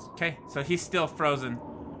what he needs. Okay, so he's still frozen.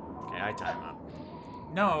 Okay, I tie him up.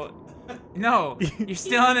 No, you're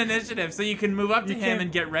still in initiative, so you can move up to You him can't-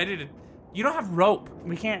 and get ready to. You don't have rope.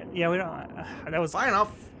 We can't. Yeah, we don't. That was Fine,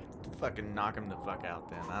 I'll fucking knock him the fuck out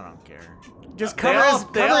then. I don't care. just They cover all- his,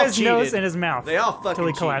 they cover all his nose cheated. and his mouth. They all fucking till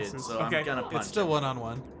he cheated, collapses. so Okay. I'm gonna punch It's still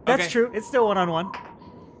 1-on-1. That's Okay. true. It's still 1-on-1.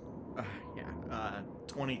 him. Yeah.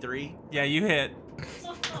 23 Yeah, you hit.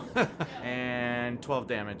 and 12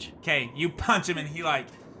 damage. Okay, you punch him and he like.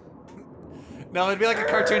 No, it'd be like a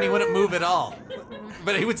cartoon. He wouldn't move at all.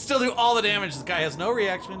 But he would still do all the damage. This guy has no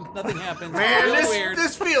reaction. Nothing happens. Man, Real this weird.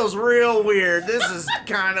 this feels real weird. This is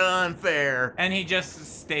kind of unfair. And he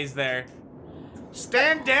just stays there.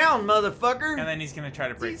 Stand down, motherfucker. And then he's gonna try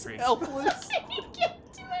to break free. helpless. He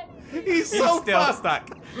can't do it. He's He's so still fucked. stuck.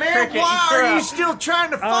 Man, Cricket, why you're are you up. still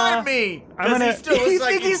trying to fight me? I'm 'Cause gonna- he still looks You like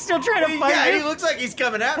think he's still trying to fight Yeah, you? he looks like he's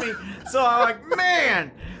coming at me. So I'm like,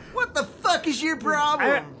 man, what the fuck is your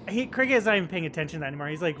problem? Cricket is not even paying attention to that anymore.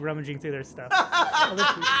 He's like rummaging through their stuff.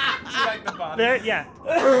 You like the bottom. There, yeah.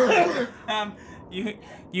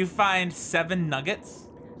 You find 7 nuggets.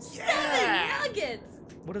 7 nuggets.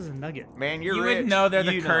 What is a nugget? Man, you're You rich. would know they're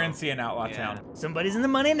the You know. currency in Outlaw Yeah. Town. Somebody's in the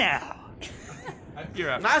money now.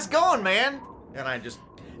 You're up. Nice going, man. And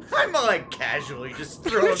I'm like casually just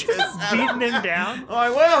throwing this at him. Beating him down.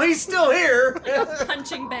 I'm like, well, he's still here.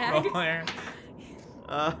 Punching bag. Roll there.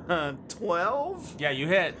 12? Yeah, you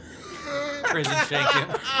hit. Prison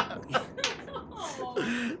shaking.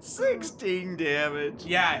 16 damage.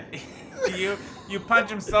 Yeah, you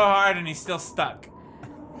punch him so hard and he's still stuck.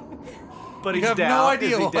 But You he's have down. no idea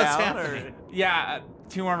Is he what's down, happening. Yeah,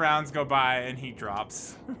 2 more rounds go by and he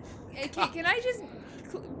drops. Okay, can I just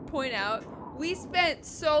point out? We spent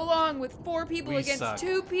so long with 4 people We against suck.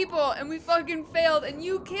 2 people, and we fucking failed. And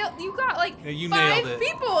you got like Yeah, you 5 nailed it.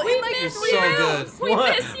 people in like missed 3 so rounds. good. We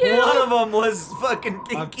miss you. One of them was fucking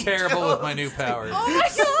Pinky I'm terrible with my new Toes. powers. Oh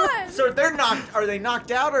my god! So they're knocked. Are they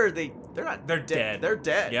knocked out or are they? They're not. They're dead. They're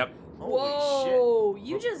dead. Yep. Holy Whoa,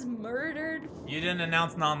 you just murdered. You didn't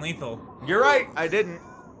announce non-lethal. shit. You're right. I didn't.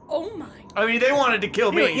 Oh my. I mean, they wanted to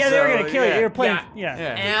kill me. Yeah, they were so, gonna kill you. yeah. You were playing. Yeah.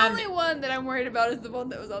 Yeah. The And only one that I'm worried about is the one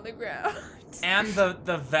that was on the ground. and the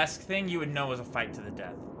Vesk thing you would know was a fight to the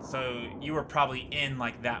death. So you were probably in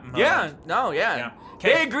like that mode. Yeah. No. Yeah. Yeah.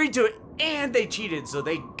 They 'Kay. agreed to it and they cheated, so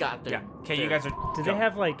they got their. Yeah. Okay, you guys are. Did go. they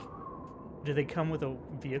have like? Did they come with a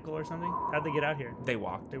vehicle or something? How'd they get out here? They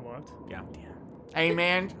walked. They walked. Yeah. Hey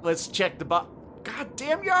man, let's check the box. God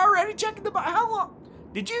damn, you're already checking the box. How long?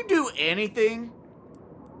 Did you do anything?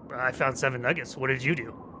 I found 7 nuggets. What did you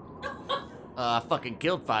do? Fucking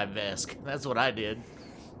killed 5 Vesk. That's what I did.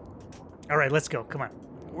 All right, let's go. Come on.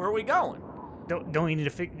 Where are we going? Don't you need to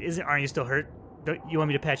fix? Aren't you still hurt? Don't you want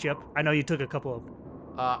me to patch you up? I know you took a couple of.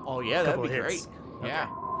 Oh yeah, that'd Couple be of great. hits. Yeah.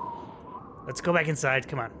 Let's go back inside.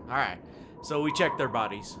 Come on. All right. So we checked their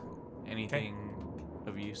bodies. Anything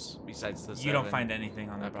of use besides the? You don't 7? find anything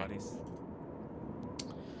on their Okay. bodies.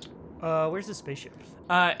 Where's the spaceship?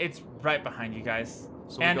 It's right behind you guys.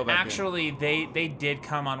 So we and go back in. actually, they did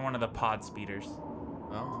come on one of the pod speeders,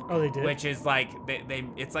 Oh. Oh, they did. which is like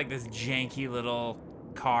it's like this janky little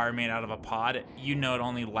car made out of a pod. You know, it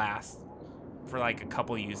only lasts for like a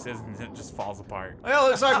couple uses and it just falls apart. Well,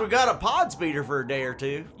 looks like we got a pod speeder for a day or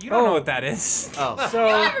two. You don't know Oh. what that is. Oh. You So,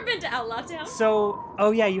 ever been to Outlaw Town?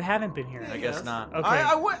 oh yeah, you haven't been here. I guess not. Okay.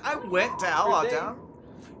 I went to Outlaw Town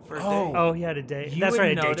for a day. Oh, he had a day. You That's would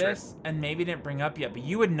right, a day trip. notice, and maybe didn't bring up yet, but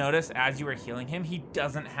you would notice as you were healing him, he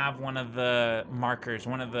doesn't have one of the markers,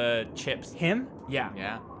 one of the chips. Him? Yeah.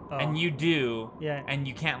 Yeah. Oh. And you do. Yeah. And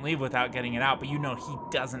you can't leave without getting it out, but you know he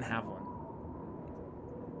doesn't have one.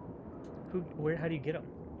 How do you get him?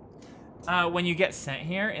 When you get sent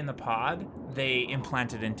here in the pod, they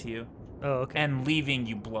implant it into you. Oh, okay. And leaving,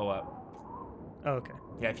 you blow up. Oh, okay.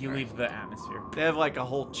 Yeah, if you leave the atmosphere. They have like a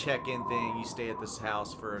whole check-in thing. You stay at this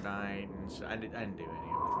house for a night, and I didn't do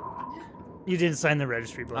any of it. You didn't sign the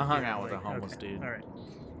registry book. I hung Yeah, out with a like, homeless okay. dude All right.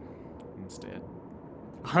 instead.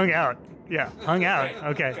 Hung out. Yeah, hung out.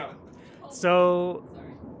 Okay. So.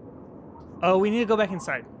 Oh, we need to go back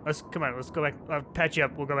inside. Let's go back. I'll patch you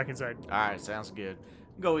up. We'll go back inside. All right, sounds good.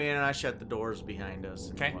 Go in, and I shut the doors behind us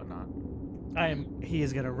and Okay. whatnot. He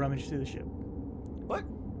is gonna rummage through the ship. What?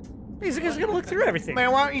 He's gonna look through everything.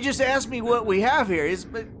 Man, why don't you just ask me what we have here? It's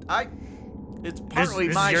partly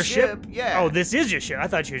this my is your ship. Yeah. Oh, this is your ship. I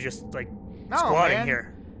thought you were just like No, squatting man.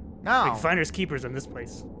 here. No. Like finders keepers in this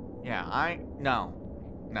place. Yeah, no,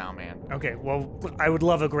 man. Okay. Well, I would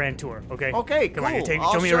love a grand tour. Okay. Okay, Come cool. on,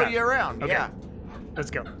 I'll show me show around. you around. Okay. Yeah. Let's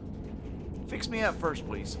go. Fix me up first,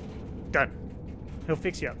 please. Done. He'll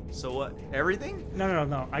fix you up. So what? Everything?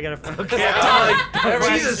 No. I gotta.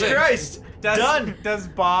 Jesus Christ. Does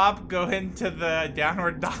Bob go into the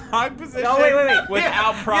downward dog position? No, wait.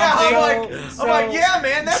 Without Yeah, prompting? I'm like, yeah,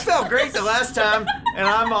 man, that felt great the last time, and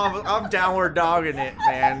I'm downward dogging it,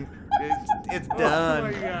 man. It's done.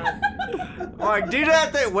 Oh my god. I'm like, do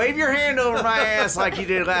that thing. Wave your hand over my ass like you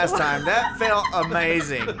did last time. That felt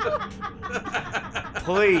amazing.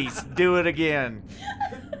 Please do it again.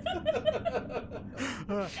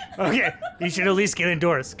 Okay. You should at least get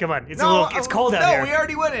indoors. Come on. It's cold out no, here. we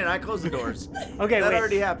already went in. I closed the doors. Okay, That wait.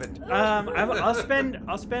 already happened. I'll spend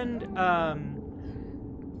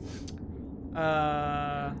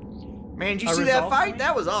Man, did you a see that resolve fight? point?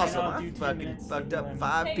 That was awesome. I'll I do 10 fucking minutes, fucked up and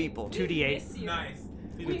 5 Hey, people. 2d8. Nice.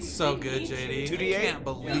 You did so good, JD. 2d8? I can't We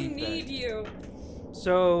believe need that. you.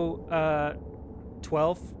 So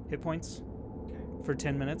 12 hit points for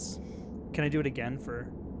 10 minutes. Can I do it again for?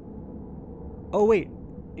 Oh wait,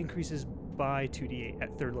 increases by 2d8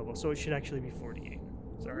 at 3rd level, so it should actually be 48.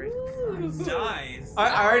 Sorry. Nice.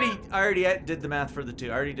 I already did the math for the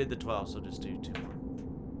 2. I already did the 12, so just do 2 more.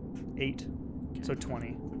 8. So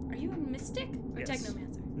 20. Are you a mystic or Yes.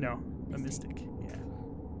 technomancer? No, a mystic. Yeah.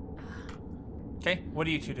 Okay, what are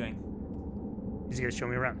you two doing? He's gonna show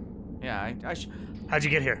me around. Yeah, How'd you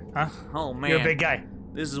get here? Huh? oh man. You're a big guy.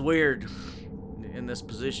 This is weird in this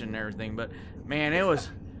position and everything, but man,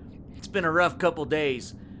 it's been a rough couple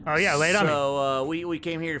days. Oh yeah, lay it on me. So we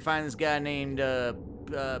came here to find this guy named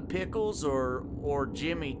Pickles or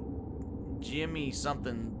Jimmy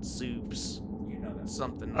something soups. You know that.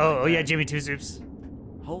 Something. Oh like yeah, that. Jimmy Two Soups.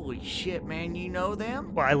 Holy shit, man! You know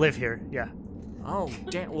them? Well, I live here. Yeah. Oh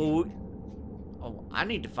damn. Well, I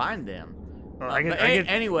need to find them. Well,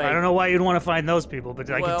 Anyway. I don't know why you'd want to find those people, but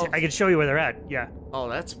Well- I can show you where they're at. Yeah. Oh,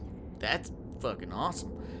 that's fucking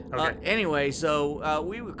awesome. Okay. Anyway, so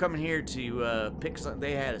we were coming here to pick some.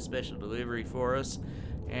 They had a special delivery for us,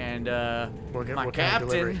 and What my kind of captain,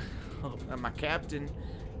 delivery? my captain,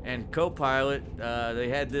 and co-pilot, they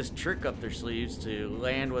had this trick up their sleeves to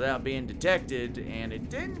land without being detected, and it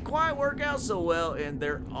didn't quite work out so well, and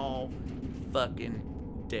they're all fucking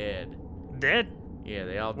dead. Dead? Yeah,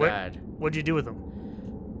 they all What? died. What'd you do with them?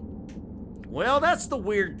 Well, that's the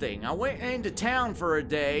weird thing. I went into town for a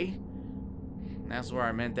day. That's where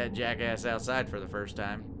I met that jackass outside for the first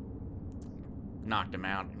time. Knocked him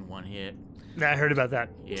out in one hit. I heard about that.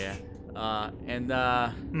 Yeah.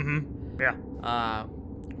 Yeah.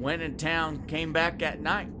 Went in town, came back at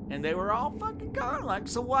night, and they were all fucking gone. Like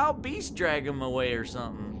some wild beast dragged them away or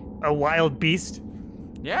something. A wild beast?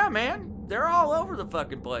 Yeah, man. They're all over the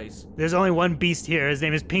fucking place. There's only one beast here. His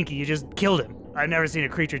name is Pinky. You just killed him. I've never seen a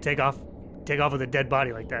creature take off with a dead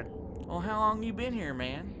body like that. Well, how long you been here,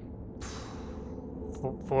 man?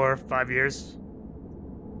 4 or 5 years.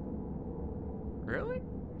 Really?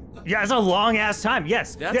 Yeah, it's a long ass time.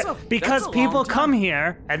 Yes. That's Yeah, a- because that's a people long time. come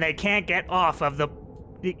here and they can't get off of the.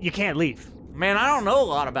 You can't leave. Man, I don't know a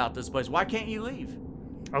lot about this place. Why can't you leave?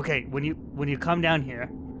 Okay, when you come down here,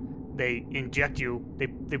 they inject you.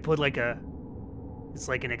 They put it's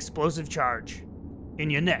like an explosive charge in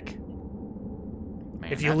your neck.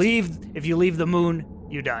 Man, If you leave the moon,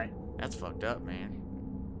 you die. That's fucked up, man.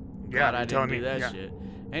 Yeah, God, you're I didn't telling do me, that yeah. shit.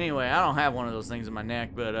 Anyway, I don't have one of those things in my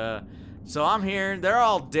neck, but so I'm here. They're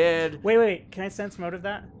all dead. Wait. Can I sense motive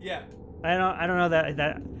that? Yeah. I don't know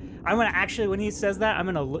that. I'm gonna actually when he says that, I'm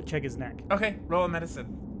gonna check his neck. Okay, roll a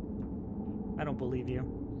medicine. I don't believe you.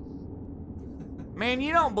 Man,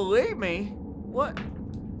 you don't believe me. What?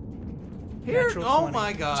 Here, Natural Oh 20.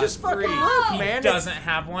 my god. just fucking 3. look, He man. doesn't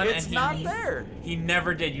have one, It's and not there. He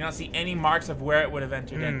never did. You don't see any marks of where it would have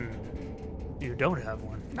entered in. You don't have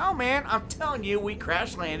one. No, man, I'm telling you, we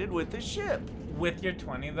crash landed with the ship. With your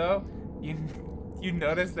 20, though, you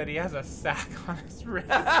notice that he has a sack on his wrist.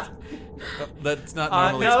 That's not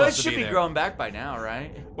normally no, it supposed to should be be there. growing back by now,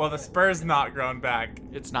 right? Well, the spur's not grown back.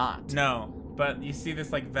 It's not. No, but you see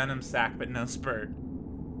this like venom sack, but no spur.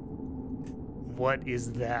 What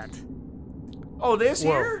is that? Oh, this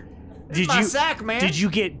Whoa. here? This Did is my you sack, man. Did you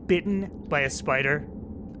get bitten by a spider?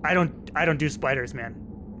 I don't do spiders, man.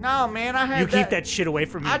 No, man, I had You keep that shit away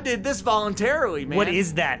from me. I did this voluntarily, man. What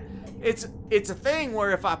is that? It's a thing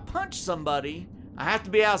where if I punch somebody, I have to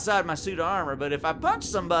be outside my suit of armor, but if I punch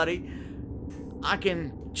somebody, I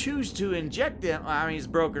can choose to inject them. I mean, it's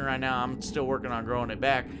broken right now. I'm still working on growing it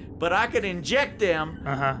back, but I could inject them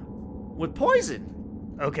Uh-huh. with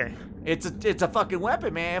poison. Okay. It's a fucking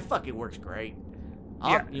weapon, man. It fucking works great.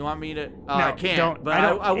 Yeah. You want me to? No, I can't. Don't. But I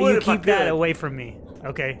don't. I would you if I keep that could. away from me.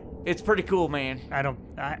 Okay. It's pretty cool, man. I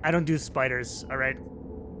don't do spiders. All right.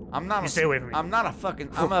 I'm not. You stay away from me. I'm not a fucking.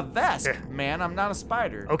 I'm a Vesk, Yeah. man. I'm not a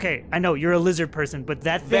spider. Okay. I know you're a lizard person, but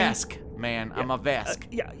that thing. Vesk, man. I'm a Vesk.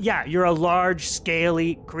 Yeah. You're a large,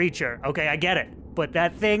 scaly creature. Okay, I get it. But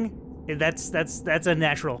that thing, that's a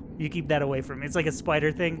natural. You keep that away from me. It's like a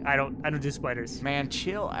spider thing. I don't do spiders. Man,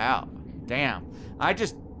 chill out. Damn. I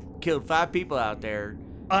just killed 5 people out there.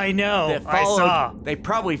 I know. That I followed, saw. They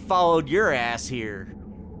probably followed your ass here.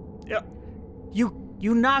 Yeah.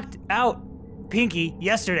 You knocked out Pinky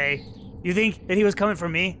yesterday. You think that he was coming for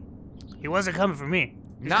me? He wasn't coming for me.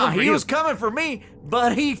 Nah, coming for he you. was coming for me,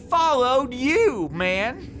 but he followed you,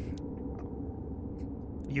 man.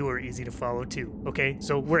 You were easy to follow too. Okay,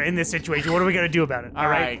 so we're in this situation. What are we gonna do about it? All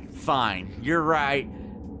right, fine. You're right.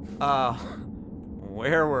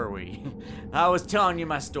 Where were we? I was telling you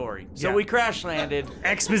my story. So Yeah. we crash landed.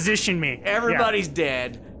 Exposition me. Everybody's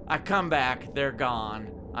dead. I come back. They're gone.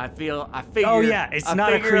 I figure. Oh, yeah, it's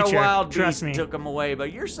not a figure creature. wild Trust beast me. took them away,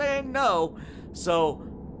 but you're saying no.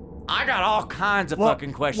 So I got all kinds of Well,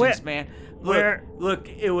 fucking questions, where- man. Look, where- look,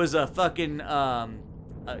 it was a fucking a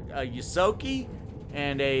Yosoki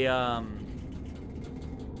and a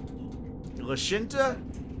Lashinta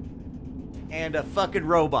and a fucking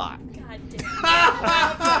robot. God damn.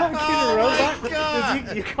 Fucking robot? my God.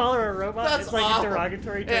 Does you call her a robot? That's it's like awful. a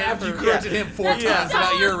derogatory term. After you for- corrected him 4 Yeah. times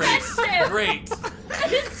about your race. offensive. Great.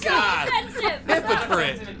 That is so God. offensive.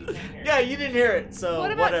 Hypocrite. Yeah, you didn't hear it, so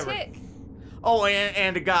What about whatever. Tick? Oh,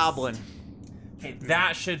 and a goblin. Hey,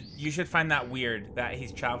 you should find that weird that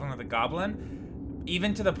he's traveling with a goblin,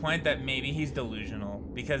 even to the point that maybe he's delusional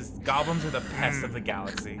because goblins are the pest of the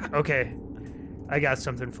galaxy. Okay, I got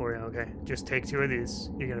something for you. Okay, just take 2 of these.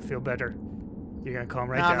 You're gonna feel better. You're gonna calm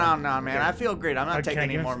right No, down. no, man. Okay. I feel great. I'm not taking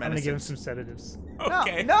any more I'm gonna give him medicine. some sedatives.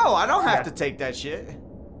 Okay. No, I don't have Yeah. to take that shit.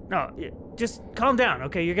 No, just calm down.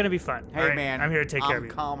 Okay, you're gonna be fine. Hey, all right? man. I'm here to take care of I'm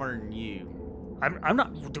you. calmer than you. I'm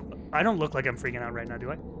not. I don't look like I'm freaking out right now,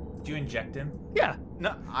 do I? Do you inject him? Yeah.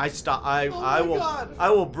 No, I stop. I my will. God. I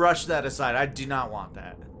will brush that aside. I do not want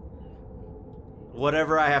that.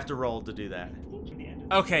 Whatever I have to roll to do that,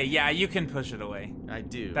 Okay, yeah, you can push it away. I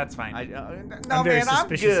do. That's fine. No, I'm very man, I'm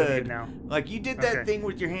suspicious of you good. now. Like you did that Okay. thing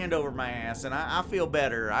with your hand over my ass, and I feel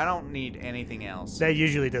better. I don't need anything else. That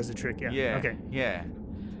usually does the trick. Yeah. Yeah. Okay. Yeah.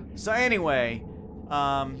 So anyway,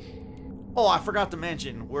 oh, I forgot to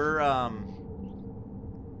mention, we're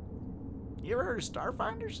you ever heard of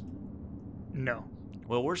Starfinders? No.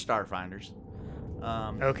 Well, we're Starfinders.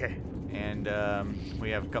 Okay. And we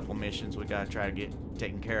have a couple missions we gotta try to get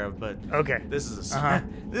taken care of, but Okay. this is a Uh-huh.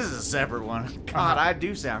 this is a separate one. God, I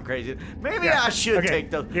do sound crazy. Maybe Yeah. I should Okay.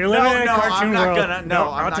 take those. You're living in a no, cartoon I'm not world. gonna. No,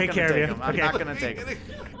 No, I'm I'll not take gonna care of take you. them. I'm Okay. not gonna take them.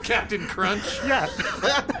 Captain Crunch. Yeah.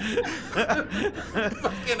 Fucking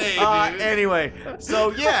A, dude. Anyway, so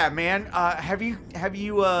yeah, man. Have you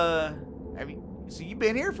so you've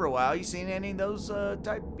been here for a while? You seen any of those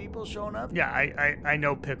type people showing up? Yeah. I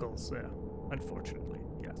know pickles. Yeah. Unfortunately,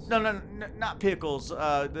 yes. No, not Pickles.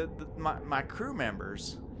 My crew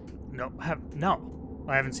members. No. No.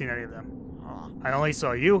 I haven't seen any of them. Huh. I only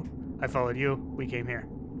saw you. I followed you. We came here.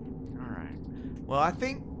 All right. Well, I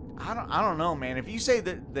think I don't know, man. If you say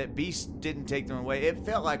that Beast didn't take them away, it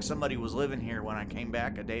felt like somebody was living here when I came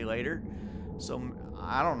back a day later. So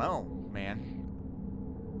I don't know, man.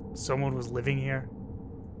 Someone was living here.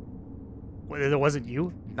 It wasn't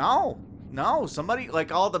you. No, somebody,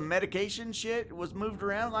 like all the medication shit was moved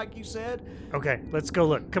around, like you said. Okay. Let's go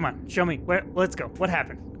look. Come on. Show me. Where? Let's go. What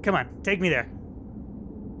happened? Come on. Take me there.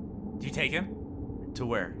 Do you take him? To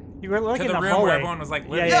where? You were like to in the the room hallway. where everyone was like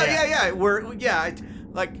living. Yeah.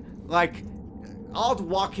 Like I'll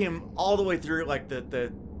walk him all the way through like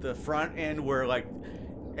the front end where like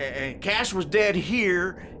and Cash was dead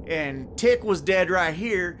here and Tick was dead right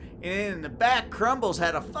here, and then in the back Crumbles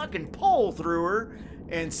had a fucking pole through her,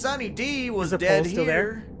 and Sunny D was the dead pole still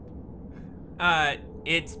here.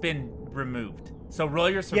 It's been removed. So roll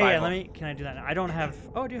your Yeah, survival. can I do that now? I don't have,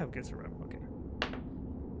 I do have good survival, okay.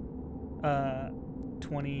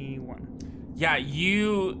 21. Yeah,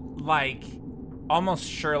 you like almost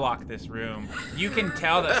Sherlock this room. You can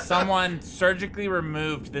tell that someone surgically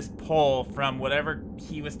removed this pole from whatever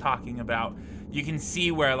he was talking about. You can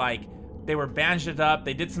see where like they were bandaged up,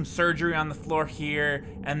 they did some surgery on the floor here,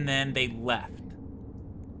 and then they left.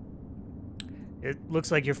 It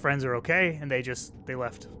looks like your friends are okay, and they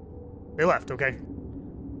left. They left, okay?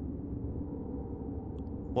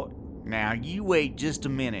 What? Now you wait just a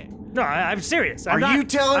minute. No, I'm serious. Are you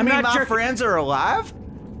telling me my jerking. friends are alive?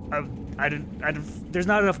 There's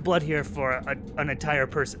not enough blood here for an entire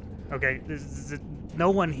person, okay? No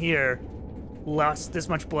one here lost this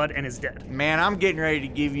much blood and is dead. Man, I'm getting ready to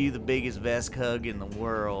give you the biggest vest hug in the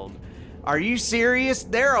world. Are you serious?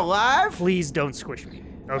 They're alive? Please don't squish me,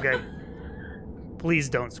 okay? Please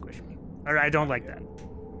don't squish me. All right, I don't like that.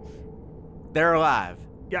 They're alive.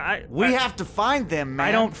 Yeah, We have to find them,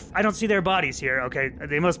 man. I don't see their bodies here, okay?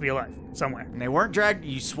 They must be alive somewhere. And they weren't dragged.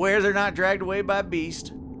 You swear they're not dragged away by a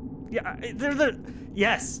beast? Yeah,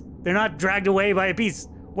 yes, they're not dragged away by a beast.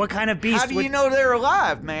 What kind of beast? How do you know they're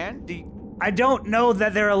alive, man? I don't know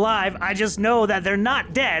that they're alive. I just know that they're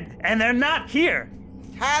not dead and they're not here.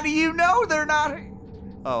 How do you know they're not?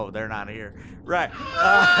 Oh, they're not here. Right.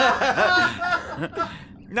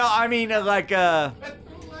 No, I mean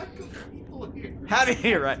how do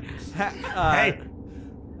you right? Hey,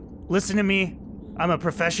 listen to me. I'm a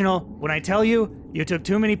professional. When I tell you, you took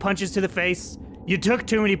too many punches to the face. You took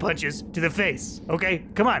too many punches to the face. Okay,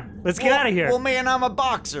 come on, let's get out of here. Well, man, I'm a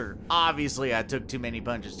boxer. Obviously, I took too many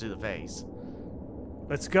punches to the face.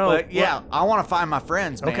 Let's go. But yeah, I want to find my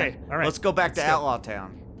friends, man. Okay, all right. Let's go back to Let's go. Outlaw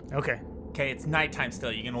Town. Okay. Okay, it's nighttime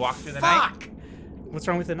still. You can walk through the night? Fuck! What's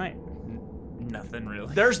wrong with the night? Nothing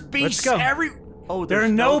really. There's beasts go. Oh, There are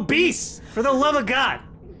there's no beasts. For the love of God,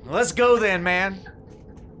 Let's go then, man.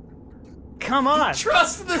 come on.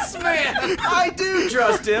 Trust this man. I do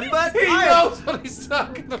trust him, but He knows what he's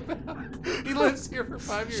talking about. He lives here for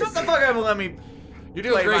 5 years. Shut the fuck up and let me. You're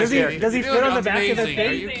doing Play great, my Does he- Jamie. does he You're fit doing on the back of the amazing. Are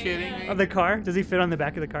thing? you kidding me? Of the car? Does he fit on the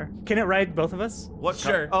back of the car? Can it ride both of us? What?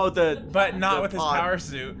 Sure. Oh, the. But not the with his pod. power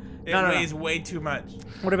suit. It No. weighs way too much.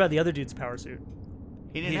 What about the other dude's power suit?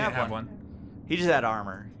 He He didn't, didn't have one. He just had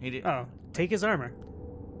armor. He did. Oh, take his armor.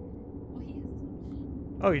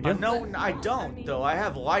 Oh, you do? No, I don't though. I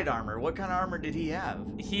have light armor. What kind of armor did he have?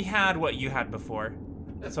 He had what you had before.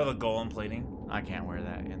 So the golem plating. I can't wear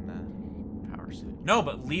that in the power suit. No,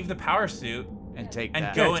 but leave the power suit And take and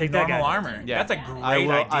that. go Yeah, in take that normal guy. armor. Yeah. That's a great I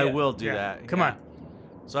will. idea. I will do Yeah. that. Come yeah. on.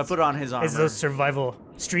 So I put on his armor. It's those survival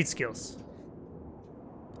street skills.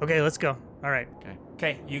 Okay, let's go. All right.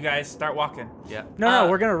 Okay, you guys start walking. Yeah. No,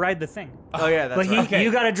 we're gonna ride the thing. Oh yeah, that's But right. Okay.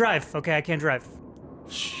 you gotta drive. Okay, I can't drive.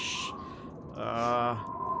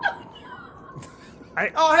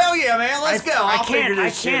 Oh hell yeah, man! Let's go. I I'll figure can't. I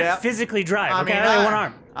this shit can't out. physically drive. I Okay, mean, I only have one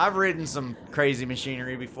arm. I've ridden some crazy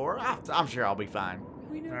machinery before. I'm sure I'll be fine.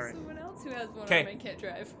 We know All right. someone else who has one 'Kay. arm and can't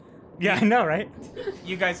drive. Yeah, I know, right?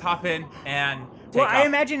 You guys hop in and take Well, off. I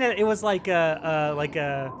imagine that it was like a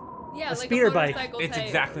Yeah, like speeder a bike. motorcycle It's type.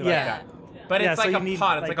 exactly Yeah. like that. But Yeah, it's so like you a need,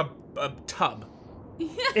 pod. It's like- like a tub.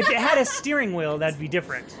 if it had a steering wheel, that'd be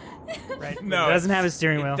different, right? No, it doesn't have a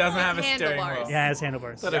steering wheel. It doesn't have a steering handlebars. wheel. Yeah, it has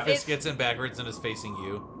handlebars. But if It's- it gets in backwards and is facing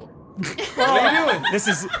you,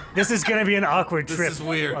 This is gonna be an awkward This trip. is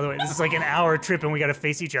weird. By the way, this is like an hour trip, and we gotta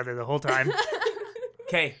face each other the whole time.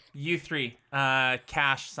 Okay, you three,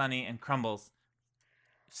 Cash, Sunny, and Crumbles.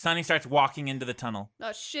 Sunny starts walking into the tunnel.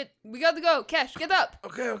 Oh shit, we got to go. Cash, get up.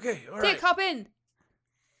 okay, all right. Tick, hop in.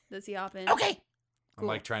 Does he hop in? Okay. I'm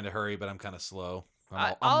like trying to hurry, but I'm kind of slow.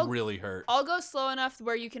 I'll- I'm really hurt. I'll go slow enough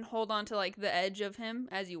where you can hold on to like the edge of him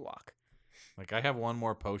as you walk. Like I have one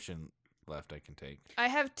more potion left I can take. I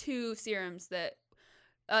have 2 serums that.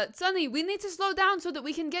 Sunny, we need to slow down so that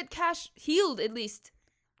we can get Cash healed at least.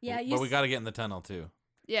 Yeah, But we got to get in the tunnel too.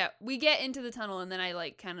 Yeah, we get into the tunnel and then I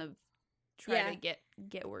like kind of try Yeah. to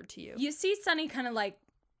get word to you. You see Sunny kind of like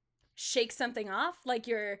shake something off, like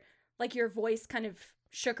your voice kind of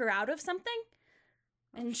shook her out of something.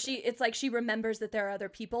 And it's like she remembers that there are other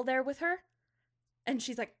people there with her. And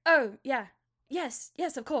she's like, "Oh, yeah. Yes,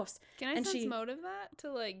 of course." Can I and sense she- motive that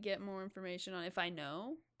to like get more information on if I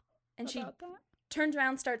know And she about that? turns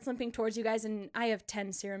around, starts limping towards you guys, and I have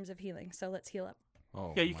 10 serums of healing, so let's heal up.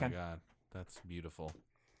 Oh, Yeah, you my can. God. That's beautiful.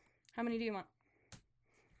 How many do you want?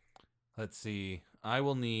 Let's see. I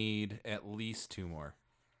will need at least 2 more.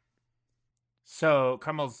 So,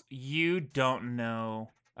 Crumbles, you don't know.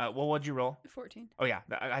 Well, what'd you roll? 14. Oh yeah,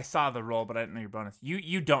 I saw the roll, but I didn't know your bonus.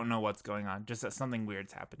 You don't know what's going on. Just that something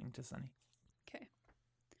weird's happening to Sunny. Okay.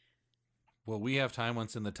 Will we have time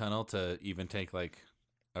once in the tunnel to even take like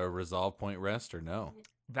a resolve point rest or no?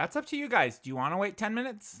 That's up to you guys. Do you want to wait 10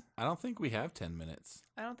 minutes? I don't think we have 10 minutes.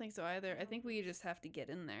 I don't think so either. I think we just have to get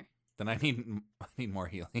in there. Then I need more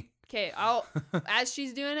healing. Okay, I'll as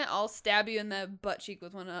she's doing it, I'll stab you in the butt cheek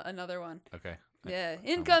with another one. Okay. Yeah,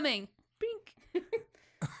 incoming. Bink.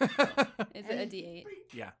 Is it a D8?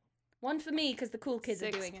 Yeah. 1 for me, because the cool kids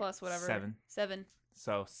 6 are doing plus whatever. 7. 7.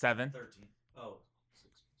 So 7. 13. Oh.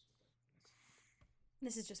 it.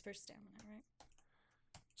 This is just for stamina, right?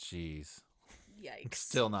 Jeez. Yikes.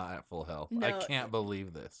 Still not at full health. I No. can't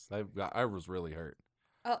believe this. I was really hurt.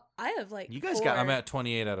 Oh, I have like You guys 4. got- I'm at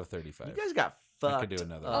 28 out of 35. You guys got I fucked. could do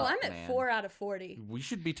another Oh, one. I'm at man. 4 out of 40. We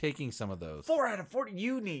should be taking some of those. 4 out of 40.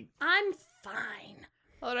 You need. I'm fine.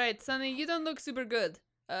 All right, Sunny, you don't look super good.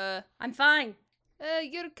 I'm fine.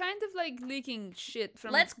 You're kind of like leaking shit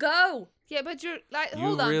from. Let's go. Yeah, but you're like. You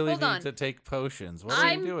Hold on, really hold need on. to take potions. What are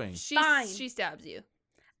I'm you doing? Fine. She stabs you.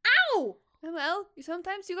 Ow! Well,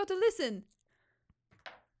 sometimes you got to listen.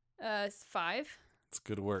 5. It's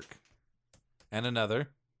good work. And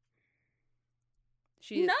another.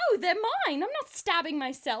 She. No, they're mine. I'm not stabbing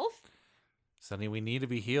myself. Sonny, we need to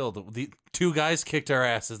be healed. The 2 guys kicked our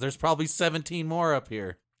asses. There's probably 17 more up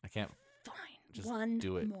here. I can't Fine. just One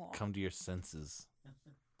do it. more. Come to your senses.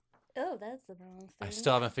 Oh, that's the wrong thing. I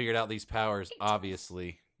still haven't figured out these powers,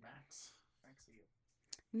 obviously.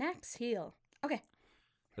 Max heal. Okay.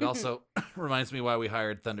 It also reminds me why we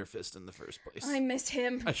hired Thunderfist in the first place. I miss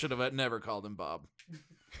him. I should have never called him Bob.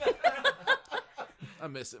 I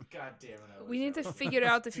miss him. God damn it. We need to figure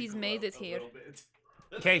out if he's made it here.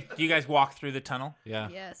 Okay, do you guys walk through the tunnel? Yeah.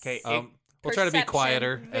 Yes. Okay. We'll try to be Perception.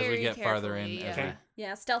 quieter as we Very get farther in. carefully, as yeah. Okay.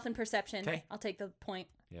 Yeah, stealth and perception. 'Kay. I'll take the point.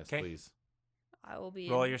 Yes, 'Kay. please. I will be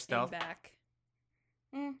Roll in, your stealth. in back.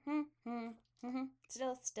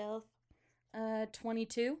 Stealth.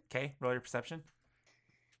 22. Okay, roll your perception.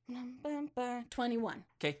 21.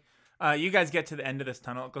 Okay. You guys get to the end of this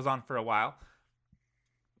tunnel. It goes on for a while.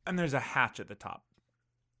 And there's a hatch at the top.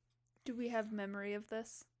 Do we have memory of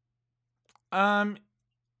this? Yeah,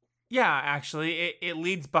 actually, it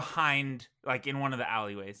leads behind, like in one of the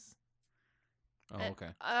alleyways. Oh, okay.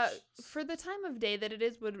 For the time of day that it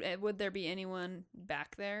is, would there be anyone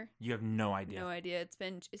back there? You have no idea. No idea.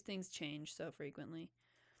 Things change so frequently.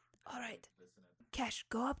 All right, Cash,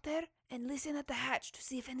 go up there and listen at the hatch to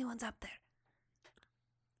see if anyone's up there.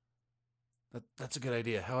 That's a good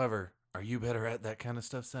idea. However, are you better at that kind of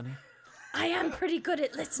stuff, Sonny? I am pretty good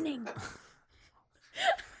at listening.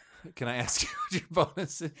 Can I ask you what your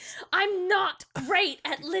bonus is? I'm not great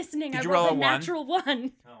at listening. Did I you rolled roll a a 1? natural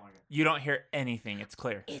 1. You don't hear anything. It's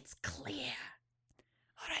clear. It's clear.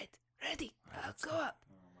 All right, ready? Let's Go go. up.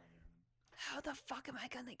 How the fuck am I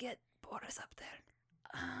gonna get Boris up there?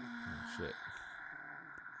 Oh, shit.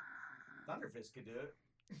 Thunderfist could do it.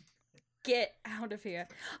 Get out of here.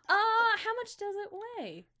 How much does it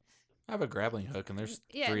weigh? I have a grappling hook, and there's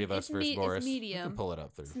Yeah, 3 of us it's versus Boris. It's We medium. can pull it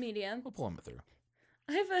up through. It's medium. We'll pull him through.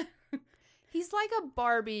 I have a. He's like a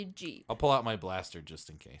Barbie Jeep. I'll pull out my blaster just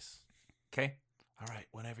in case. Okay. All right,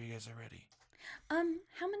 whenever you guys are ready. How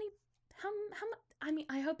many? How much? I mean,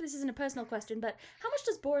 I hope this isn't a personal question, but how much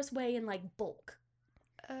does Boris weigh in like bulk?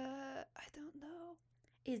 I don't know.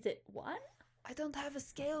 Is it 1? I don't have a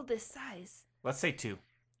scale this size. Let's say 2.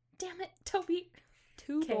 Damn it, Toby.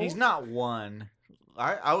 2 Okay. bulk. He's not 1.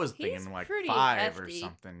 I was He's thinking like pretty 5 or hefty.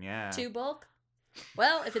 something. Yeah. 2 bulk.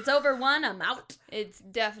 Well, if it's over 1, I'm out. It's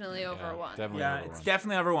definitely over Yeah, 1. Definitely Yeah, over it's one.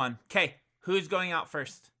 definitely over 1. Okay. Who's going out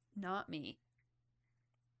first? Not me.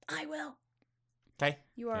 I will. Okay.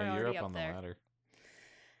 You are Yeah, you're already up up on the there. ladder.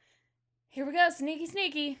 Here we go. Sneaky,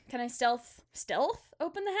 sneaky. Can I stealth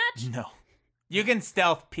open the hatch? No. You can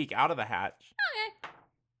stealth peek out of the hatch. Okay.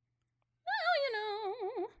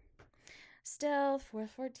 Well, stealth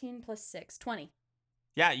 14 plus 6, 20.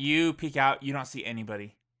 Yeah, you peek out. You don't see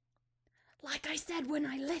anybody. Like I said when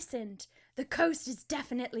I listened, the coast is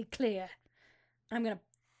definitely clear. I'm gonna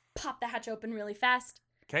pop the hatch open really fast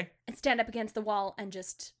Okay. and stand up against the wall and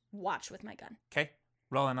just watch with my gun. Okay.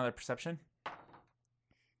 Roll another perception.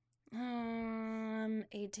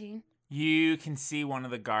 18. You can see one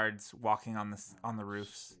of the guards walking on the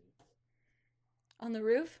roofs. On the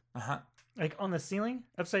roof? Uh-huh. Like on the ceiling,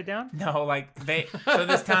 upside down. No, like so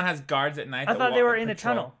this town has guards at night. I that thought they walk were the in a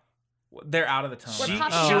patrol. tunnel. They're out of the tunnel. We're She,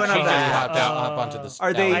 popping she out. went She up just that. hopped out up onto the.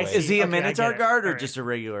 Are they? alleyway. Is he a Okay, I get Minotaur it. guard or Alright. just a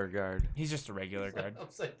regular guard? He's just a regular guard.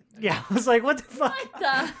 Yeah, I was like, what the fuck? What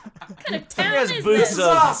the kind of He town has is boots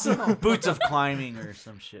this? of boots of climbing or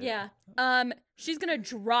some shit. Yeah. She's gonna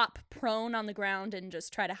drop prone on the ground and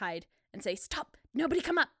just try to hide and say, "Stop! Nobody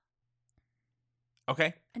come up!"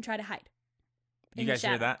 Okay, and try to hide. you in the guys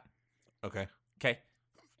hear shadow. that? Okay. Okay,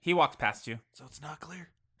 he walks past you. So it's not clear.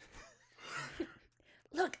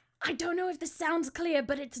 Look, I don't know if this sounds clear,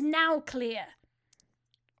 but it's now clear.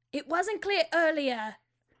 It wasn't clear earlier.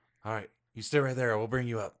 All right, you stay right there. We'll bring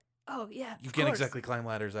you up. Oh yeah. You of can't course. exactly climb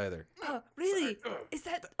ladders either. Oh really? Is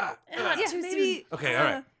that? Not Yeah, too maybe. Okay, all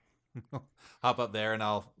right. Hop up there, and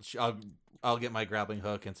I'll get my grappling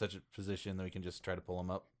hook in such a position that we can just try to pull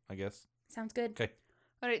him up. I guess. soon. Sounds good. Okay.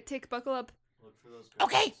 All right, Tick, buckle up.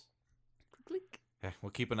 Okay. Click. Okay.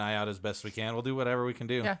 We'll keep an eye out as best we can. We'll do whatever we can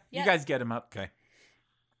do. Yeah, Yeah. you guys get him up. Okay.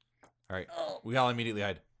 All right. We all immediately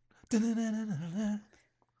hide. I'm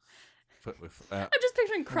just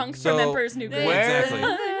picturing Krunk So, from Emperor's New Groove. where- Exactly.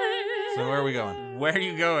 So where are we going? Where are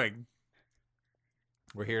you going?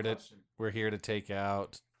 We're here to take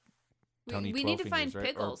out Tony We need to find 12 Fingers, right?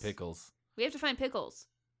 Pickles. Or Pickles. We have to find Pickles.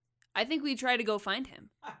 I think we try to go find him.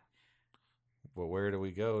 Well, where do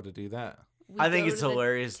we go to do that? We I think go it's to the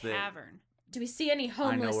hilarious that tavern. Do we see any I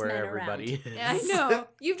homeless know where men everybody around? is. Yeah, I know.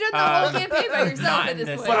 You've done the whole campaign by yourself not at in this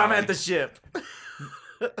this point. But I'm at the ship.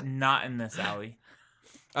 Not in this alley.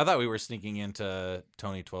 I thought we were sneaking into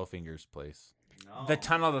Tony 12 Fingers' place. The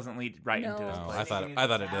tunnel doesn't lead right into No. this Oh, place. I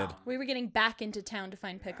thought it did. We were getting back into town to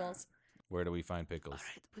find Pickles. Where do we find Pickles? All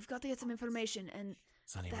right, we've got to get some information, and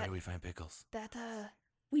Sonny, where that- do we find Pickles? that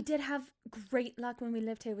We did have great luck when we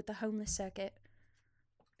lived here with the homeless circuit.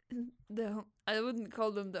 I wouldn't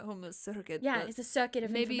call them the homeless circuit. Yeah, but it's a circuit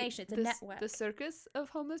of maybe information. It's a the network. The circus of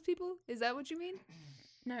homeless people? Is that what you mean?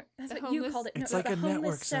 No, that's the what you homeless- called it. No, It's it was like the a homeless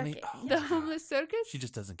network, Sonny. circuit. Oh. Yeah. The homeless circus? She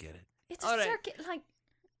just doesn't get it. It's a Alright. circuit, like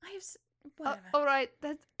I have. Whatever. All right,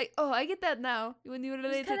 that's I get that now. When you Just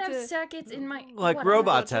relate kind it of to have circuits in my Like whatever.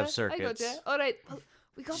 robots have I circuits. gotcha. All right, well,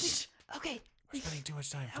 we got to. Okay, We're spending too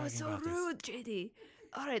much time that was talking so about this. rude, JD.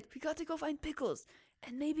 All right, we got to go find Pickles,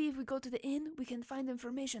 and maybe if we go to the inn, we can find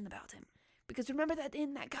information about him. Because remember that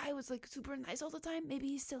inn, that guy was like super nice all the time. Maybe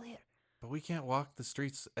he's still here. But we can't walk the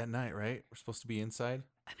streets at night, right? We're supposed to be inside.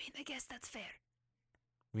 I mean, I guess that's fair.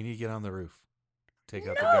 We need to get on the roof. Take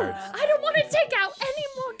out the No, guards. I don't want to take out any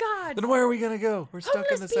more guards. Then where are we gonna go? We're stuck in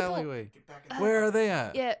Homeless this people. alleyway. Where are they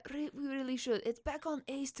at? Yeah, we really should. It's back on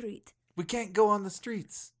A Street. We can't go on the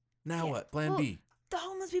streets. Now Yeah, what? Plan well, B. The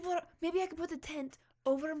homeless people are. Maybe I could put a tent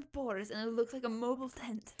over Boris, and it looks like a mobile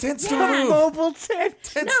tent. Tents still Yeah. move. Mobile tent.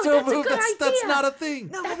 Tents No, still that's a move. good That's idea. not a thing.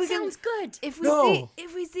 No, that but we can. sounds good. If No.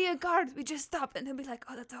 we see a guard, we just stop, and he'll be like,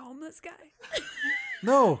 "Oh, that's a homeless guy."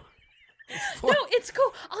 No. No, it's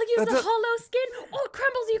cool. I'll use That's the a- hollow skin. Oh,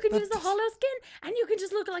 Crumbles, you can use the That's- hollow skin, and you can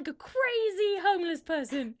just look like a crazy homeless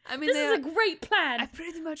person. I mean, This is a great plan. I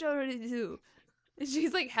pretty much already do. And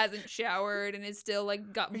she's like hasn't showered and is still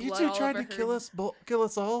like got Are blood you two all trying over to her. kill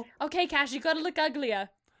us all? Okay, Cash, you gotta look uglier.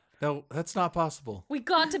 No, that's not possible. We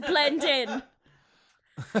got to blend in.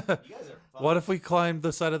 What if we climbed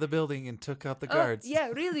the side of the building and took out the Oh, guards? yeah,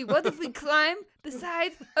 really. What if we climb the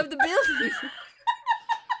side of the building?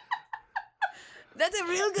 That's a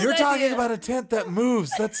real good You're idea. talking about a tent that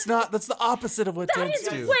moves. That's the opposite of what That tents is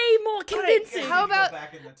do. way more All right, convincing. how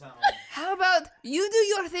about you do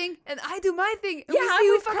your thing and I do my thing and Yeah, we I'm see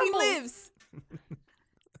who with fucking Crumbles. lives.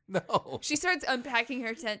 No. She starts unpacking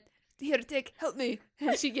her tent. Here, Tick, help me.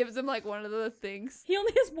 And she gives him like one of the things. He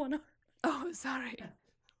only has one arm. Oh, sorry.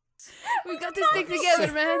 We got to stick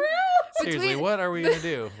together, man. Seriously, Between- what are we gonna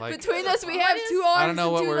do? Like, Between us, we have 2 arms I don't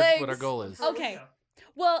know and 2 what legs. our goal is. Okay.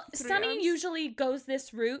 Well, 3 Sunny arms? usually goes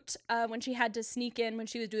this route when she had to sneak in when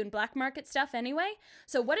she was doing black market stuff anyway.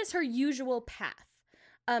 So what is her usual path?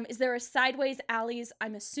 Is there a sideways alleys?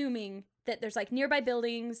 I'm assuming that there's like nearby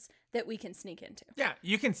buildings that we can sneak into. Yeah,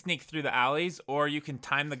 you can sneak through the alleys, or you can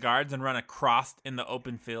time the guards and run across in the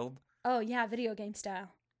open field. Oh, yeah, video game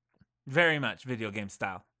style. Very much video game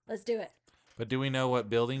style. Let's do it. But do we know what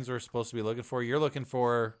buildings we're supposed to be looking for? You're looking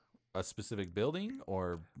for a specific building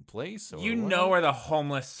or place? Or You what? know where the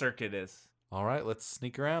homeless circuit is. All right, let's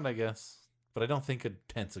sneak around, I guess. But I don't think a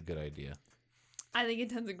tent's a good idea. I think a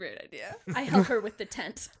tent's a great idea. I help her with the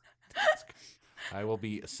tent. I will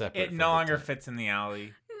be separate. It from no the longer tent. fits in the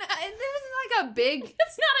alley. There was like a big.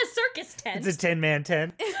 It's not a circus tent. It's a 10-man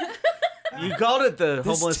tent. You called it the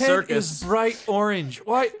This homeless tent circus. is bright orange.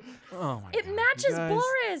 Why? Oh my It God, matches you guys.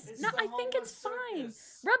 Boris. This No, is a I think it's homeless fine.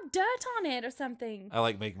 circus. Rub dirt on it or something. I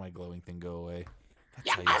like making my glowing thing go away. That's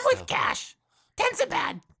Yeah, how you I'm with stealth. Cash. Ten's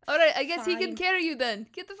bad. All right, I guess he can Fine. carry you then.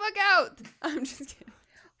 Get the fuck out. I'm just kidding.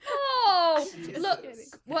 Oh, look, kidding.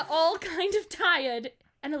 we're all kind of tired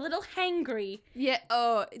and a little hangry. Yeah.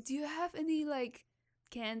 Oh, do you have any like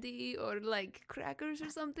candy or like crackers or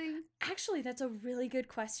something? Actually, that's a really good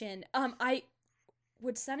question.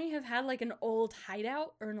 Would Sunny have had like an old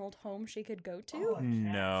hideout or an old home she could go to?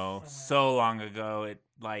 No, so long ago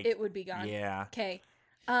It would be gone. yeah. Okay.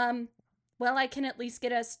 Well, I can at least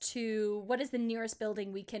get us to what is the nearest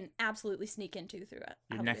building we can absolutely sneak into through it.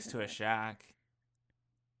 You're next to a shack.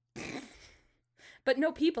 But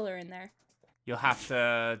no people are in there. You'll have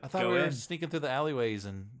to I thought go we were in. sneaking through the alleyways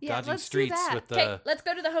and Yeah, dodging let's do streets that. with Okay, the let's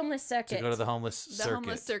go to the homeless to circuit. go to the homeless The circuit.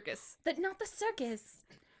 homeless circus. Not the circus.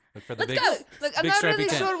 Look for the Let's big. go. Look, I'm Big not strappy really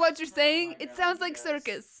tent. sure what you're saying. It sounds like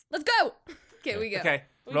circus. Let's go. Okay, we go. Okay,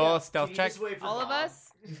 We roll go. a stealth check. All of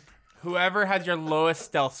us. Whoever has your lowest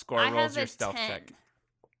stealth score I rolls have your a stealth 10. check.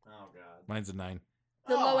 Oh god. Mine's a 9.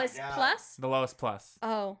 The Oh my lowest God. plus? The lowest plus.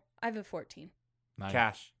 Oh, I have a 14. 9.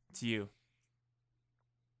 Cash, it's you.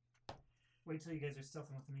 Wait till you guys are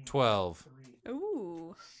stealthing with me. 12.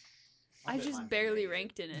 Ooh. I bet just mine barely can be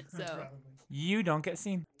ranked in it, so. Probably. You don't get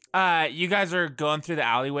seen. You guys are going through the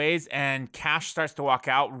alleyways, and Cash starts to walk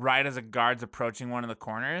out right as a guard's approaching one of the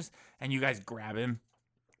corners, and you guys grab him.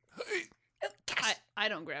 I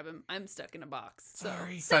don't grab him. I'm stuck in a box. So.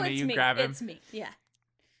 Sorry. So Sunny, it's you me. grab him. It's me. Yeah.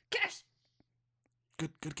 Cash.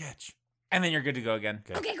 Good catch. And then you're good to go again.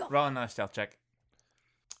 Okay, go. Roll another stealth check.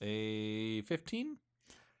 A 15?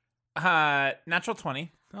 Natural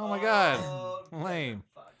 20. Oh my god. Oh, Lame.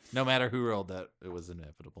 fuck. No matter who rolled that, it was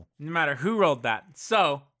inevitable. No matter who rolled that.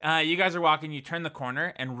 So, you guys are walking, you turn the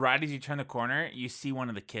corner, and right as you turn the corner, you see one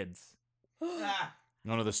of the kids. Ah,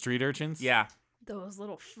 One of the street urchins? Yeah. Those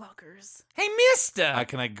little fuckers. Hey, mister!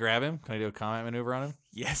 Can I grab him? Can I do a combat maneuver on him?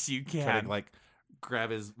 Yes, you Try can. to, like, grab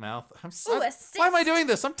his mouth? Ooh, Why am I assist. doing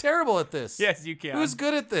this? I'm terrible at this. Yes, you can. Who's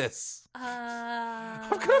good at this? I'm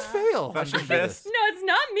I'm gonna fail. I Thunder should do this. fist. No, it's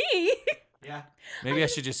not me. yeah. Maybe I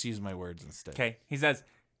should just use my words instead. Okay, he says,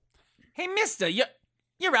 hey, mister,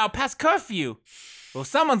 you're out past curfew. Well,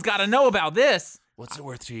 someone's got to know about this. What's it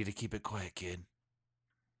worth to you to keep it quiet, kid?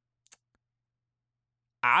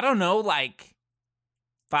 I don't know, like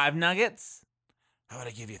 5 nuggets? How about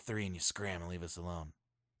I give you 3 and you scram and leave us alone?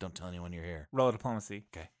 Don't tell anyone you're here. Roll diplomacy.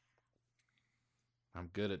 I'm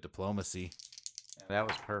good at diplomacy. That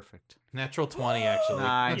was perfect. Natural 20, actually.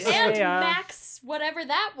 Nice. And Yeah. max whatever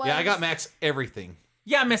that was. Yeah, I got max everything.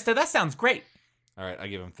 Yeah, mister, that sounds great. All right, I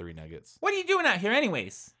give him 3 nuggets. What are you doing out here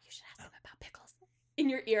anyways? You should ask them about pickles. In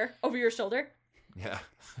your ear, over your shoulder. Yeah.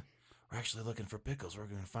 We're actually looking for pickles. We're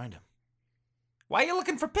going to find him. Why are you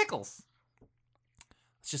looking for pickles?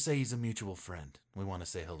 Let's just say he's a mutual friend. We want to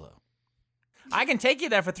say hello. I can take you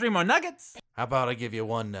there for 3 more nuggets. How about I give you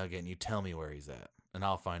 1 nugget and you tell me where he's at, and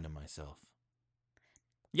I'll find him myself.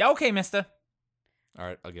 Yeah, okay, mister. All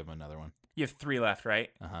right, I'll give him another one. You have 3 left, right?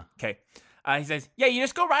 Uh-huh. Okay. He says, yeah, you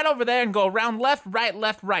just go right over there and go around left, right,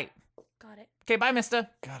 left, right. Got it. Okay, bye, mister.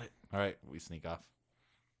 Got it. All right, we sneak off.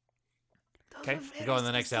 Okay, We go in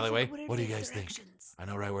the next alleyway. What do you guys think? I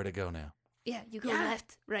know right where to go now. Yeah, you go Yeah.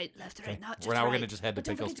 left, right, not just We're now right. we're going to just head to But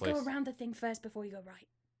don't Pickles' forget to place. go around the thing first before you go right.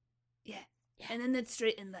 Yeah. And then it's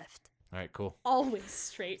straight and left. All right, cool. Always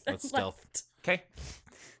straight. Let's left. stealth. Okay.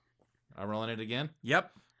 I'm rolling it again.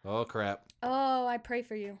 Yep. Oh, crap. Oh, I pray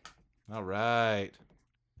for you. All right.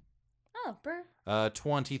 Oh, Burr.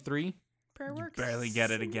 23. Prayer works. barely get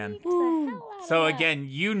it again. Sneak the hell out So of that. again,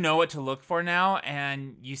 you know what to look for now,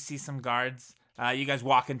 and you see some guards. You guys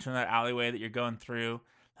walk into that alleyway that you're going through.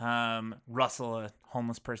 Rustle a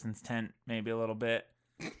homeless person's tent, maybe a little bit.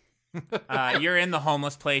 You're in the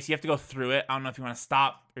homeless place. You have to go through it. I don't know if you want to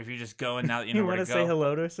stop or if you're just going now that you know You where want to to go. say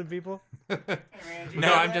hello to some people? No,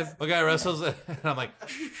 I'm just. Look, guy wrestles it, and I'm like,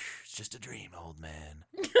 it's just a dream, old man.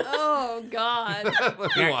 Oh God!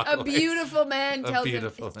 Let me walk A away. beautiful man A tells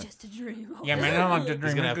beautiful him it's man. just a dream. Yeah, man, I don't like to dream.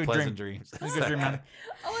 He's going to It's a have good pleasant dream. dreams. It's a good dream, man.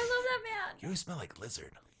 Oh, I love that man. You always smell like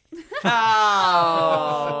lizard.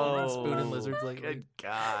 Oh, Spooning lizards lately. Good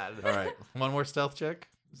God. All right, one more stealth check.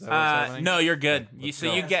 Is that what's happening? No, you're good. Let's So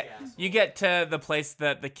go. you get to the place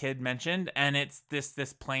that the kid mentioned, and it's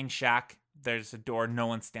this plain shack. There's a door. No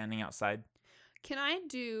one's standing outside. Can I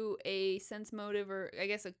do a sense motive, or I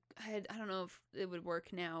guess I don't know if it would work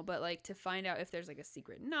now, but like to find out if there's like a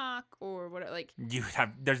secret knock or what? Like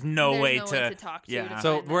There's no there's way no to. one to talk to. yeah. to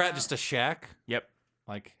So find we're that at just a shack. Yep.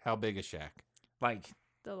 Like how big a shack? Like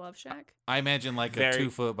The Love Shack? I imagine like a Very- 2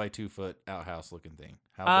 foot by 2 foot outhouse looking thing.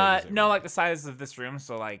 How big is it? No, like the size of this room,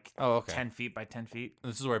 so like Oh, okay. 10 feet by 10 feet,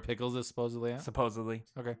 This is where Pickles is supposedly at? supposedly.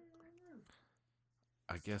 Okay.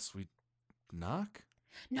 I guess we knock?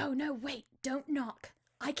 No, wait, don't knock.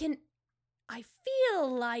 I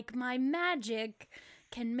feel like my magic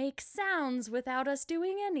can make sounds without us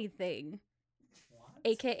doing anything.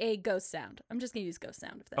 AKA ghost sound. I'm just gonna use ghost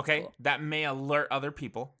sound if that's Okay, cool. that may alert other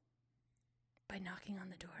people. By knocking on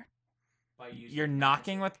the door. You're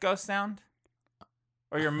knocking with ghost sound?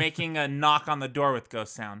 Or you're making a knock on the door with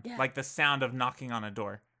ghost sound? Yeah. Like the sound of knocking on a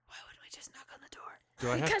door. Why wouldn't we just knock on the door? Do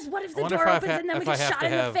I have Because what if I the wonder door if I opens ha- and then we if I get have shot to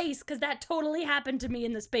in the have- face? Because that totally happened to me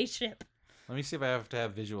in the spaceship. Let me see if I have to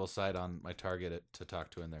have visual sight on my target to talk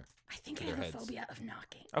to in there. I think I Their have a heads. phobia of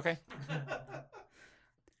knocking. Okay.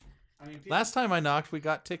 Last time I knocked, we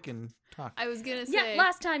got Tick and talked. I was gonna say. Yeah,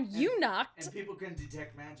 last time you knocked. And people can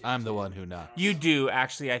detect magic. I'm the one who knocked. You do,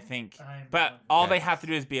 actually, I think. I'm But all Okay. they have to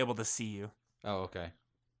do is be able to see you. Oh, okay.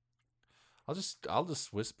 I'll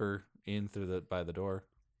just whisper in through by the door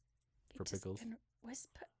for You just Pickles. gonna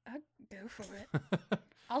whisper. Go for it.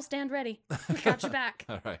 I'll stand ready. We got your back.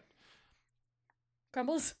 All right.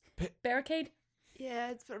 Crumbles. Pi- Barricade. Yeah,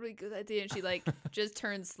 it's probably a good idea. And she like just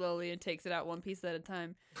turns slowly and takes it out one piece at a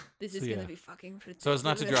time. This is So, gonna yeah. be fucking ridiculous. So as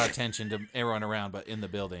not to draw attention to everyone around, but in the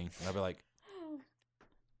building, and I'll be like,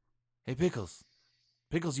 "Hey, Pickles,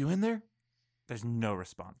 Pickles, you in there?" There's no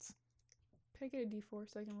response. Can I get a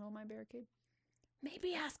D4 so I can roll my barricade?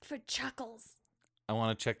 Maybe ask for Chuckles. I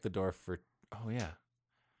want to check the door for. Oh yeah.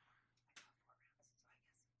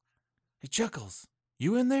 Hey, Chuckles,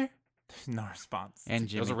 you in there? There's no response. And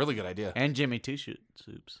That was a Jimmy. really good idea. And Jimmy Two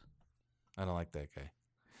Soups. I don't like that guy.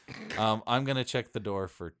 I'm gonna check the door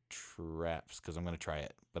for traps because I'm gonna try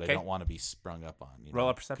it, but Okay. I don't want to be sprung up on. You Roll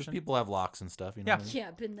know? a perception. 'Cause people have locks and stuff. You know. Yeah. what I mean?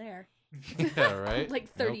 Yeah, been there. Yeah, right. Like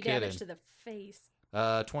No 30 damage kidding. to the face.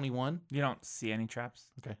 21. You don't see any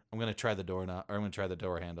traps. Okay. I'm gonna try the door now, or I'm gonna try the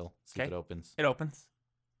door handle. See if Okay. it opens. It opens.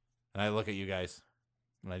 And I look at you guys,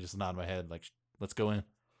 and I just nod my head like, "Let's go in."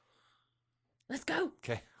 Let's go.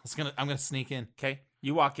 Okay. I'm gonna sneak in. Okay.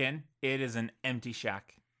 You walk in. It is an empty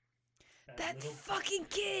shack. That fucking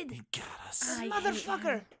kid! He got us. I hate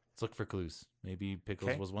Motherfucker! him. Let's look for clues. Maybe Pickles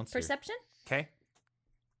Okay. was once here. Perception? Okay.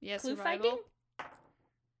 Yeah, Clue survival. finding?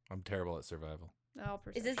 I'm terrible at survival. Oh,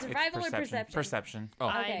 Is perception. it It's survival or perception? Perception. Oh,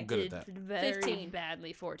 Okay. I'm good at did that. very 15.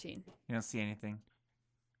 badly. 14. You don't see anything.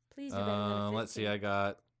 Please, you're better than a Let's see. 15. I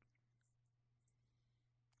got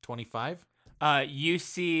 25. You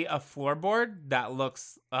see a floorboard that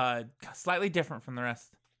looks slightly different from the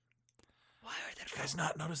rest. Why are there You guys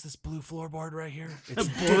not notice this blue floorboard right here? It's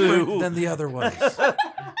Blue. different than the other ones.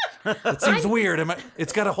 It seems weird.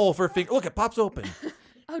 It's got a hole for a finger. Look, it pops open.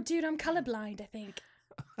 Oh, dude, I'm colorblind, I think.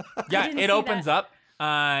 Yeah, didn't it see opens that.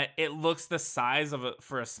 up. It looks the size of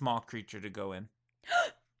for a small creature to go in.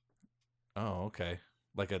 Oh, okay.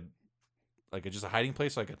 Like a just a hiding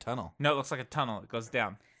place, like a tunnel. No, it looks like a tunnel. It goes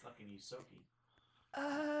down. Fucking Yusoki.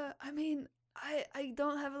 I mean, I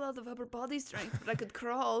don't have a lot of upper body strength, but I could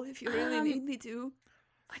crawl if you really need me to.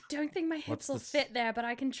 I don't think my hips What's will this? fit there, but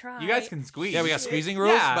I can try. You guys can squeeze. Yeah, we got squeezing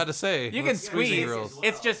rules. Yeah. About to say You can What's squeezing squeeze. rules.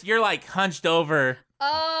 It's just you're like hunched over.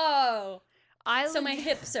 Oh. I So my legit-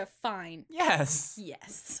 hips are fine. Yes.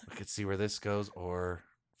 Yes. We could see where this goes, or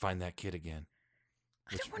find that kid again,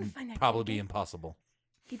 I which don't want to find that probably kid be again. impossible.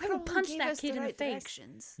 He I probably probably punched gave that us kid the in the right face.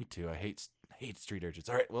 directions. Me too. I hate street urchins.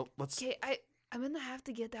 All right, well let's. Okay, I'm gonna have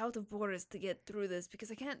to get out of Boris to get through this because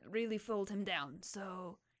I can't really fold him down.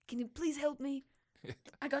 So can you please help me?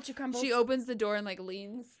 I got you, Crumbles. She opens the door and like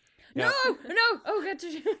leans. Yeah. No! Oh, got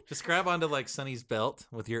you. Just grab onto like Sunny's belt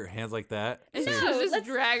with your hands like that. And No, she'll just let's-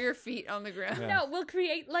 drag her feet on the ground. Yeah. No, we'll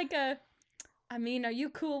create like a. I mean, are you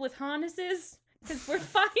cool with harnesses? Because we're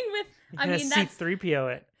fine with. I mean, that's.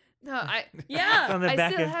 C3PO it No, I Yeah. on the I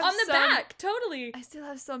back still of. have On the some, back, totally. I still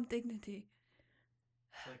have some dignity.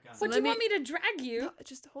 What do let you want me to drag you? No,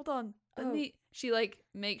 just hold on. Let Oh. me. She like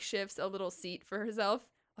makeshifts a little seat for herself.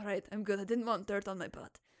 All right, I'm good. I didn't want dirt on my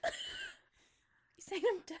butt. You saying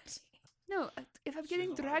I'm dirty? No, if I'm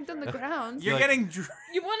getting dragged on the ground, You're Like- getting.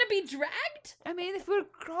 You want to be dragged? I mean, if we're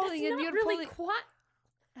That's crawling and not you're really pulling, quite.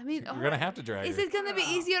 I mean, You're gonna have to drag Is her. it gonna be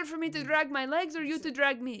easier for me to drag my legs or you to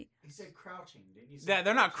drag me? He said crouching, didn't you? Say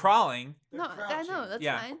They're not crawling. No, I know that's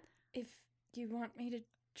Yeah. fine. If you want me to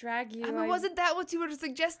drag you, I mean, wasn't that what you were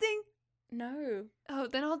suggesting? No. Oh,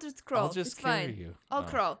 then I'll just crawl. I'll just it's carry fine. you. I'll No.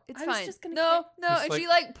 crawl. It's I was fine. just gonna No, no, Just and like- she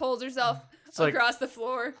like pulls herself like across the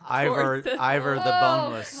floor. Ivor, towards the- Ivor the Oh,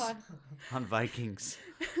 Boneless God. on Vikings.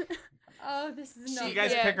 Oh, this is So not you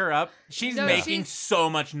guys Yeah. pick her up. She's No, making she's- so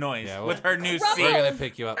much noise Yeah, with her new Rubble. seat. We're gonna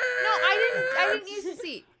pick you up. No, I didn't use the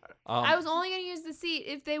seat. Um, I was only gonna use the seat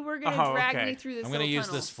if they were gonna Oh, drag okay. me through this. I'm gonna little use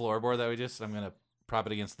tunnel. this floorboard that we just. I'm gonna prop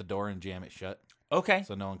it against the door and jam it shut Okay.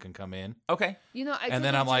 so no one can come in. Okay. You know, I And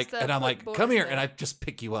then could've I'm like, just, put Boris come here, there. and I just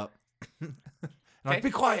pick you up. And I'm like, Okay.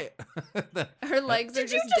 be quiet. Her legs are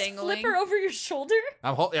Did you just just dangling. flip her over your shoulder?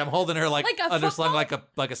 I'm holding her like Like a underslung football?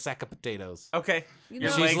 like a sack of potatoes. Okay. You Your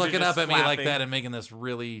know- She's legs are looking just up at me like flapping. that and making this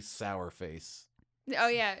really sour face. Oh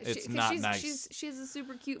yeah, It's 'cause not she's, nice. She has a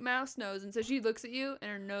super cute mouse nose, and so she looks at you,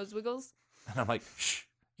 and her nose wiggles. And I'm like, shh,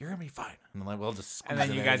 you're gonna be fine. And I'm like, well, just And squeeze then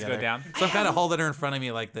it you in guys go together. down. So I'm kind of holding her in front of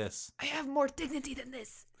me like this. I have more dignity than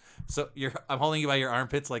this. So I'm holding you by your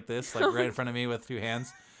armpits like this, like right in front of me with two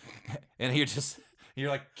hands. And you're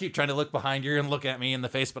like, keep trying to look behind you and look at me in the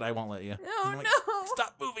face, but I won't let you. Oh I'm like, no!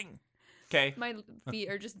 Stop moving. Okay. My feet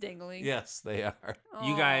are just dangling. Yes, they are.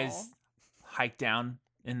 You Aw. guys hike down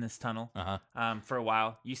in this tunnel. Uh-huh. For a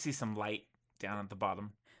while. You see some light down at the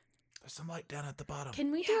bottom. There's some light down at the bottom.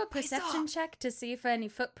 Can we do Yeah, a I saw. perception check to see if any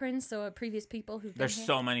footprints or previous people who've been There's here?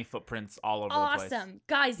 so many footprints all over the place. Awesome.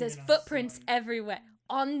 Guys, there's footprints everywhere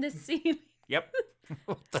on the ceiling. Yep.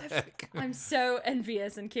 What the heck? I'm so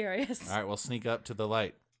envious and curious. All right, we'll sneak up to the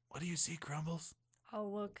light. What do you see, Crumbles? I'll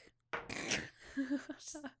look.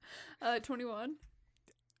 21.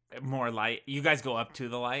 More light. You guys go up to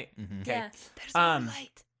the light. Mm-hmm. Okay. Yeah. There's more Um,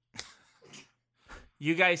 light.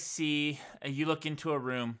 You guys see, you look into a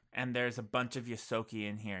room, and there's a bunch of Yosoki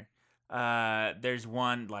in here. There's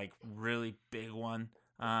one, like, really big one.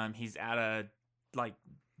 He's at a, like,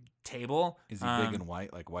 table. Is he big and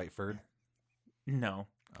white, like white fur? No.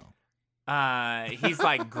 Oh. He's,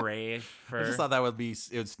 like, gray fur. I just thought that would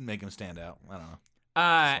make him stand out. I don't know.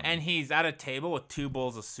 And he's at a table with 2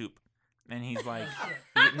 bowls of soup. And he's, like,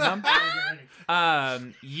 eating them.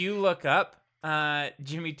 You look up,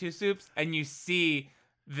 Jimmy Two Soups, and you see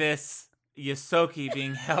this Yosoki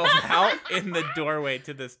being held out in the doorway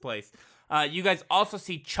to this place. You guys also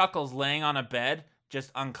see Chuckles laying on a bed,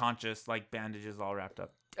 just unconscious, like bandages all wrapped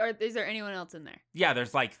up. Or is there anyone else in there? Yeah,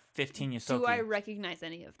 there's like 15 Yosoki. Do I recognize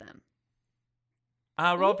any of them?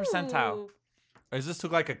 Roll a percentile. Ooh. Is this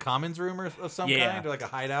like a commons room or of some Yeah. kind, or like a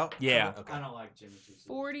hideout? Yeah. Okay. I don't like Jimmy Two Soups.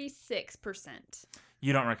 46%.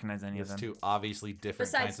 You don't recognize any of There's them. 2 obviously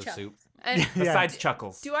different Besides kinds of Chuck. soup. And Besides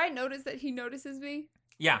Chuckles. do I notice that he notices me?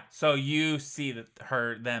 Yeah, so you see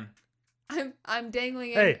them. I'm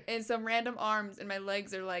dangling Hey. in some random arms, and my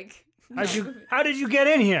legs are like. How did you get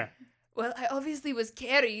in here? Well, I obviously was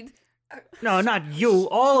carried. No, not you.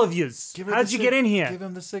 All of yous. Give her How'd the you sig- get in here? Give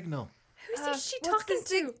him the signal. Who's she what's talking the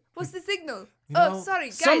sig- to? What's the signal? You Oh, know, sorry,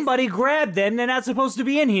 guys. Somebody grabbed them. They're not supposed to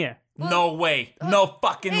be in here. No way. No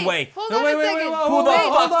fucking Hey, way. hold No, on wait, a wait, second. wait, whoa, Who whoa, the whoa,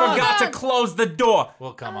 fuck hold on. forgot to on. close the door?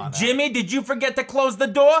 Well, come on. Now. Jimmy, did you forget to close the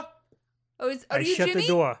door? Oh, are I you shut Jimmy? the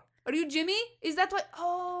door. Are you Jimmy? Is that what?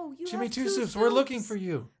 Oh, you Jimmy have Two 2 Soups, we're looking soups. for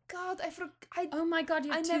you. God, I forgot. Oh my god,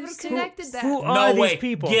 you I have never two connected soups. that. Who No are way. these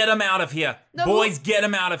people? Get him out of here. No, Boys, get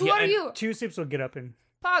him out of Who here. are And- you? Two Soups will get up and.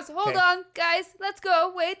 Pause. Hold Okay. on, guys. Let's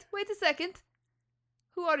go. Wait a second.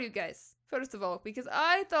 Who are you guys? First of all, because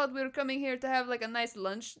I thought we were coming here to have like a nice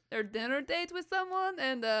lunch or dinner date with someone,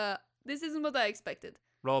 and this isn't what I expected.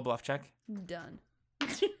 Roll a bluff check. Done.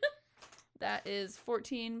 That is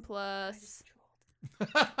 14 plus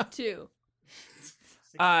 2.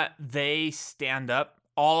 They stand up,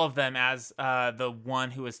 all of them, as the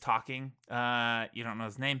one who is talking. You don't know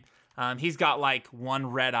his name. He's got like one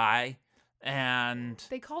red eye, and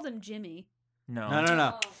They called him Jimmy.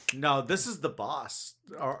 No. No, this is the boss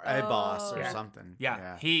or a boss or Oh. something.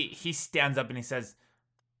 Yeah, he stands up and he says,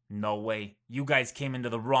 "No way, you guys came into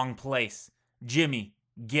the wrong place. Jimmy,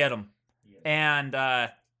 get him." And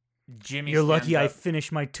Jimmy, You're lucky I stands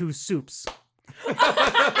finished my 2 soups.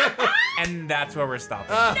 up, and that's where we're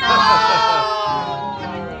stopping.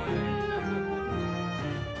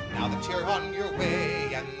 Now that you're on your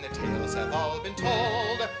way and the tales have all been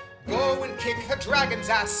told, go and kick a dragon's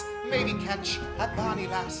ass, maybe catch a bonny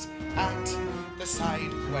lass at the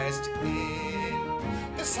side quest inn.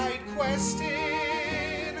 The side quest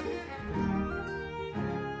inn.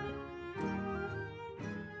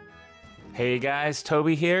 Hey guys,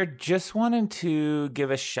 Toby here. Just wanted to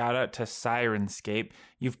give a shout out to Sirenscape.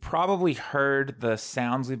 You've probably heard the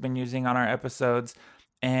sounds we've been using on our episodes,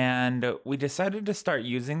 and we decided to start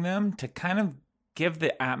using them to kind of give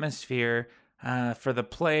the atmosphere for the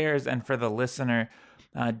players and for the listener.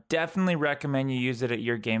 Definitely recommend you use it at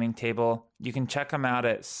your gaming table. You can check them out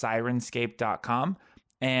at sirenscape.com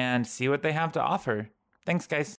and see what they have to offer. Thanks, guys.